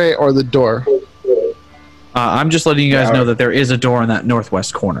archway or the door? I'm just letting you guys know that there is a door in that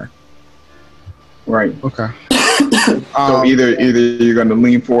northwest corner. Right. Okay. So either you're going to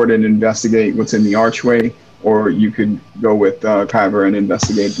lean forward and investigate what's in the archway, or you could go with Kyber and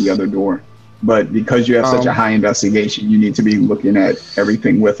investigate the other door. But because you have such a high investigation, you need to be looking at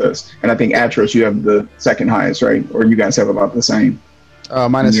everything with us. And I think Atros, you have the second highest, right? Or you guys have about the same.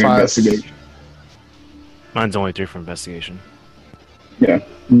 Minus 5. Investigation. Mine's only 3 for investigation. Yeah,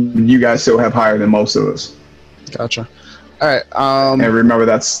 you guys still have higher than most of us. Gotcha. All right. And remember,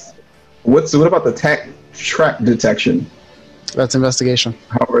 what about the trap detection? That's investigation.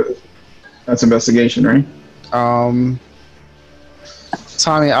 That's investigation, right?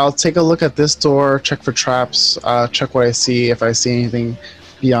 Tommy, I'll take a look at this door, check for traps, check what I see. If I see anything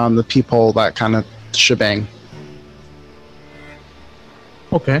beyond the peephole, that kind of shebang.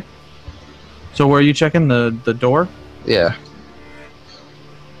 Okay. So where are you checking? The door? Yeah.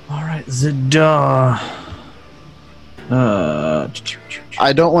 All right, the door.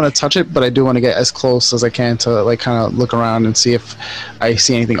 I don't want to touch it, but I do want to get as close as I can to like kind of look around and see if I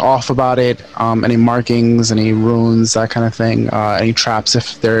see anything off about it. Any markings, any runes, that kind of thing. Any traps,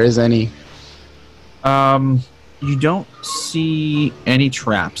 if there is any. You don't see any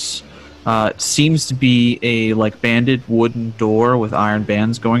traps. It seems to be a like banded wooden door with iron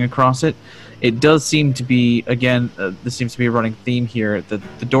bands going across it. It does seem to be, again, this seems to be a running theme here. The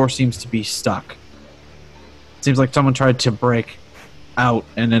door seems to be stuck. It seems like someone tried to break out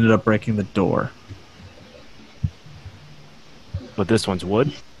and ended up breaking the door. But this one's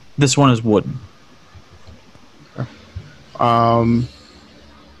wood? This one is wooden. I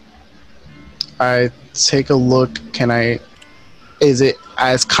take a look. Is it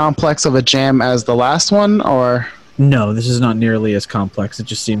as complex of a jam as the last one, or? No, this is not nearly as complex. It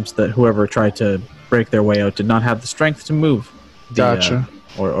just seems that whoever tried to break their way out did not have the strength to move. Gotcha.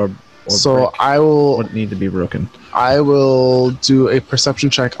 Or so break I will. What need to be broken? I will do a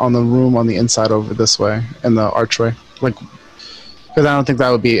perception check on the room on the inside over this way in the archway, like, because I don't think that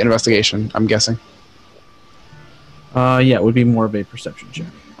would be investigation. I'm guessing. Yeah, it would be more of a perception check.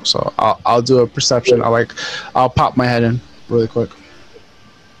 So I'll do a perception. I'll pop my head in really quick.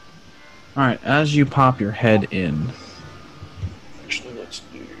 All right, as you pop your head in. Actually, let's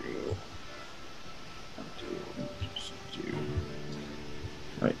do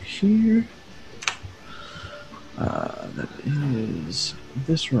right here. That is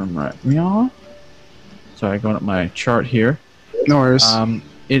this room right now. Sorry, going up my chart here. No worries.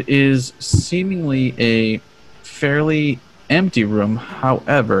 It is seemingly a fairly empty room.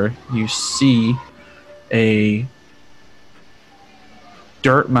 However, you see a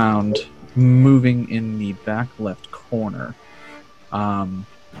dirt mound moving in the back left corner. And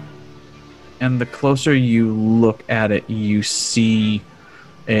the closer you look at it, you see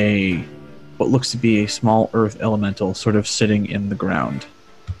what looks to be a small earth elemental sort of sitting in the ground.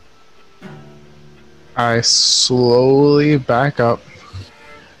 I slowly back up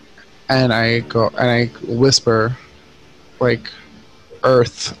and I whisper, like,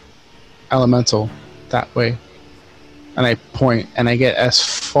 earth elemental, that way. And I point and I get as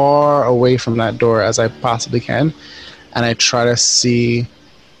far away from that door as I possibly can, and I try to see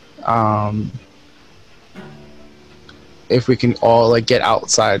if we can all like get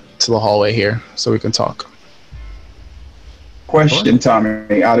outside to the hallway here so we can talk. Question,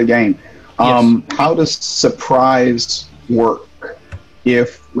 Tommy, out of game. Yes. How does surprise work?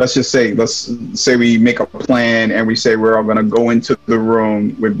 If let's say we make a plan and we say we're all gonna go into the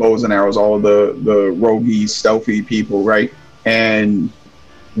room with bows and arrows, all of the roguey, stealthy people, right? And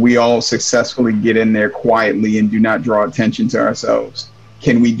we all successfully get in there quietly and do not draw attention to ourselves.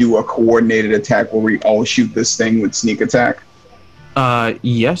 Can we do a coordinated attack where we all shoot this thing with sneak attack?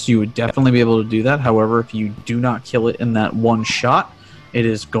 Yes, you would definitely be able to do that. However, if you do not kill it in that one shot,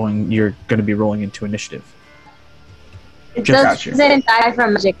 you're going to be rolling into initiative. It doesn't die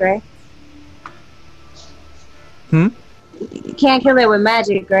from magic, right? You can't kill it with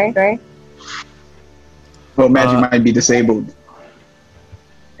magic, right? Well, magic might be disabled.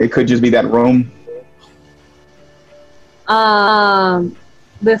 It could just be that room.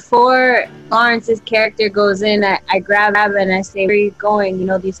 Before Lawrence's character goes in, I grab it and I say, "Where are you going? You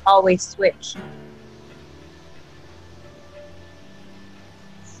know, these hallways switch."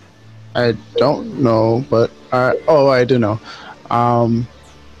 I don't know, but I do know.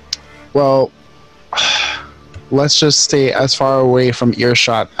 Well, let's just stay as far away from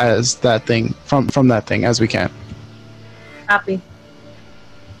earshot as that thing from that thing as we can. Copy.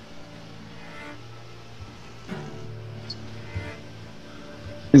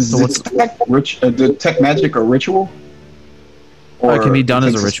 Is detect magic a ritual? Or it can be done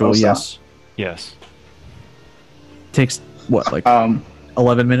as a ritual, yes. Yes. Takes what, like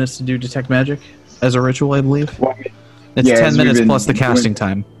 11 minutes to do detect magic as a ritual, I believe. It's 10 minutes plus the casting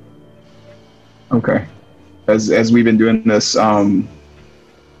time. Okay. As we've been doing this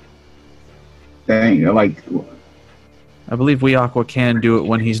thing, like, I believe Weeakwa can do it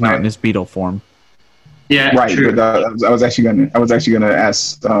when he's not in his beetle form. Yeah, right. true. But I was actually gonna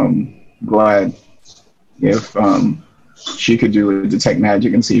ask Glad if she could do a detect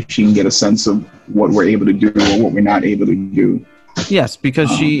magic and see if she can get a sense of what we're able to do or what we're not able to do. Yes,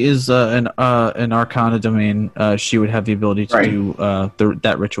 because she is an Arcana domain. She would have the ability to do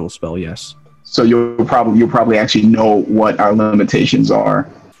that ritual spell. Yes. So you'll probably actually know what our limitations are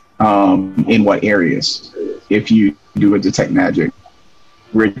in what areas if you do a detect magic.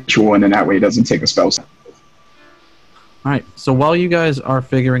 ritual, and in that way, it doesn't take a spell. All right. So while you guys are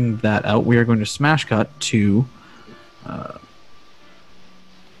figuring that out, we are going to smash cut to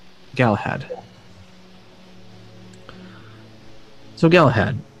Galahad. So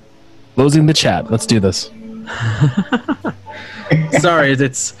Galahad, closing the chat. Let's do this. Sorry,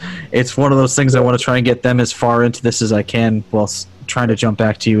 it's one of those things I want to try and get them as far into this as I can, while trying to jump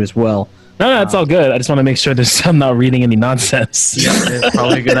back to you as well. No, it's all good. I just want to make sure I'm not reading any nonsense. Yeah, it's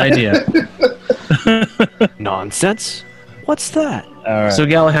probably a good idea. Nonsense? What's that? All right. So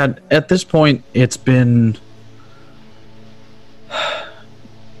Galahad, at this point, it's been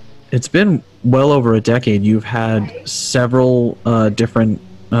well over a decade. You've had several different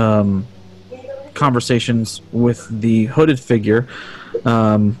conversations with the hooded figure.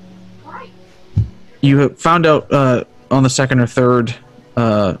 You have found out on the second or third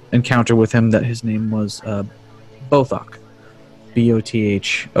encounter with him that his name was Bothok.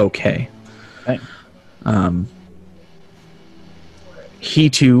 Bothok. Okay. He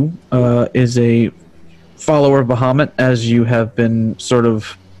too is a follower of Bahamut, as you have been sort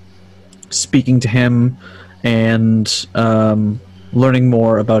of speaking to him and learning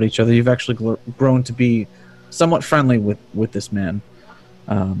more about each other. You've actually grown to be somewhat friendly with this man.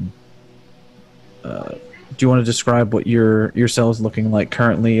 Do you want to describe what your cell is looking like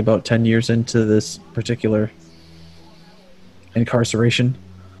currently, about 10 years into this particular incarceration?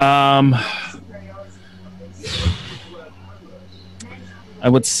 I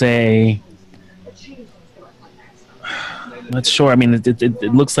would say, not sure. I mean, it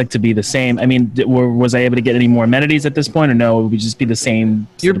looks like to be the same. I mean, was I able to get any more amenities at this point, or no? It would just be the same.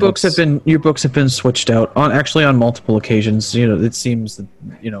 Your books have been switched out on multiple occasions. You know, it seems that,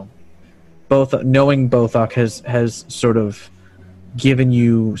 you know, knowing Bothok has sort of given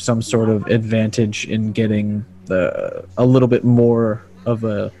you some sort of advantage in getting a little bit more of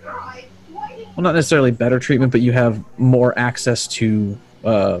a, well, not necessarily better treatment, but you have more access to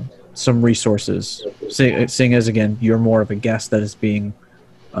some resources. Seeing as, again, you're more of a guest that is being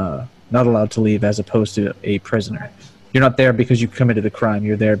not allowed to leave, as opposed to a prisoner. You're not there because you committed a crime.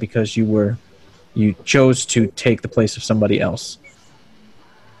 You're there because you chose to take the place of somebody else.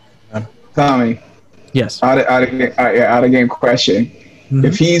 Tommy. Yes. Out of game question. Mm-hmm.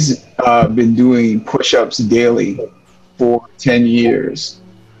 If he's been doing push-ups daily for 10 years,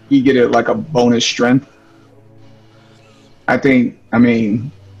 he get it like a bonus strength. I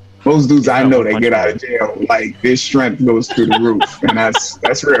mean, most dudes I know that get out of jail, like, their strength goes through the roof, and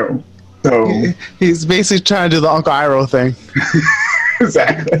that's real. So he's basically trying to do the Uncle Iroh thing.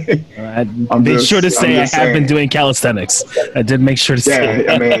 Exactly. Made sure to say I have been doing calisthenics. I did make sure to say.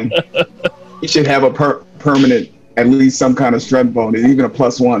 Yeah, I mean, he should have a permanent, at least some kind of strength bonus, even a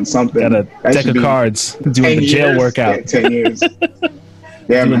 +1, something. Got a deck of cards doing the jail workout. Yeah, 10 years.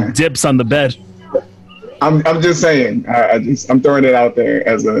 Yeah, doing man. Dips on the bed. I'm just saying. I'm throwing it out there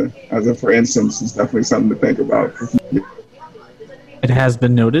as a for instance. It's definitely something to think about. It has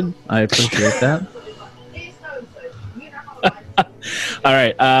been noted. I appreciate that. All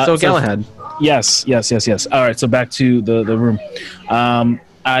right. So Galahad. Yes. All right. So back to the room.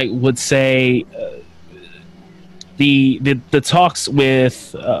 I would say the talks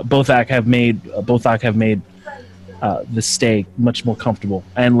with Bothok have made the stay much more comfortable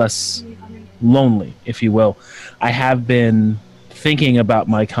and less lonely, if you will. I have been thinking about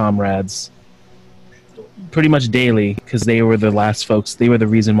my comrades pretty much daily, because they were the last folks. They were the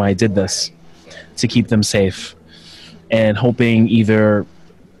reason why I did this, to keep them safe, and hoping either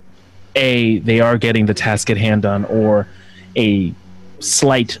A, they are getting the task at hand done, or a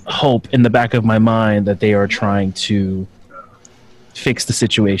slight hope in the back of my mind that they are trying to fix the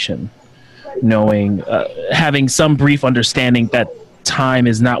situation, knowing, having some brief understanding that time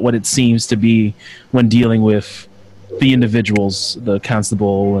is not what it seems to be when dealing with the individuals, the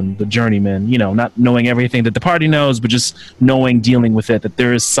constable and the journeyman, you know, not knowing everything that the party knows, but just dealing with it, that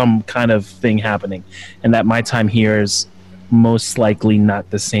there is some kind of thing happening, and that my time here is most likely not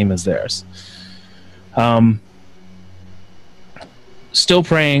the same as theirs. Still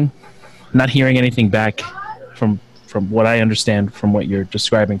praying, not hearing anything back from what I understand from what you're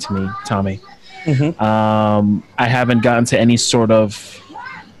describing to me, Tommy. Mm-hmm. I haven't gotten to any sort of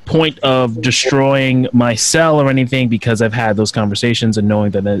point of destroying my cell or anything, because I've had those conversations and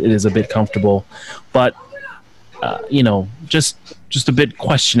knowing that it is a bit comfortable, but you know, just a bit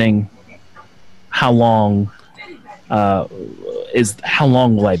questioning how long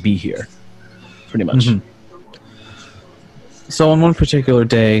will I be here, pretty much. Mm-hmm. So on one particular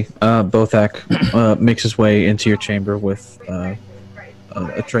day, Bothok makes his way into your chamber with a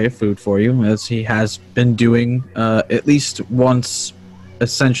tray of food for you, as he has been doing at least once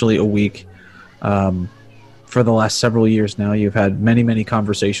essentially a week. For the last several years now, you've had many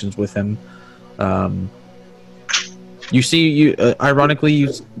conversations with him. Ironically, you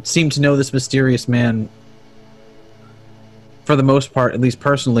seem to know this mysterious man for the most part, at least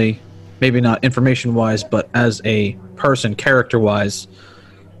personally, maybe not information-wise, but as a person, character-wise,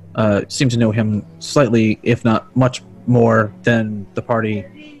 seem to know him slightly, if not much more than the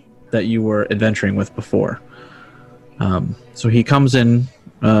party that you were adventuring with before. So he comes in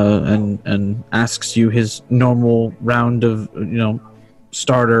and asks you his normal round of,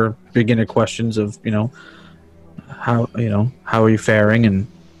 starter beginner questions of, how are you faring, and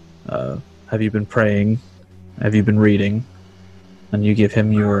have you been praying, have you been reading, and you give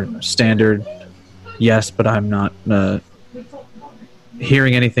him your standard yes, but I'm not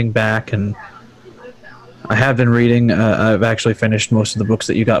hearing anything back, and I have been reading. I've actually finished most of the books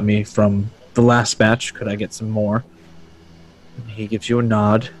that you got me from the last batch. Could I get some more? And he gives you a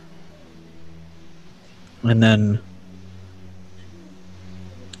nod, and then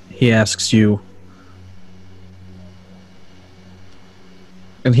he asks you,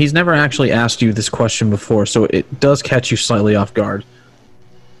 and he's never actually asked you this question before, so it does catch you slightly off guard.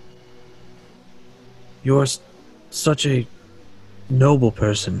 You're such a noble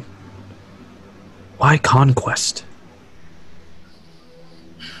person. Why conquest?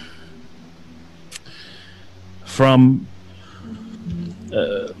 From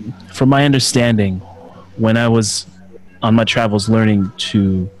my understanding, when I was on my travels learning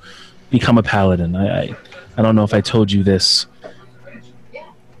to become a paladin, I don't know if I told you this.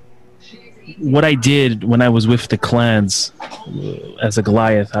 What I did when I was with the clans as a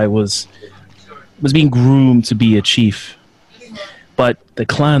Goliath, I was being groomed to be a chief, but the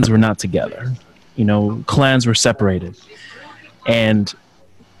clans were not together. Clans were separated, and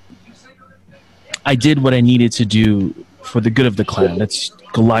I did what I needed to do for the good of the clan. That's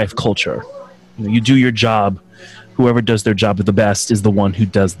Goliath culture. You do your job. Whoever does their job the best is the one who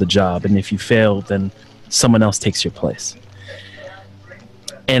does the job, and if you fail, then someone else takes your place.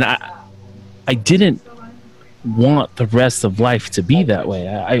 And I didn't want the rest of life to be that way.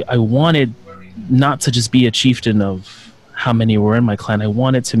 I wanted not to just be a chieftain of how many were in my clan. I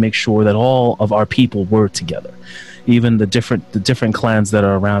wanted to make sure that all of our people were together, even the different clans that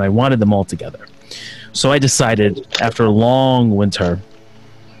are around. I wanted them all together. So I decided, after a long winter,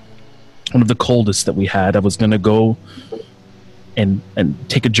 one of the coldest that we had, I was going to go and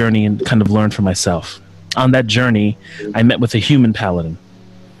take a journey and kind of learn for myself. On that journey, I met with a human paladin.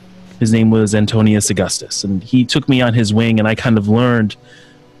 His name was Antonius Augustus, and he took me on his wing, and I kind of learned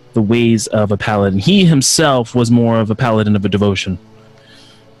the ways of a paladin. He himself was more of a paladin of a devotion.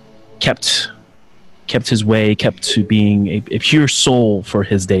 Kept his way, kept to being a pure soul for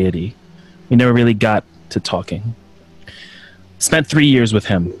his deity. We never really got to talking. Spent 3 years with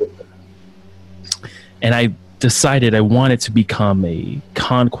him, and I decided I wanted to become a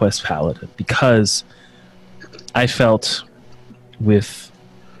conquest paladin because I felt, with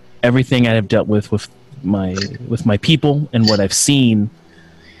everything I have dealt with my people and what I've seen,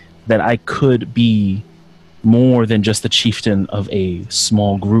 that I could be more than just the chieftain of a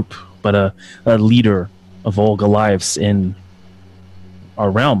small group, but a leader of all Goliaths in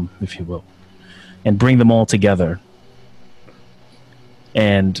our realm, if you will, and bring them all together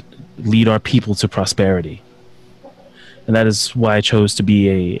and lead our people to prosperity. And that is why I chose to be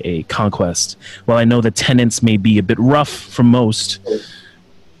a conquest. While I know the tenets may be a bit rough for most,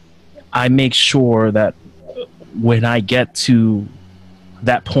 I make sure that when I get to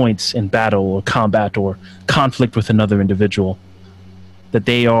that point in battle or combat or conflict with another individual, that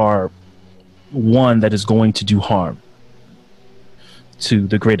they are one that is going to do harm to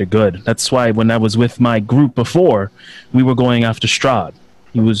the greater good. That's why when I was with my group before, we were going after Strahd.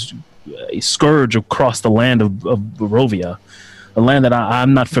 He was a scourge across the land of Barovia, a land that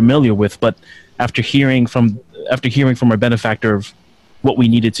I'm not familiar with, but after hearing from our benefactor of what we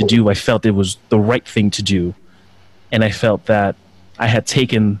needed to do, I felt it was the right thing to do, and I felt that I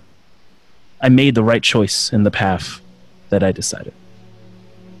made the right choice in the path that I decided.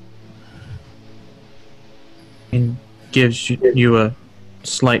 And gives you a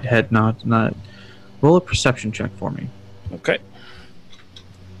slight head nod. Roll a perception check for me. Okay.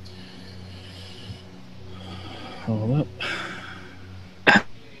 Hold up.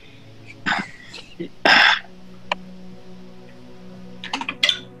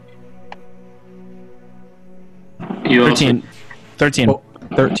 You 13. 13. Oh,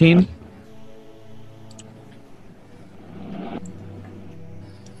 13?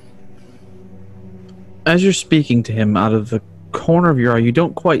 As you're speaking to him out of the corner of your eye, you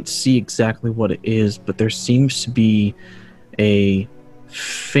don't quite see exactly what it is, but there seems to be a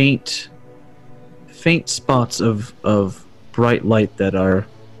faint spots of bright light that are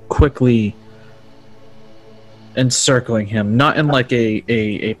quickly encircling him, not in like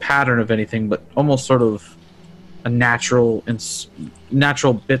a pattern of anything, but almost sort of a natural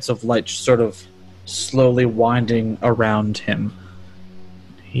bits of light just sort of slowly winding around him.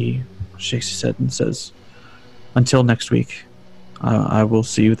 He shakes his head and says, "Until next week, I will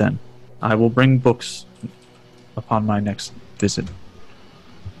see you then. I will bring books upon my next visit."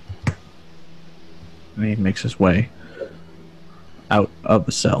 And he makes his way out of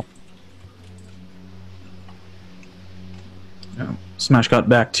the cell. Smash got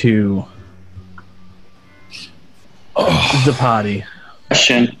back to the party.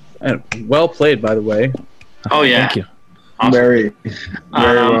 Question. Well played, by the way. Oh yeah. Thank you. Awesome. Very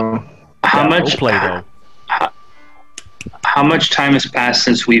well. How Yeah, much well played, though. How much time has passed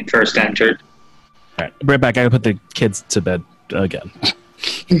since we first entered? All right, right back. I gotta put the kids to bed again.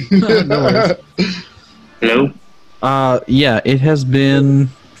 Hello? Yeah, it has been,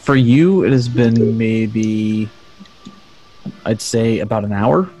 for you, it has been maybe, I'd say about an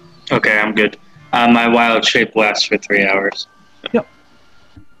hour. Okay, I'm good. My wild shape lasts for 3 hours. Yep.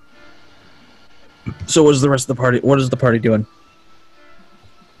 So what is the rest of the party? What is the party doing?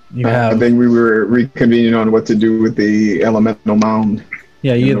 You I have, think we were reconvening on what to do with the elemental mound.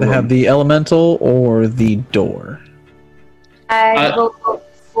 yeah, you either have the elemental or the door. I go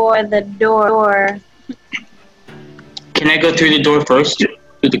for the door. Can I go through the door first?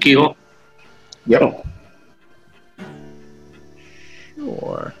 Through the keyhole? Yep.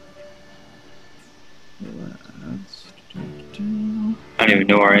 Sure. I don't even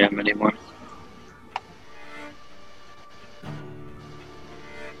know where I am anymore.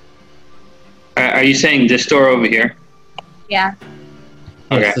 Are you saying this door over here? Yeah.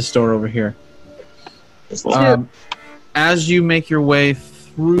 Okay. It's this door over here. It's two. As you make your way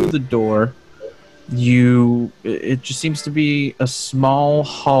through the door, it just seems to be a small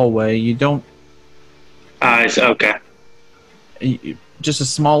hallway. You don't. It's okay. Just a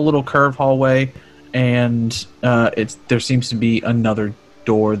small little curved hallway, and there seems to be another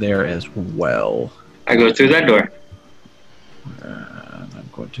door there as well. I go through that door. I'm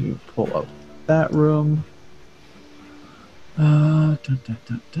going to pull up that room. Da, da,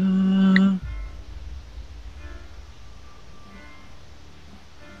 da, da.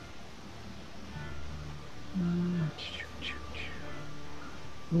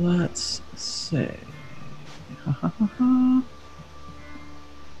 Let's see.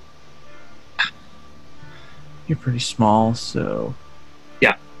 You're pretty small, so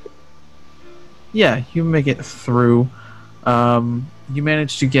yeah. Yeah, you make it through. You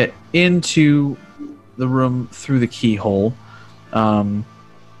manage to get into the room through the keyhole.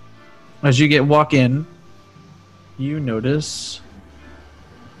 As you walk in, you notice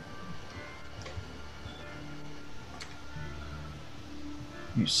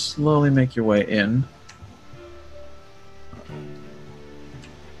you slowly make your way in.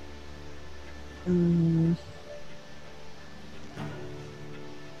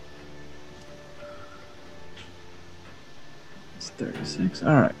 It's 36.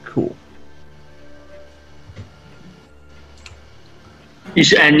 All right, cool. You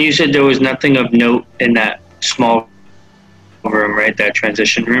said there was nothing of note in that small room, right? That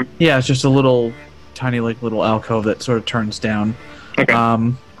transition room? Yeah, it's just a little tiny little alcove that sort of turns down.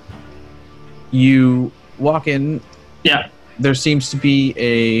 Okay. You walk in. Yeah. There seems to be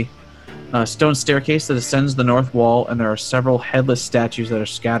a stone staircase that ascends the north wall, and there are several headless statues that are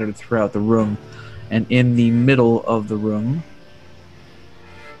scattered throughout the room. And in the middle of the room,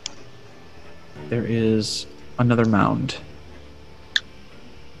 there is another mound.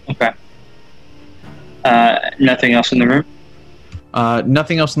 Okay. Nothing else in the room?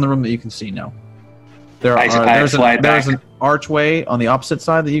 Nothing else in the room that you can see, no. There's an archway on the opposite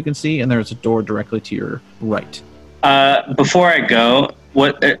side that you can see, and there's a door directly to your right. Before I go,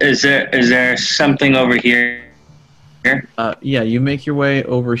 what is there something over here? Yeah, you make your way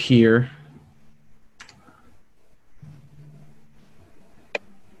over here.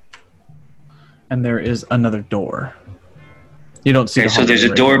 And there is another door. You don't see. Okay, so there's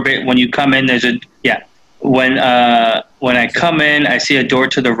a door when you come in. There's a When I come in, I see a door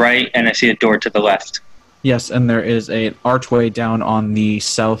to the right and I see a door to the left. Yes, and there is an archway down on the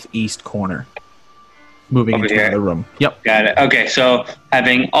southeast corner, moving Over into here. another room. Yep. Got it. Okay, so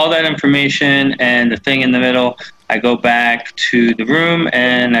having all that information and the thing in the middle, I go back to the room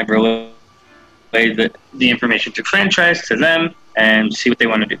and I relay the information to franchise to them and see what they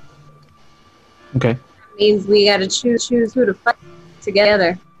want to do. Okay. Means we gotta choose who to fight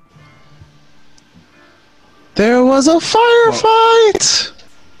together. There was a firefight!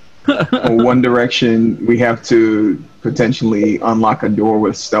 Well, one direction we have to potentially unlock a door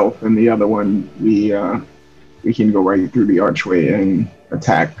with stealth, and the other one we can go right through the archway and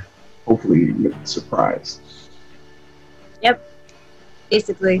attack, hopefully with surprise. Yep.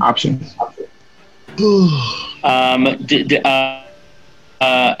 Basically. Options.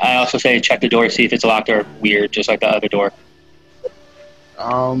 I also say check the door, see if it's locked or weird, just like the other door.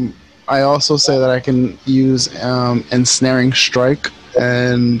 I also say that I can use ensnaring strike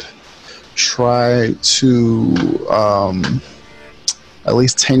and try to at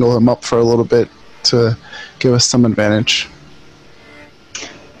least tangle him up for a little bit to give us some advantage.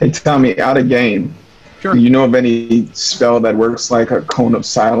 Hey Tommy, out of game. Sure. Do you know of any spell that works like a cone of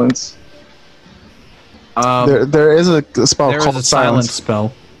silence? There is a spell called a silence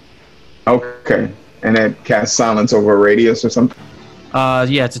spell. Okay, and it casts silence over a radius or something.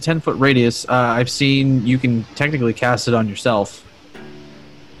 Yeah, it's a 10-foot radius. I've seen you can technically cast it on yourself.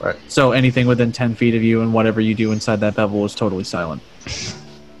 Right. So anything within 10 feet of you and whatever you do inside that bevel is totally silent.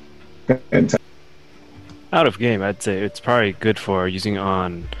 Out of game, I'd say it's probably good for using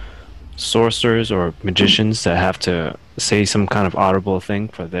on sorcerers or magicians that have to say some kind of audible thing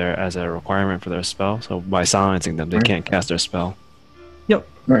for their as a requirement for their spell. So by silencing them, they can't cast their spell. Yep.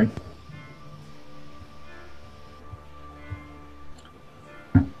 Right.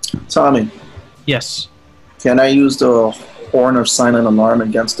 Tommy. Yes. Can I use the horn of silent alarm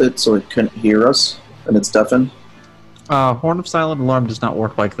against it so it couldn't hear us and it's deafened? Horn of Silent Alarm does not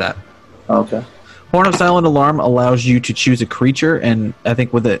work like that. Okay. Horn of Silent Alarm allows you to choose a creature, and I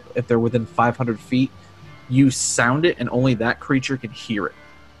think with it, if they're within 500 feet, you sound it, and only that creature can hear it.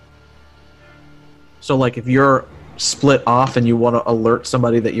 So, like, if you're split off and you want to alert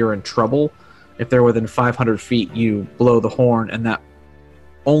somebody that you're in trouble, if they're within 500 feet, you blow the horn, and that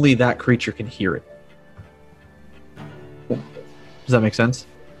only that creature can hear it. Does that make sense?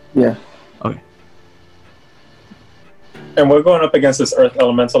 Yeah. Okay. And we're going up against this earth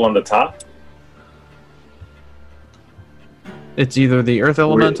elemental on the top? It's either the Earth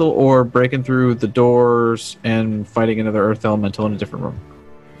Elemental or breaking through the doors and fighting another Earth Elemental in a different room.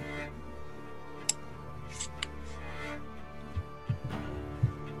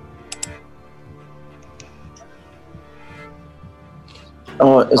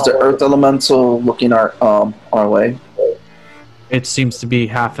 Oh, is the Earth Elemental looking our way? It seems to be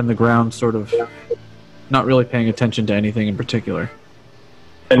half in the ground, sort of not really paying attention to anything in particular.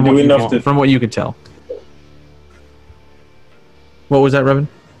 And do we know from what you can tell? What was that, Revan?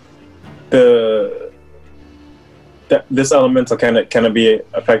 This elemental can it be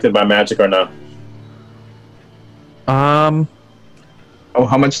affected by magic or not? Oh,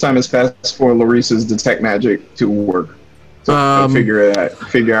 how much time has passed for Larissa's detect magic to work? To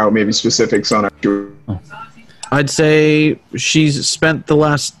figure out maybe specifics on our. I'd say she's spent the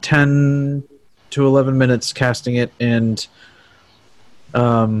last 10 to 11 minutes casting it, and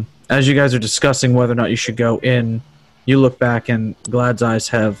as you guys are discussing whether or not you should go in, you look back and Glad's eyes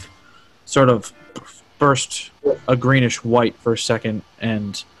have sort of burst a greenish white for a second,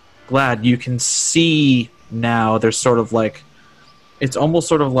 and Glad, you can see now there's sort of like, it's almost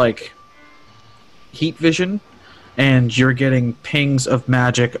sort of like heat vision, and you're getting pings of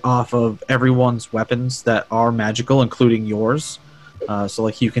magic off of everyone's weapons that are magical, including yours. So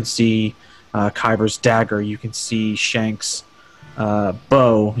like you can see Kyber's dagger, you can see Shank's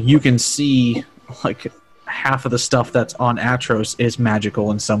bow, you can see like half of the stuff that's on Atros is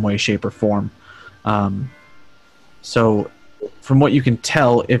magical in some way, shape, or form. So from what you can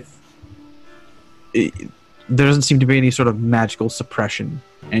tell, there doesn't seem to be any sort of magical suppression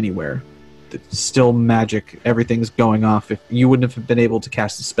anywhere. It's still magic. Everything's going off. If you wouldn't have been able to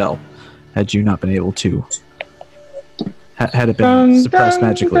cast a spell had you not been able to. Had it been suppressed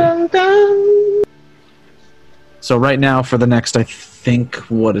magically. So right now, for the next, I think,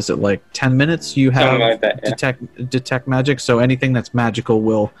 what is it, like 10 minutes, you have like that, yeah. detect magic. So anything that's magical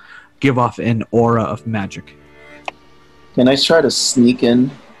will give off an aura of magic. Can I try to sneak in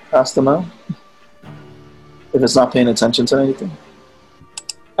past them out? If it's not paying attention to anything?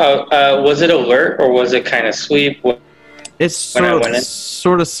 Was it alert or was it kind of sweep? It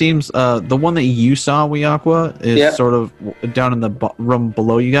sort of seems the one that you saw, Wiakwa, is sort of down in the room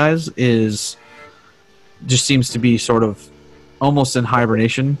below you guys. Just seems to be sort of almost in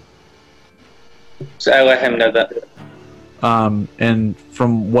hibernation. So I let him know that. And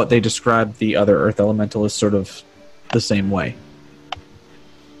from what they described, the other Earth Elemental is sort of the same way.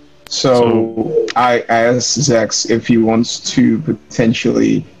 So I asked Zex if he wants to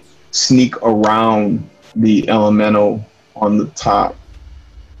potentially sneak around the elemental on the top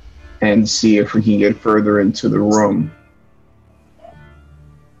and see if we can get further into the room.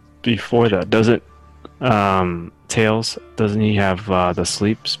 Before that, does it, Tails, doesn't he have the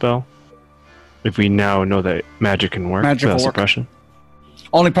sleep spell? If we now know that magic can work Magic will without work. suppression?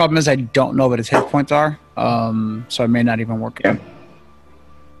 Only problem is I don't know what his hit points are, so it may not even work. Yeah.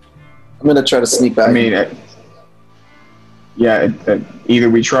 I'm gonna try to sneak back. I mean, either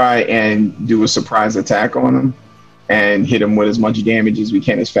we try and do a surprise attack on him and hit him with as much damage as we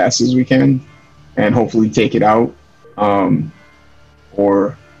can as fast as we can and hopefully take it out,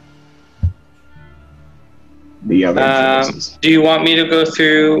 or the other choices. Do you want me to go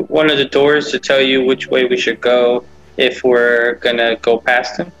through one of the doors to tell you which way we should go if we're gonna go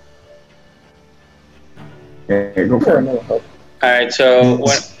past him? Yeah, go for it. All right. So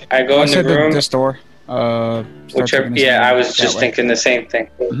when I go in the room, this door. whichever. Yeah, I was just thinking the same thing.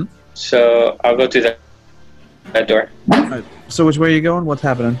 So I'll go through that door. Alright, so which way are you going? What's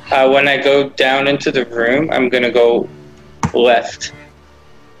happening? When I go down into the room, I'm gonna go left.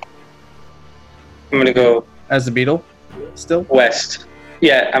 I'm gonna go as the beetle. Still west.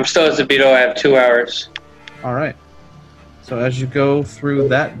 Yeah, I'm still as the beetle. I have 2 hours. All right. So as you go through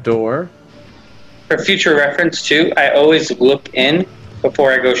that door, for future reference too, I always look in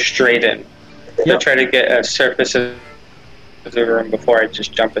before I go straight in. I try to get a surface of the room before I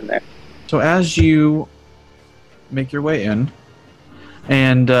just jump in there. so as you make your way in,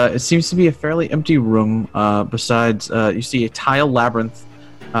 and it seems to be a fairly empty room. Besides, you see a tile labyrinth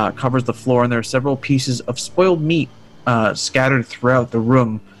covers the floor, and there are several pieces of spoiled meat scattered throughout the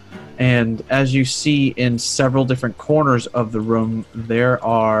room. And as you see in several different corners of the room, there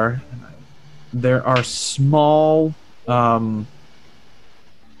are small,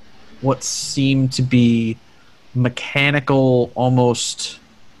 what seem to be mechanical, almost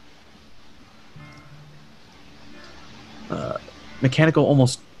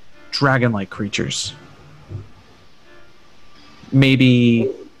dragon-like creatures.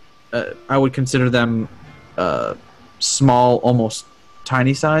 Maybe I would consider them small, almost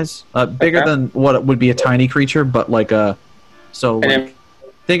tiny size, bigger than what would be a tiny creature, but like a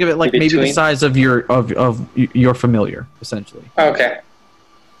think of it like maybe the size of your familiar, essentially. Okay.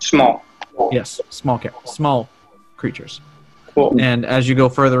 Small. Yes, small creatures. Cool. And as you go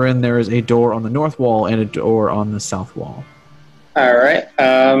further in, there is a door on the north wall and a door on the south wall. All right.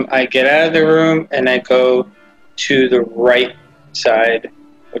 I get out of the room and I go to the right side,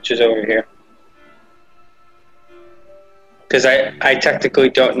 which is over here. Because I technically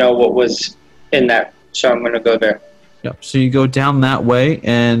don't know what was in that, so I'm going to go there. Yep. So you go down that way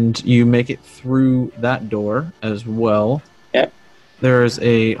and you make it through that door as well. Yep. There's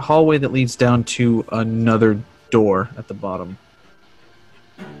a hallway that leads down to another door at the bottom.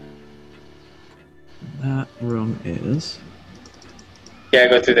 That room is... Yeah, I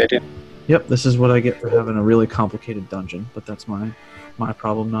go through there too. Yep, this is what I get for having a really complicated dungeon, but that's my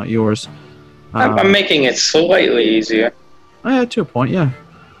problem, not yours. I'm making it slightly easier. To a point, yeah.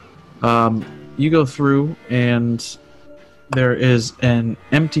 You go through, and there is an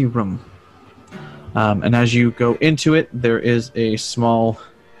empty room. And as you go into it, there is a small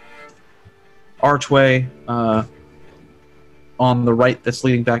archway on the right that's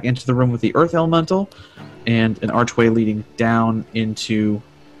leading back into the room with the earth elemental, and an archway leading down into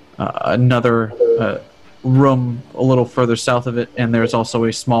another room a little further south of it, and there's also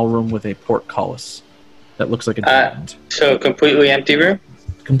a small room with a portcullis that looks like a diamond. So completely empty room?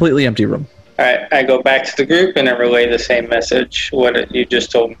 Completely empty room. All right, I go back to the group and I relay the same message, what you just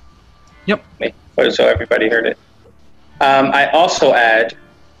told me. Yep. So everybody heard it. I also add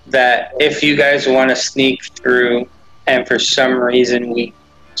that if you guys want to sneak through and for some reason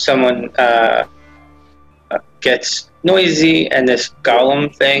someone gets noisy and this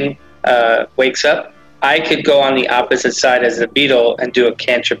golem thing wakes up, I could go on the opposite side as the beetle and do a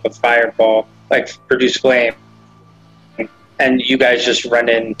cantrip of fireball, like produce flame, and you guys just run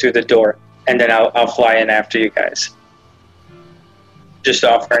in through the door, and then I'll fly in after you guys. Just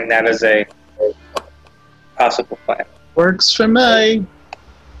offering that as a possible plan. Works for me.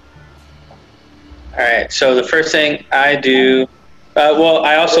 All right. So the first thing I do, I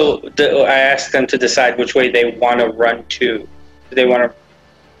asked them to decide which way they want to run to. Do they want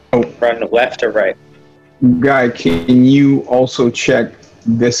to run left or right? Guy, can you also check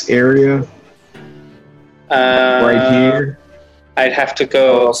this area right here? I'd have to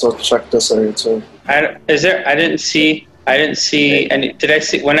go. I'll also check this area too. I didn't see any. Did I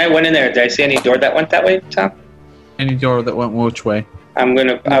see when I went in there? Did I see any door that went that way, Tom? Any door that went which way? I'm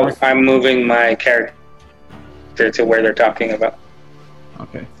moving my character to where they're talking about.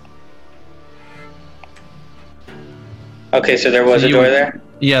 Okay. Okay, so there was a door there?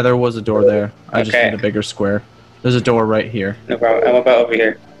 Yeah, there was a door there. I just Okay. need a bigger square. There's a door right here. No problem. I'm about over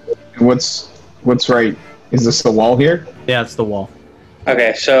here. What's right? Is this the wall here? Yeah, it's the wall.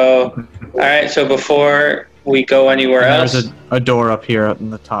 Okay, so all right. So before we go anywhere And else, there's a door up here in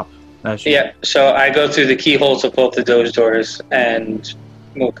the top. yeah. So I go through the keyholes of both of those doors and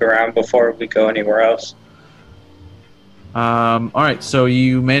look around before we go anywhere else. All right, so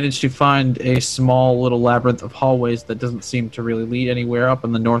you managed to find a small little labyrinth of hallways that doesn't seem to really lead anywhere up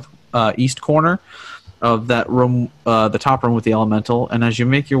in the north east corner of that room, the top room with the elemental. And as you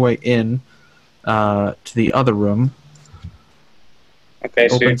make your way in to the other room, Okay,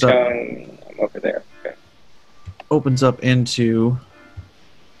 so you're Opens up. telling I'm over there. Okay. opens up into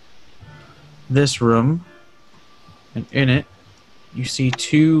this room, and in it you see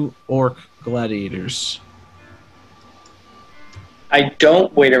 2 orc gladiators. I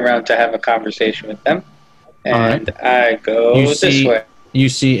don't wait around to have a conversation with them, and I go You this see, way. you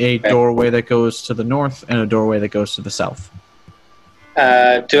see a doorway that goes to the north and a doorway that goes to the south.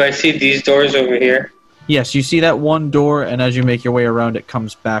 Do I see these doors over here? Yes, you see that one door, and as you make your way around, it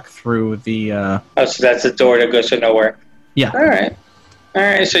comes back through the. Oh, so that's a door that goes to nowhere. Yeah. All right. All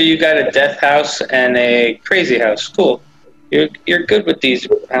right. So you got a death house and a crazy house. Cool. You're good with these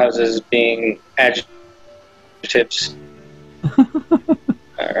houses being adjectives.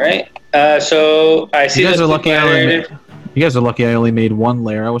 All right. So I see You guys this are lucky. gladiator. You guys are lucky. I only made 1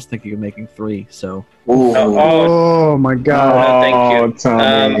 layer. I was thinking of making 3. So. Oh my god! No, thank you.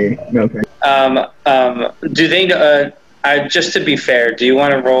 Tommy. No, thank you. Do they? Just to be fair, do you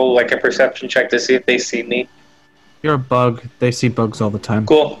want to roll like a perception check to see if they see me? You're a bug. They see bugs all the time.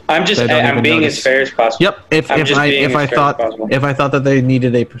 Cool. I'm just. They don't I'm even being notice. as fair as possible. Yep. If I'm if just I being if as I fair thought as possible. if I thought that they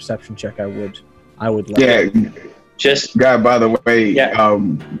needed a perception check, I would. Let Yeah. it. Just guy, by the way,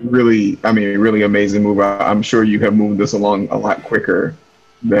 really amazing move. I'm sure you have moved this along a lot quicker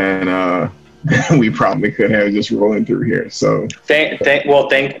than we probably could have just rolling through here. So thank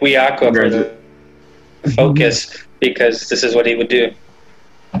Wiyako for the focus because this is what he would do.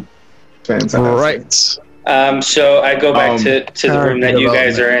 Fantastic. Right. So I go back to the room that you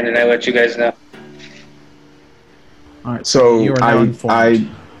guys are in, and I let you guys know. All right. So You are now informed.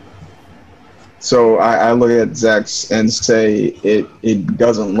 I look at Zex and say it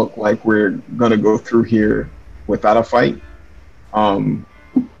doesn't look like we're gonna go through here without a fight.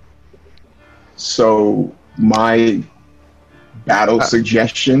 So my battle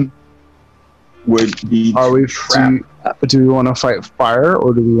suggestion would be: Are we do we want to fight fire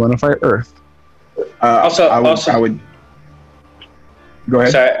or do we want to fight earth? I would. Go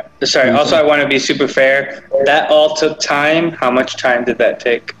ahead. Sorry. Also, I want to be super fair. That all took time. How much time did that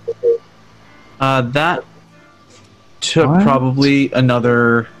take? That took probably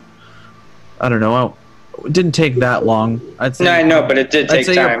another. I don't know. It didn't take that long. I'd say. No, I know, but it did I'd take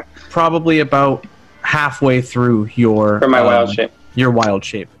say time. you're probably about halfway through your. For my wild shape. Your wild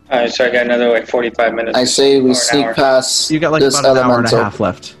shape. So I got another like 45 minutes. I say or we an sneak hour. past You got like this about an hour and a elemental. half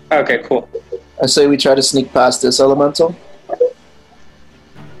left. Okay, cool. I say we try to sneak past this elemental.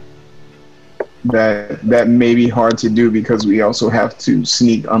 That may be hard to do because we also have to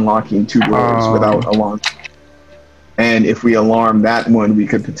sneak unlocking 2 doors without alarm. And if we alarm that one, we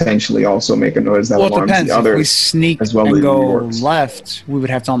could potentially also make a noise that Well, it alarms depends. the other. If we sneak as well and as go the orcs. left, we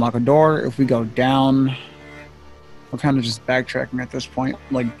would have to unlock a door. If we go down, we're kind of just backtracking at this point.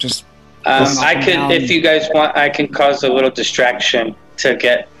 Like, just. going up I and could, down. if you guys want, I can cause a little distraction to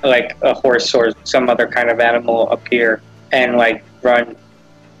get like a horse or some other kind of animal up here and like run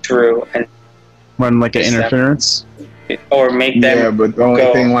through and Run like an Yes, interference. or make them. Yeah, but the only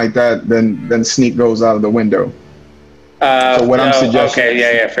go. thing like that, then sneak goes out of the window. So what I'm suggesting- Okay,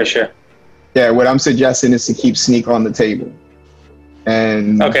 yeah, for sure. Yeah, what I'm suggesting is to keep sneak on the table.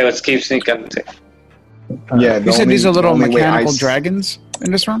 And Okay, let's keep sneaking on the table. yeah, You said these are little the only way mechanical I dragons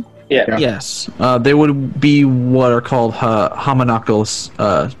in this room? Yeah. Yes. They would be what are called homunculus.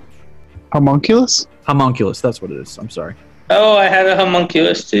 Homunculus? Homunculus. That's what it is. I'm sorry. Oh, I had a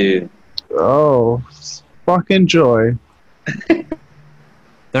homunculus too. Oh, fucking joy.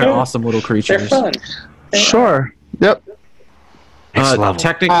 They're awesome little creatures. They're fun. Sure. Yep.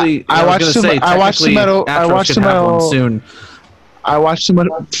 Technically, I was watched gonna some. say, I watched some technically, metal. I Atros watched could some have one metal. soon. I watched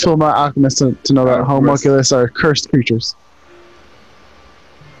some film Alchemist to know that homunculus are cursed creatures.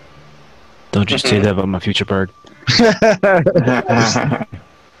 Don't just say that about my future bird.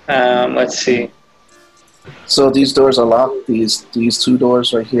 Let's see. So these doors are locked. These 2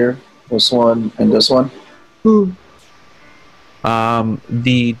 doors right here. This one and this one.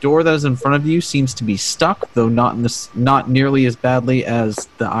 The door that is in front of you seems to be stuck, though not nearly as badly as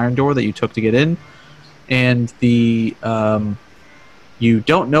the iron door that you took to get in. And the You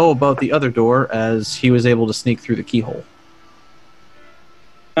don't know about the other door, as he was able to sneak through the keyhole.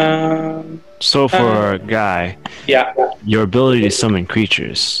 So for a guy, Yeah. your ability to summon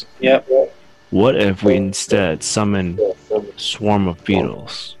creatures. Yep. What if we instead summon a swarm of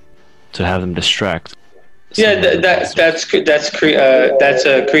beetles to have them distract? Yeah, that's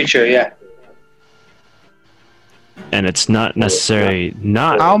a creature. Yeah. And it's not necessarily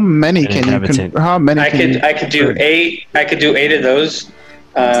not. How many an can you? inhabitant. How many? I could do 8. I could do 8 of those.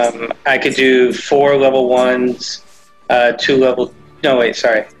 I could do 4 level 1s, 2 level. No, wait,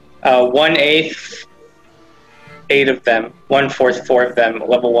 sorry. 1/8, 8 of them. 1/4, 4 of them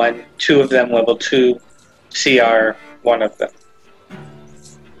level 1. 2 of them level 2. CR, 1 of them.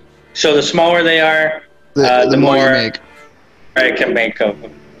 So the smaller they are, the more you make. I can make of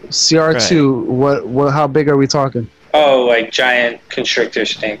them. CR2. What? How big are we talking? Oh, like giant constrictor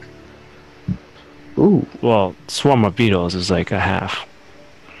snake. Ooh. Well, swarm of beetles is like a half.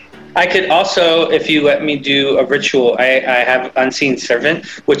 I could also, if you let me do a ritual, I have Unseen Servant,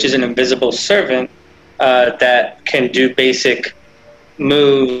 which is an invisible servant that can do basic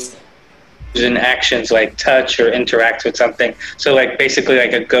moves and actions like touch or interact with something. So like basically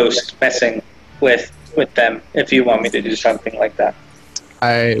like a ghost messing with them, if you want me to do something like that.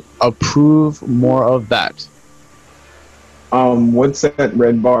 I approve more of that. What's that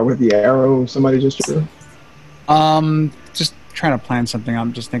red bar with the arrow somebody just drew? Just trying to plan something.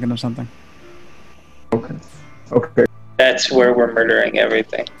 I'm just thinking of something. Okay. That's where we're murdering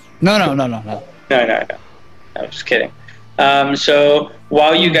everything. No. No. I'm just kidding. So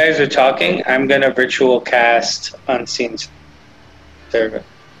while you guys are talking, I'm gonna ritual cast Unseen Servant.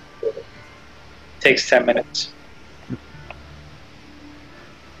 Takes 10 minutes.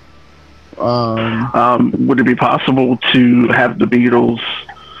 Would it be possible to have the beetles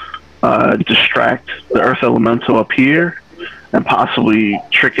distract the earth elemental up here and possibly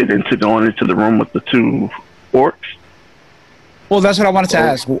trick it into going into the room with the 2 orcs? Well, that's what I wanted to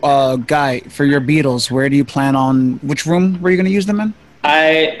ask. Guy, for your beetles, where do you plan on, which room were you going to use them in?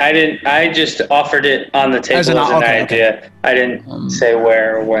 I just offered it on the table as an idea. I didn't say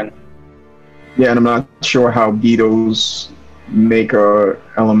where or when. Yeah, and I'm not sure how beetles make a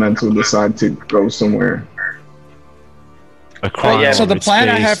elemental decide to go somewhere. So the plan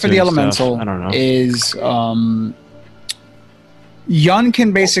I have for the elemental is Yun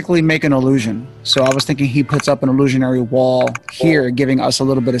can basically make an illusion. So I was thinking he puts up an illusionary wall here, giving us a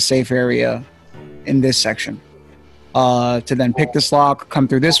little bit of safe area in this section. To then pick this lock, come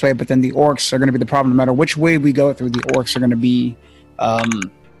through this way, but then the orcs are going to be the problem. No matter which way we go through, the orcs are going to be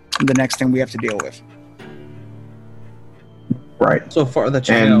the next thing we have to deal with. Right. So far that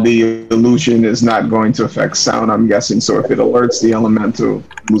you and know. The illusion is not going to affect sound, I'm guessing. So if it alerts the elemental,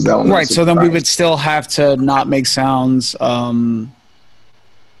 who's the elemental? Right. So then we would still have to not make sounds and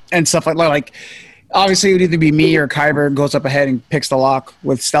stuff like that. Like, obviously, it would either be me or Kyber goes up ahead and picks the lock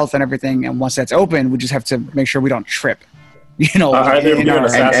with stealth and everything. And once that's open, we just have to make sure we don't trip. You know. Are either of you an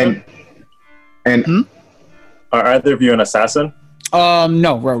assassin? Are either of you an assassin?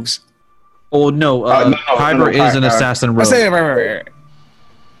 No, rogues. Oh no, Kyber is an assassin rogue. Right.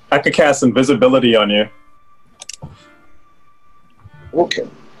 I could cast invisibility on you. Okay.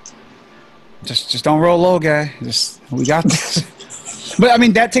 Just don't roll low, guy. We got this. But I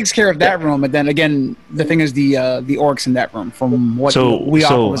mean, that takes care of that room. But then again, the thing is the orcs in that room, from what we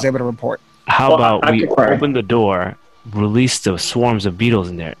was able to report. How about we open the door, release the swarms of beetles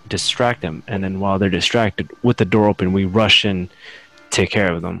in there, distract them, and then while they're distracted, with the door open, we rush in, take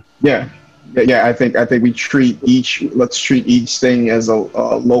care of them. Yeah. I think we treat each thing as a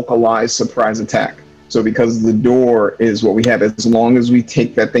localized surprise attack. So because the door is what we have, as long as we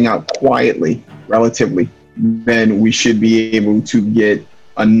take that thing out quietly, relatively, then we should be able to get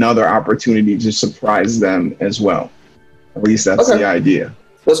another opportunity to surprise them as well. At least that's the idea.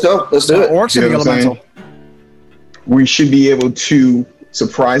 Let's go. Let's do it. Orcs are the elemental. We should be able to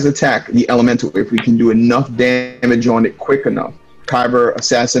surprise attack the elemental if we can do enough damage on it quick enough. Kyber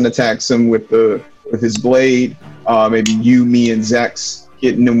assassin attacks him with his blade. Maybe you, me, and Zex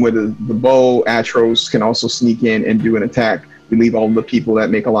hitting him with the bow. Atros can also sneak in and do an attack. We leave all the people that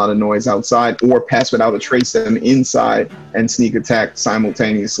make a lot of noise outside, or pass without a trace them inside and sneak attack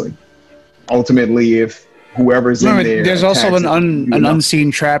simultaneously. Ultimately, if whoever's in there, there's also an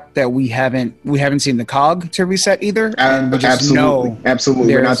unseen trap that we haven't seen the cog to reset either. And we just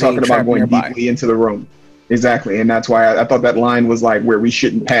absolutely. We're not talking about going deeply into the room. Exactly, and that's why I thought that line was like where we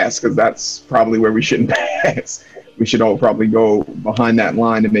shouldn't pass, because that's probably where we shouldn't pass. We should all probably go behind that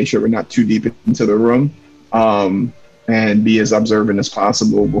line to make sure we're not too deep into the room, and be as observant as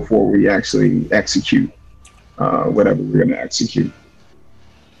possible before we actually execute whatever we're going to execute.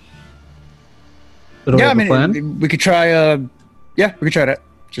 So do we Yeah, I have a mean, plan? we could try. We could try that.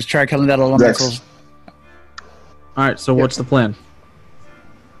 Just try killing that elemental. Zex. All right. So what's the plan?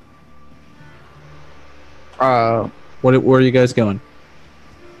 Where are you guys going?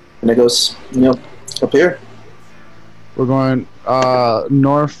 And it goes, up here. We're going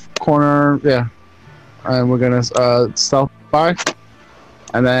north corner, yeah. And we're gonna stealth by,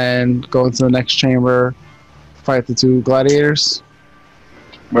 and then go into the next chamber, fight the 2 gladiators.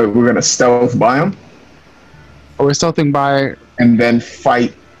 But we're gonna stealth by them. Or we're stealthing by, and then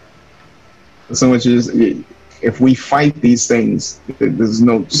fight. So much is if we fight these things, there's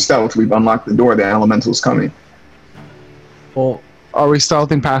no stealth. We've unlocked the door. The elemental's coming. Well, are we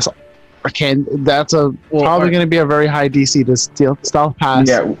stealthing past? That's probably going to be a very high DC to stealth past.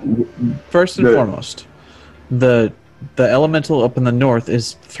 Yeah. First and foremost, the elemental up in the north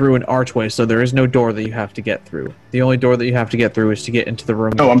is through an archway, so there is no door that you have to get through. The only door that you have to get through is to get into the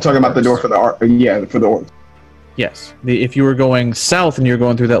room. No, I'm talking about the door for the for the orc. Yes. If you were going south and you're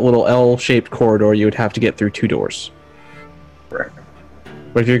going through that little L-shaped corridor, you would have to get through 2 doors. Correct.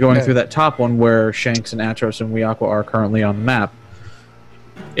 But if you're going through that top one where Shanks and Atros and Wiakwa are currently on the map,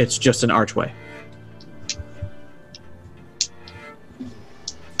 it's just an archway.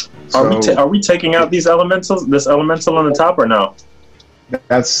 Are we taking out these elementals? This elemental on the top, or no?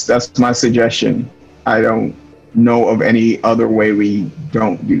 That's my suggestion. I don't know of any other way we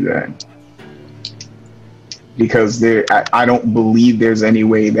don't do that. Because I don't believe there's any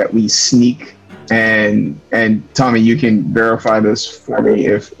way that we sneak and Tommy, you can verify this for me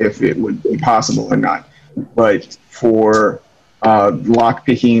if it would be possible or not. But for lock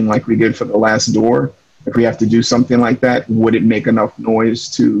picking like we did for the last door, if we have to do something like that, would it make enough noise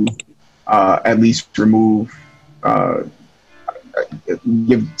to at least remove,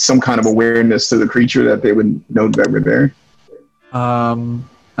 give some kind of awareness to the creature that they would know that we're there?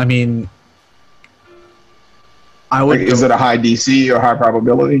 I mean, I would. Is it a high DC or high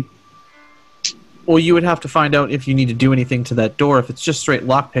probability? Well, you would have to find out if you need to do anything to that door. If it's just straight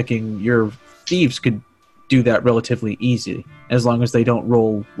lockpicking, your thieves could do that relatively easy, as long as they don't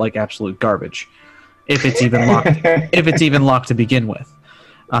roll like absolute garbage. If it's even locked, to begin with.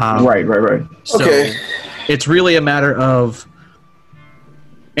 Right. So it's really a matter of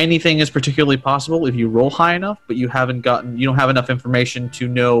anything is particularly possible if you roll high enough, but you don't have enough information to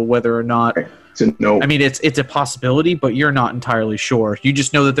know whether or not. To know. I mean, it's a possibility, but you're not entirely sure. You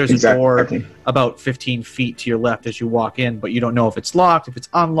just know that there's a door about 15 feet to your left as you walk in, but you don't know if it's locked, if it's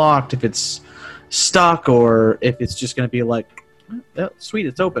unlocked, if it's stuck, or if it's just going to be like, oh, sweet,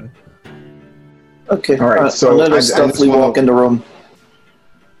 it's open. Okay. All right. So let us stealthily walk in the room.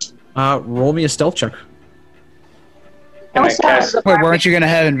 Roll me a stealth check. Wait, weren't you going to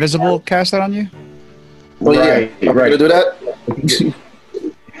have invisible cast that on you? Well, yeah. I'm going to do that.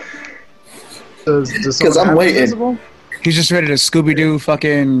 Because I'm waiting. Invisible? He's just ready to Scooby-Doo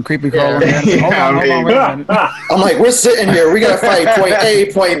fucking creepy crawl. I'm like, we're sitting here. We got to fight point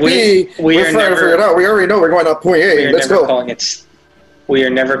A, point B. We're trying to figure it out. We already know we're going up point A. Let's go. We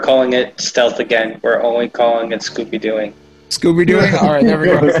are never calling it stealth again. We're only calling it Scooby-Dooing. Scooby-Dooing? All right, there we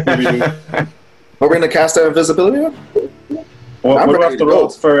go. But we're going to cast our invisibility on? Well, what do we have to roll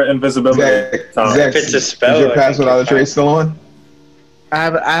for invisibility? If it's a spell. Is your pass without a trace still on? I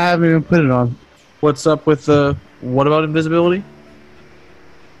haven't even put it on. What's up with what about invisibility?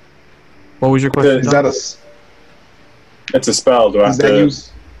 What was your question? Is that It's a spell. Do I have to?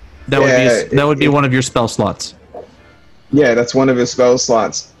 That would be one of your spell slots. Yeah, that's one of his spell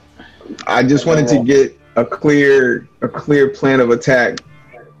slots. I just wanted to get a clear plan of attack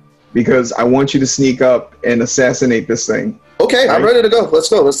because I want you to sneak up and assassinate this thing. Okay, right? I'm ready to go. Let's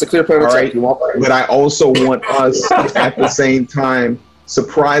go. That's the clear plan of attack. Right. But I also want us at the same time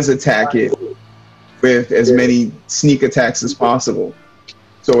surprise attack it with as many sneak attacks as possible.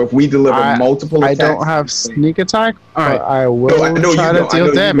 So if we deliver multiple attacks... I don't have sneak attack, but I will try to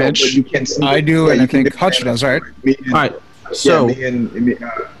deal damage. I do, and I think Hutch does, right? Alright, so... me and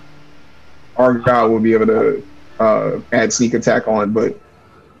Argyle will be able to add sneak attack on, but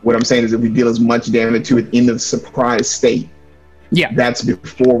what I'm saying is if we deal as much damage to it in the surprise state, that's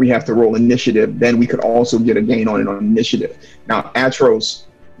before we have to roll initiative, then we could also get a gain on it on initiative. Now, Atros,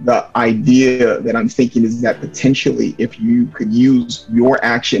 the idea that I'm thinking is that potentially if you could use your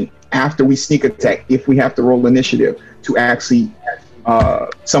action after we sneak attack, if we have to roll initiative, to actually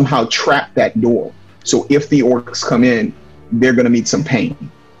somehow trap that door. So if the orcs come in, they're going to meet some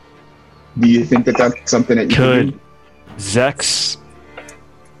pain. Do you think that that's something that you could do? Zex,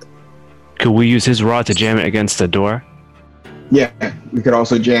 could we use his rod to jam it against the door? Yeah, we could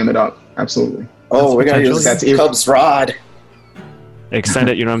also jam it up. Absolutely. Oh, we got to use Cub's rod. extend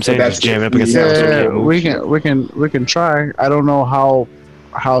it. You know what I'm saying? that's Just jam it up against the house. So we can't move. we can try. I don't know how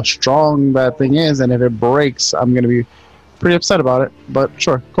strong that thing is, and if it breaks, I'm gonna be pretty upset about it. But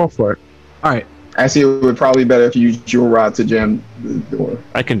sure, go for it. All right. Actually, it would probably be better if you use Jewel Rod to jam the door.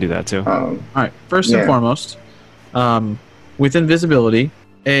 I can do that too. All right. First and foremost, with invisibility,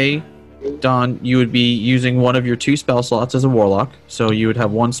 Don, you would be using one of your 2 spell slots as a warlock, so you would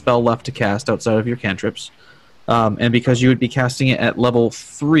have 1 spell left to cast outside of your cantrips. And because you would be casting it at level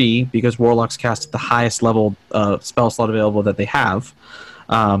 3, because warlocks cast at the highest level spell slot available that they have,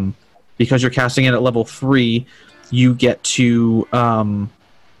 because you're casting it at level 3, you get to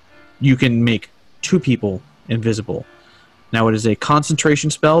you can make 2 people invisible. Now it is a concentration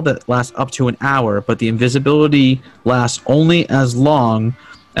spell that lasts up to an hour, but the invisibility lasts only as long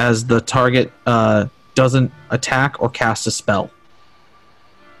as the target doesn't attack or cast a spell.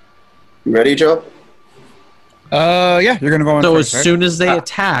 You ready, Joe? Yeah, you're gonna go in. So first, as right? soon as they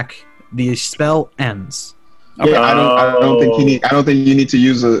attack, the spell ends. Okay. Yeah, I don't think you need to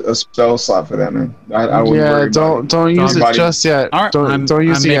use a spell slot for that, man. I wouldn't worry about don't use it just yet. All right, Don't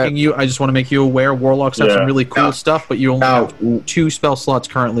use it yet. I just want to make you aware. Warlocks have some really cool stuff, but you only have 2 spell slots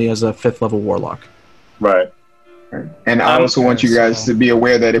currently as a 5th level warlock. Right. And I also want you guys to be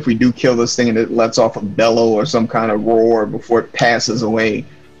aware that if we do kill this thing and it lets off a bellow or some kind of roar before it passes away,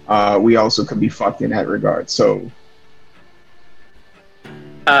 we also could be fucked in that regard. So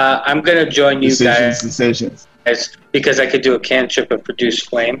I'm gonna join you decisions. Because I could do a cantrip of produce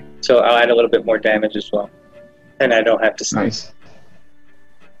flame, so I'll add a little bit more damage as well, and I don't have to. Nice.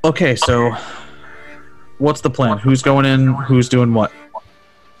 Okay, so what's the plan? Who's going in? Who's doing what?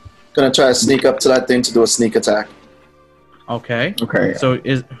 Gonna try to sneak up to that thing to do a sneak attack. Okay. Okay. So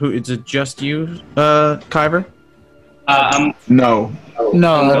is it just you, Kyver? No.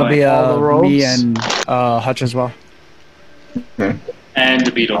 No, it'll be All the robes? me and Hutch as well. Okay. And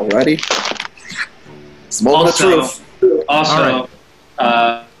the beetle. Alrighty. It's the moment of truth. Also,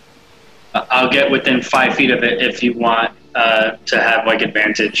 I'll get within 5 feet of it if you want to have like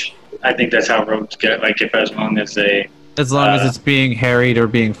advantage. I think that's how rogues get like if as long as they. As long as it's being harried or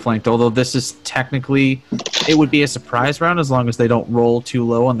being flanked. Although this is technically, it would be a surprise round as long as they don't roll too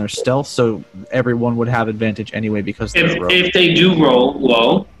low on their stealth. So everyone would have advantage anyway because they're rogue. If they do roll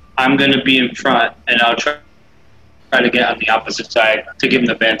low, I'm going to be in front and I'll try to get on the opposite side to give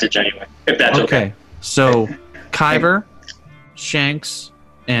them advantage anyway. If that's okay. So, Kyver, Shanks,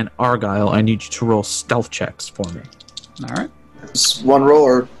 and Argyle, I need you to roll stealth checks for me. All right. Just one roll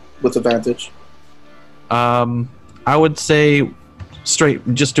or with advantage? I would say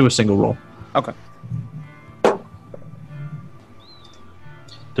straight, just do a single roll. Okay. So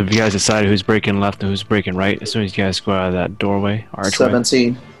if you guys decide who's breaking left and who's breaking right, as soon as you guys go out of that doorway, archway.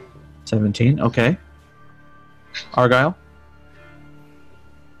 17. 17, okay. Argyle?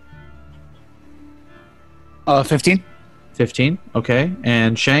 15. 15, okay.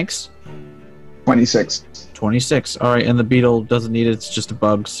 And Shanks? 26. 26. All right, and the beetle doesn't need it. It's just a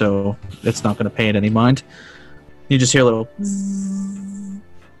bug, so it's not going to pay it any mind. You just hear a little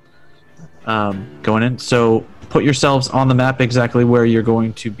going in. So put yourselves on the map exactly where you're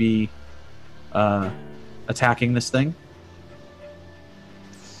going to be attacking this thing.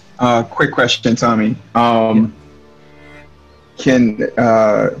 Quick question, Tommy.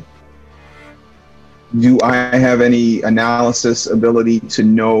 Do I have any analysis ability to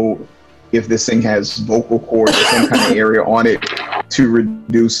know if this thing has vocal cords or some kind of area on it to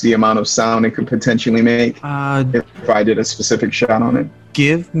reduce the amount of sound it could potentially make if I did a specific shot on it?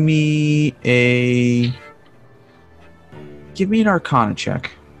 Give me an Arcana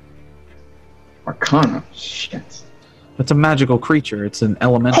check. Arcana? Shit. It's a magical creature. It's an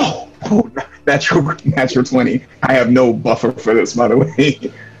elemental. Oh, natural 20. I have no buffer for this, by the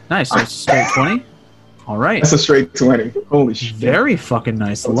way. Nice. So it's a straight 20? All right. That's a straight 20. Holy shit. Very fucking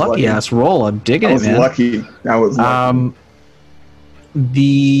nice. Lucky ass roll. I'm digging it, man. That was lucky.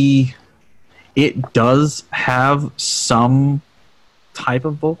 It does have some type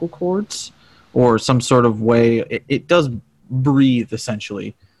of vocal cords or some sort of way. It does breathe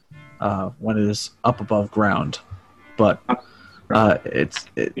essentially when it is up above ground, but it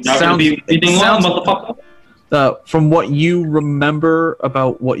sounds. From what you remember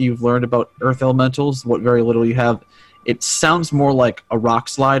about what you've learned about earth elementals, what very little you have, it sounds more like a rock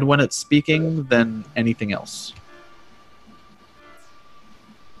slide when it's speaking than anything else.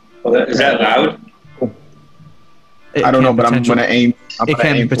 Is that loud? I don't know, but I'm going to aim. It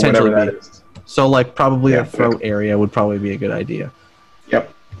can potentially that be. is. So, like, probably a throat area would probably be a good idea. Yep.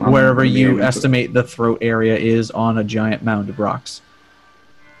 Wherever you estimate the throat area is on a giant mound of rocks.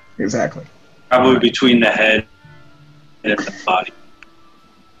 Exactly. Probably between the head and the body.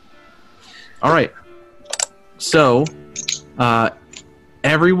 All right. So,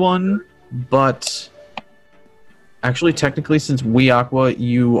 everyone but... Actually, technically, since Weeaqua,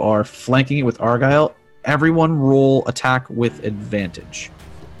 you are flanking it with Argyle, everyone roll attack with advantage.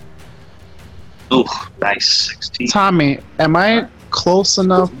 Ooh, nice. 16. Tommy, am I close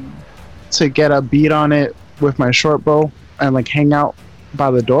enough to get a beat on it with my short bow and like hang out by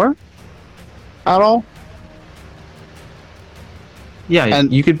the door at all? Yeah,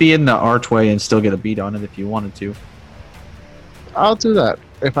 and you could be in the archway and still get a beat on it if you wanted to. I'll do that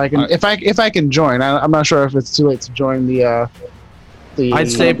if I can. If I can join, I'm not sure if it's too late to join the. I'd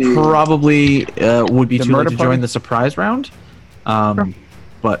say probably would be too late to join the surprise round,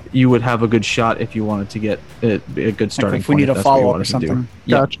 but you would have a good shot if you wanted to get a good starting. If we need a follow up or something.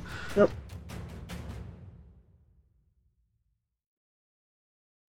 Gotcha. Yep.